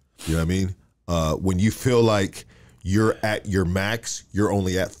 rule. You know what I mean? When you feel like you're at your max, you're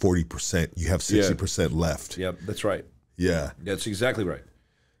only at 40%. You have 60% left. Yep, that's right. Yeah. That's exactly right.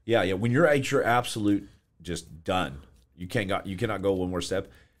 Yeah. When you're at your absolute just done, you cannot go one more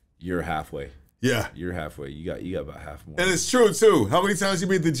step. You're halfway. Yeah. You're halfway. You got about half more. And it's true too. How many times you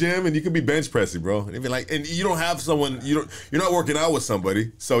be at the gym and you could be bench pressing, bro? And and you don't have someone, you're not working out with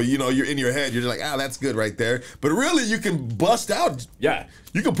somebody, so you're in your head. You're just like, that's good right there. But really, you can bust out. Yeah,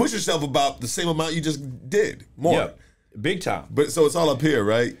 you can push yourself about the same amount you just did, more. Yeah, big time. But so it's all up here,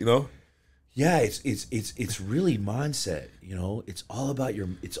 right? Yeah, it's really mindset. It's all about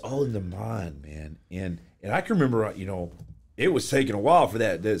it's all in the mind, man. And I can remember, it was taking a while for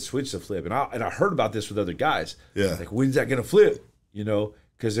that switch to flip, and I heard about this with other guys. Yeah, like when's that gonna flip?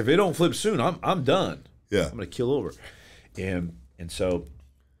 Because if it don't flip soon, I'm done. Yeah, I'm gonna kill over. And so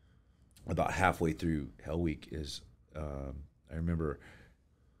about halfway through Hell Week is I remember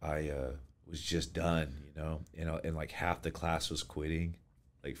I was just done, and like half the class was quitting.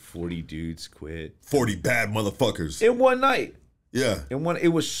 Like 40 dudes quit. 40 bad motherfuckers in one night. Yeah,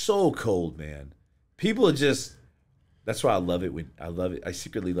 it was so cold, man. People are just. That's why I love it. I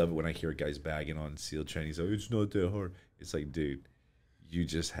secretly love it when I hear guys bagging on SEAL training. He's like, it's not that hard. It's like, dude, you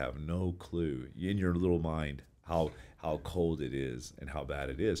just have no clue in your little mind how cold it is and how bad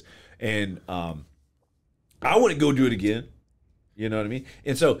it is. And I wouldn't go do it again. You know what I mean?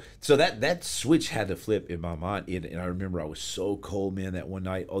 And so that switch had to flip in my mind. And I remember I was so cold, man, that one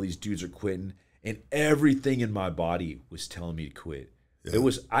night all these dudes are quitting, and everything in my body was telling me to quit. Yeah. It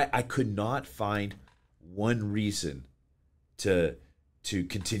was I could not find one reason to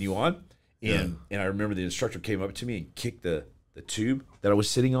continue on. And I remember the instructor came up to me and kicked the tube that I was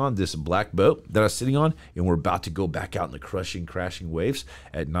sitting on, this black boat that I was sitting on, and we're about to go back out in the crashing waves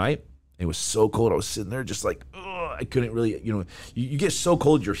at night. It was so cold. I was sitting there just like, I couldn't really, you get so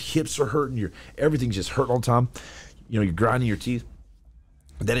cold, your hips are hurting, everything's just hurting all the time. You're grinding your teeth.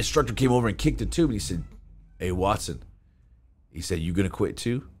 That instructor came over and kicked the tube, and he said, hey, Watson, he said, you going to quit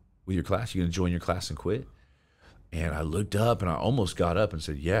too with your class? You going to join your class and quit? And I looked up, and I almost got up and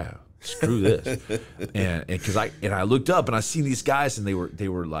said, yeah, screw this. and I looked up, and I seen these guys, and they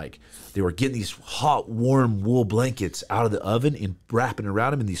were getting these hot, warm wool blankets out of the oven and wrapping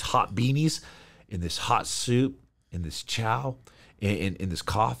around them in these hot beanies, in this hot soup, in this chow, and this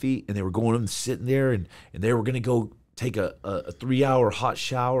coffee, and they were going and sitting there, and they were going to go take a 3-hour hot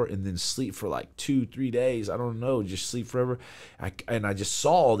shower and then sleep for like 2-3 days. I don't know, just sleep forever. And I just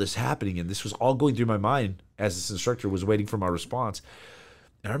saw all this happening, and this was all going through my mind as this instructor was waiting for my response.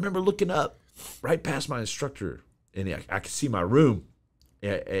 And I remember looking up right past my instructor, and I could see my room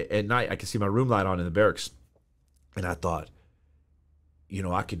at night. I could see my room light on in the barracks, and I thought,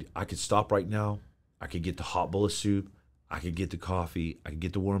 I could stop right now. I could get the hot bowl of soup. I could get the coffee. I could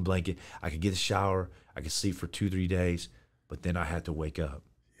get the warm blanket. I could get a shower. I could sleep for 2-3 days, but then I had to wake up.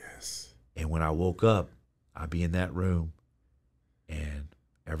 Yes. And when I woke up, I'd be in that room, and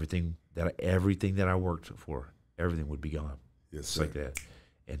everything that I worked for, everything would be gone. Yes, just sir. like that.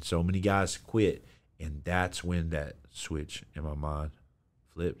 And so many guys quit, and that's when that switch in my mind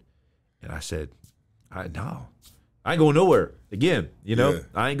flipped. And I said, I ain't going nowhere again. Yeah.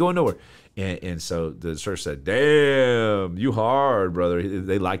 I ain't going nowhere. And so the instructor said, damn, you hard, brother.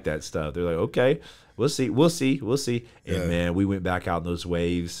 They like that stuff. They're like, okay, we'll see. And man, we went back out in those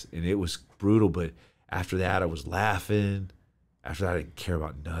waves, and it was brutal. But after that, I was laughing. After that, I didn't care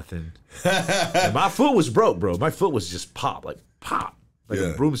about nothing. And my foot was broke, bro. My foot was just pop. Like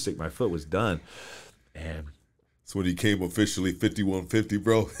a broomstick. My foot was done. And that's when he came officially 5150,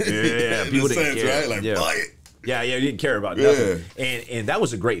 bro. Yeah, people didn't care. Right? Like, buy it. Yeah, you didn't care about nothing. And that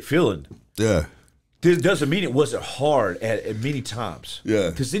was a great feeling. Yeah. This doesn't mean it wasn't hard at many times. Yeah.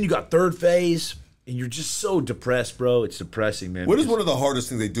 Because then you got third phase, and you're just so depressed, bro. It's depressing, man. What is one of the hardest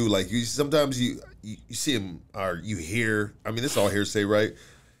things they do? Like, sometimes you see them, or you hear, I mean, this is all hearsay, right?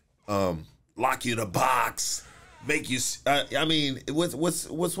 Lock you in a box, make you? I mean, what's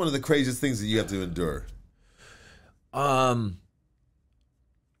one of the craziest things that you have to endure? I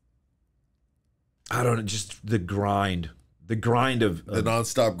don't know, just the grind of The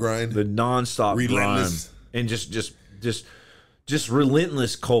nonstop grind, the nonstop relentless, grind, and just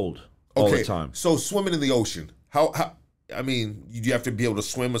relentless cold all the time. So swimming in the ocean, how? I mean, you have to be able to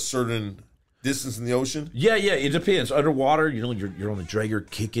swim a certain distance in the ocean. Yeah, it depends. Underwater, you're on the dragger,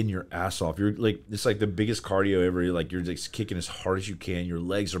 kicking your ass off. You're like, it's like the biggest cardio ever. You're just kicking as hard as you can. Your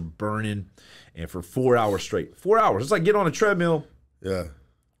legs are burning, and for 4 hours straight. 4 hours. It's like getting on a treadmill. Yeah.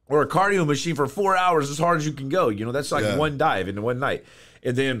 Or a cardio machine for 4 hours as hard as you can go. You know, that's like one dive into one night.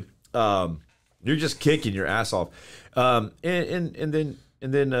 And then you're just kicking your ass off. And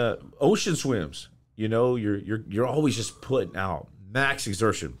then ocean swims. You know, you're always just putting out max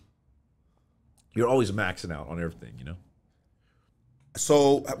exertion. You're always maxing out on everything, you know?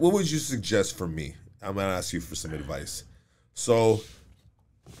 So what would you suggest for me? I'm going to ask you for some advice. So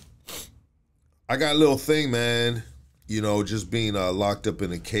I got a little thing, man, you know, just being locked up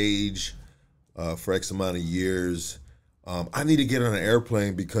in a cage for X amount of years. I need to get on an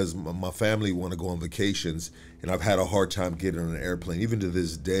airplane because my family want to go on vacations, and I've had a hard time getting on an airplane, even to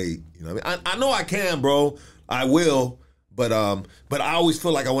this day. You know what I mean? I know I can, bro. I will. But I always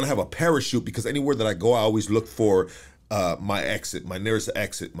feel like I want to have a parachute because anywhere that I go, I always look for my exit, my nearest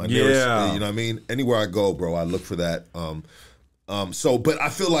exit, my nearest. You know what I mean? Anywhere I go, bro, I look for that. But I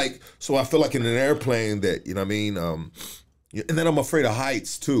feel like in an airplane that, you know what I mean. And then I'm afraid of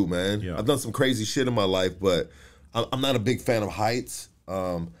heights too, man. Yeah. I've done some crazy shit in my life, but I'm not a big fan of heights.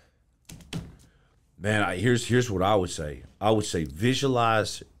 Man, here's what I would say. I would say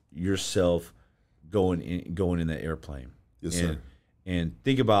visualize yourself going in that airplane. Yes, sir. And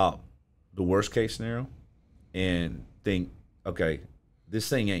think about the worst case scenario and think, okay, this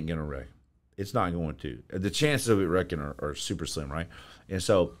thing ain't going to wreck. It's not going to. The chances of it wrecking are super slim, right? And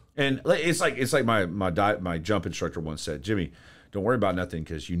so, and it's like my jump instructor once said, Jimmy, don't worry about nothing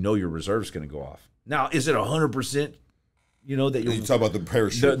because you know your reserve's going to go off. Now, is it 100%? You know that you talk about the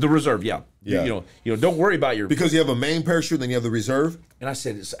parachute, the reserve, yeah. You know, don't worry about your because you have a main parachute, then you have the reserve. And I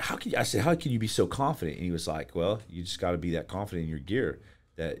said, how can you be so confident? And he was like, well, you just got to be that confident in your gear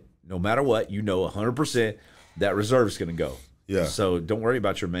that no matter what, you know, 100% that reserve is going to go. Yeah. So don't worry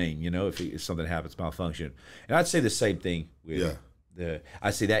about your main. You know, if something happens, malfunction. And I'd say the same thing with I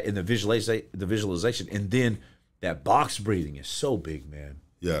say that in the visualization, and then that box breathing is so big, man.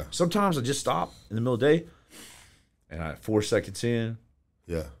 Yeah. Sometimes I just stop in the middle of the day. And 4 seconds in,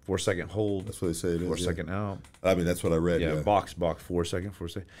 4 second hold. That's what they say it is. 4 second out. I mean, that's what I read. Yeah, box 4 second.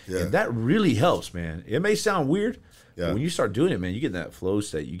 Yeah, and that really helps, man. It may sound weird, but when you start doing it, man, you get in that flow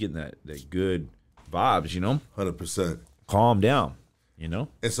state. You get in that good vibes, you know. 100%. Calm down, you know.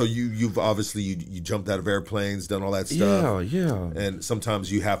 And so you've obviously you jumped out of airplanes, done all that stuff. Yeah. And sometimes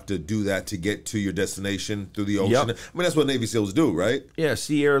you have to do that to get to your destination through the ocean. Yep. I mean, that's what Navy SEALs do, right? Yeah,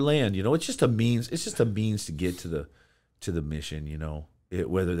 sea, air, land. You know, it's just a means. It's just a means to get to the mission. You know,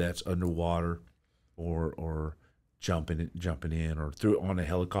 whether that's underwater or jumping in or through on a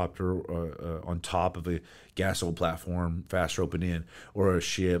helicopter on top of a gas oil platform, fast roping in, or a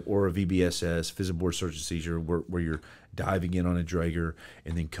ship or a VBSS, visible board search and seizure, where you're diving in on a dragger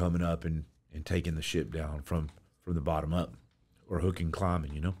and then coming up and taking the ship down from the bottom up, or hooking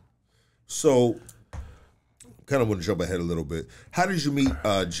climbing, you know. So, kind of want to jump ahead a little bit. How did you meet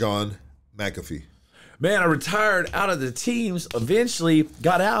John MCAFEE? Man, I retired out of the teams, eventually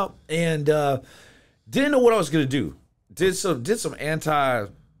got out, and didn't know what I was going to do. Did some anti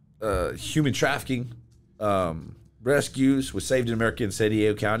human trafficking rescues. Was saved in America in San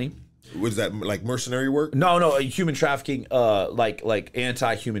Diego County. Was that like mercenary work? No, human trafficking, like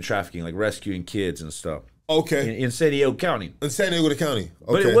anti-human trafficking, like rescuing kids and stuff. Okay. In San Diego County. In San Diego County.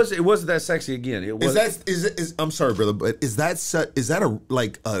 Okay. But it wasn't that sexy again. It was. I'm sorry, brother, but is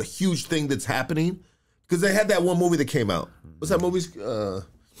that a huge thing that's happening? Because they had that one movie that came out. What's that movie?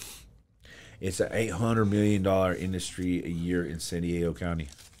 It's an $800 million industry a year in San Diego County.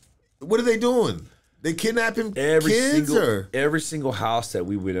 What are they doing? They kidnapping every single house that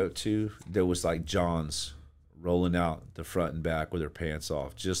we went up to, there was like Johns rolling out the front and back with their pants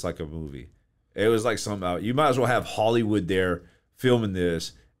off, just like a movie. It was like something. You might as well have Hollywood there filming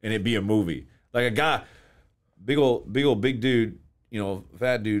this, and it be a movie. Like a guy, big dude, you know,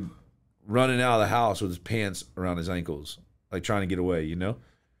 fat dude, running out of the house with his pants around his ankles, like trying to get away, you know.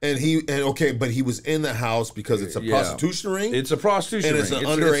 But he was in the house because it's a prostitution ring. It's a prostitution ring. And it's an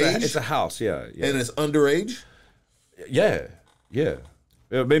underage. It's a house, yeah. And it's underage. Yeah.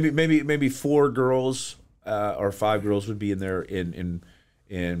 Maybe 4 girls or 5 girls would be in there in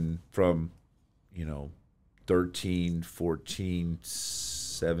from, you know, 13, 14,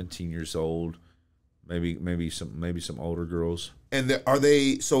 17 years old, maybe some older girls. And are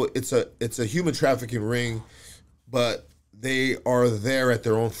they? So it's a human trafficking ring, but they are there at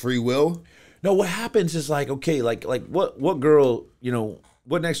their own free will. No, what happens is like, okay, like what girl, you know,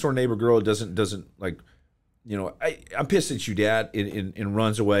 what next door neighbor girl doesn't like, you know, I'm pissed at you, Dad, and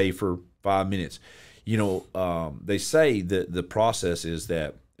runs away for 5 minutes. You know, they say that the process is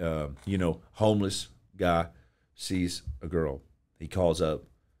that, you know, homeless guy sees a girl, he calls up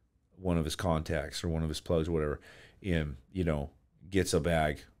one of his contacts or one of his plugs or whatever, and, you know, gets a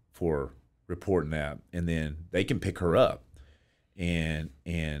bag for reporting that, and then they can pick her up. And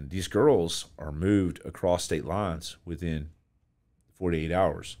these girls are moved across state lines within 48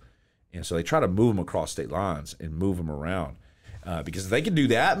 hours. And so they try to move them across state lines and move them around. Because if they can do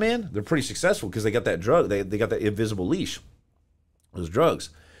that, man, they're pretty successful because they got that drug. They got that invisible leash, those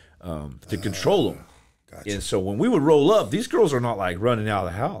drugs, to control them. Gotcha. And so when we would roll up, these girls are not like running out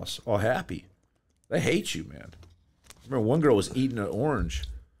of the house all happy. They hate you, man. I remember one girl was eating an orange,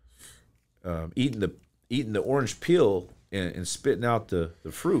 eating the orange peel and spitting out the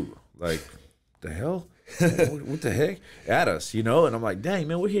fruit. Like, the hell? What the heck? At us, you know? And I'm like, dang,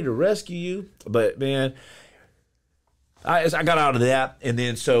 man, we're here to rescue you. But, man, I got out of that. And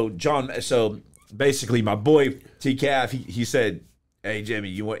then so basically my boy T-Calf, he said, hey, Jimmy,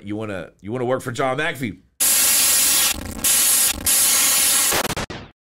 you want to work for John McAfee?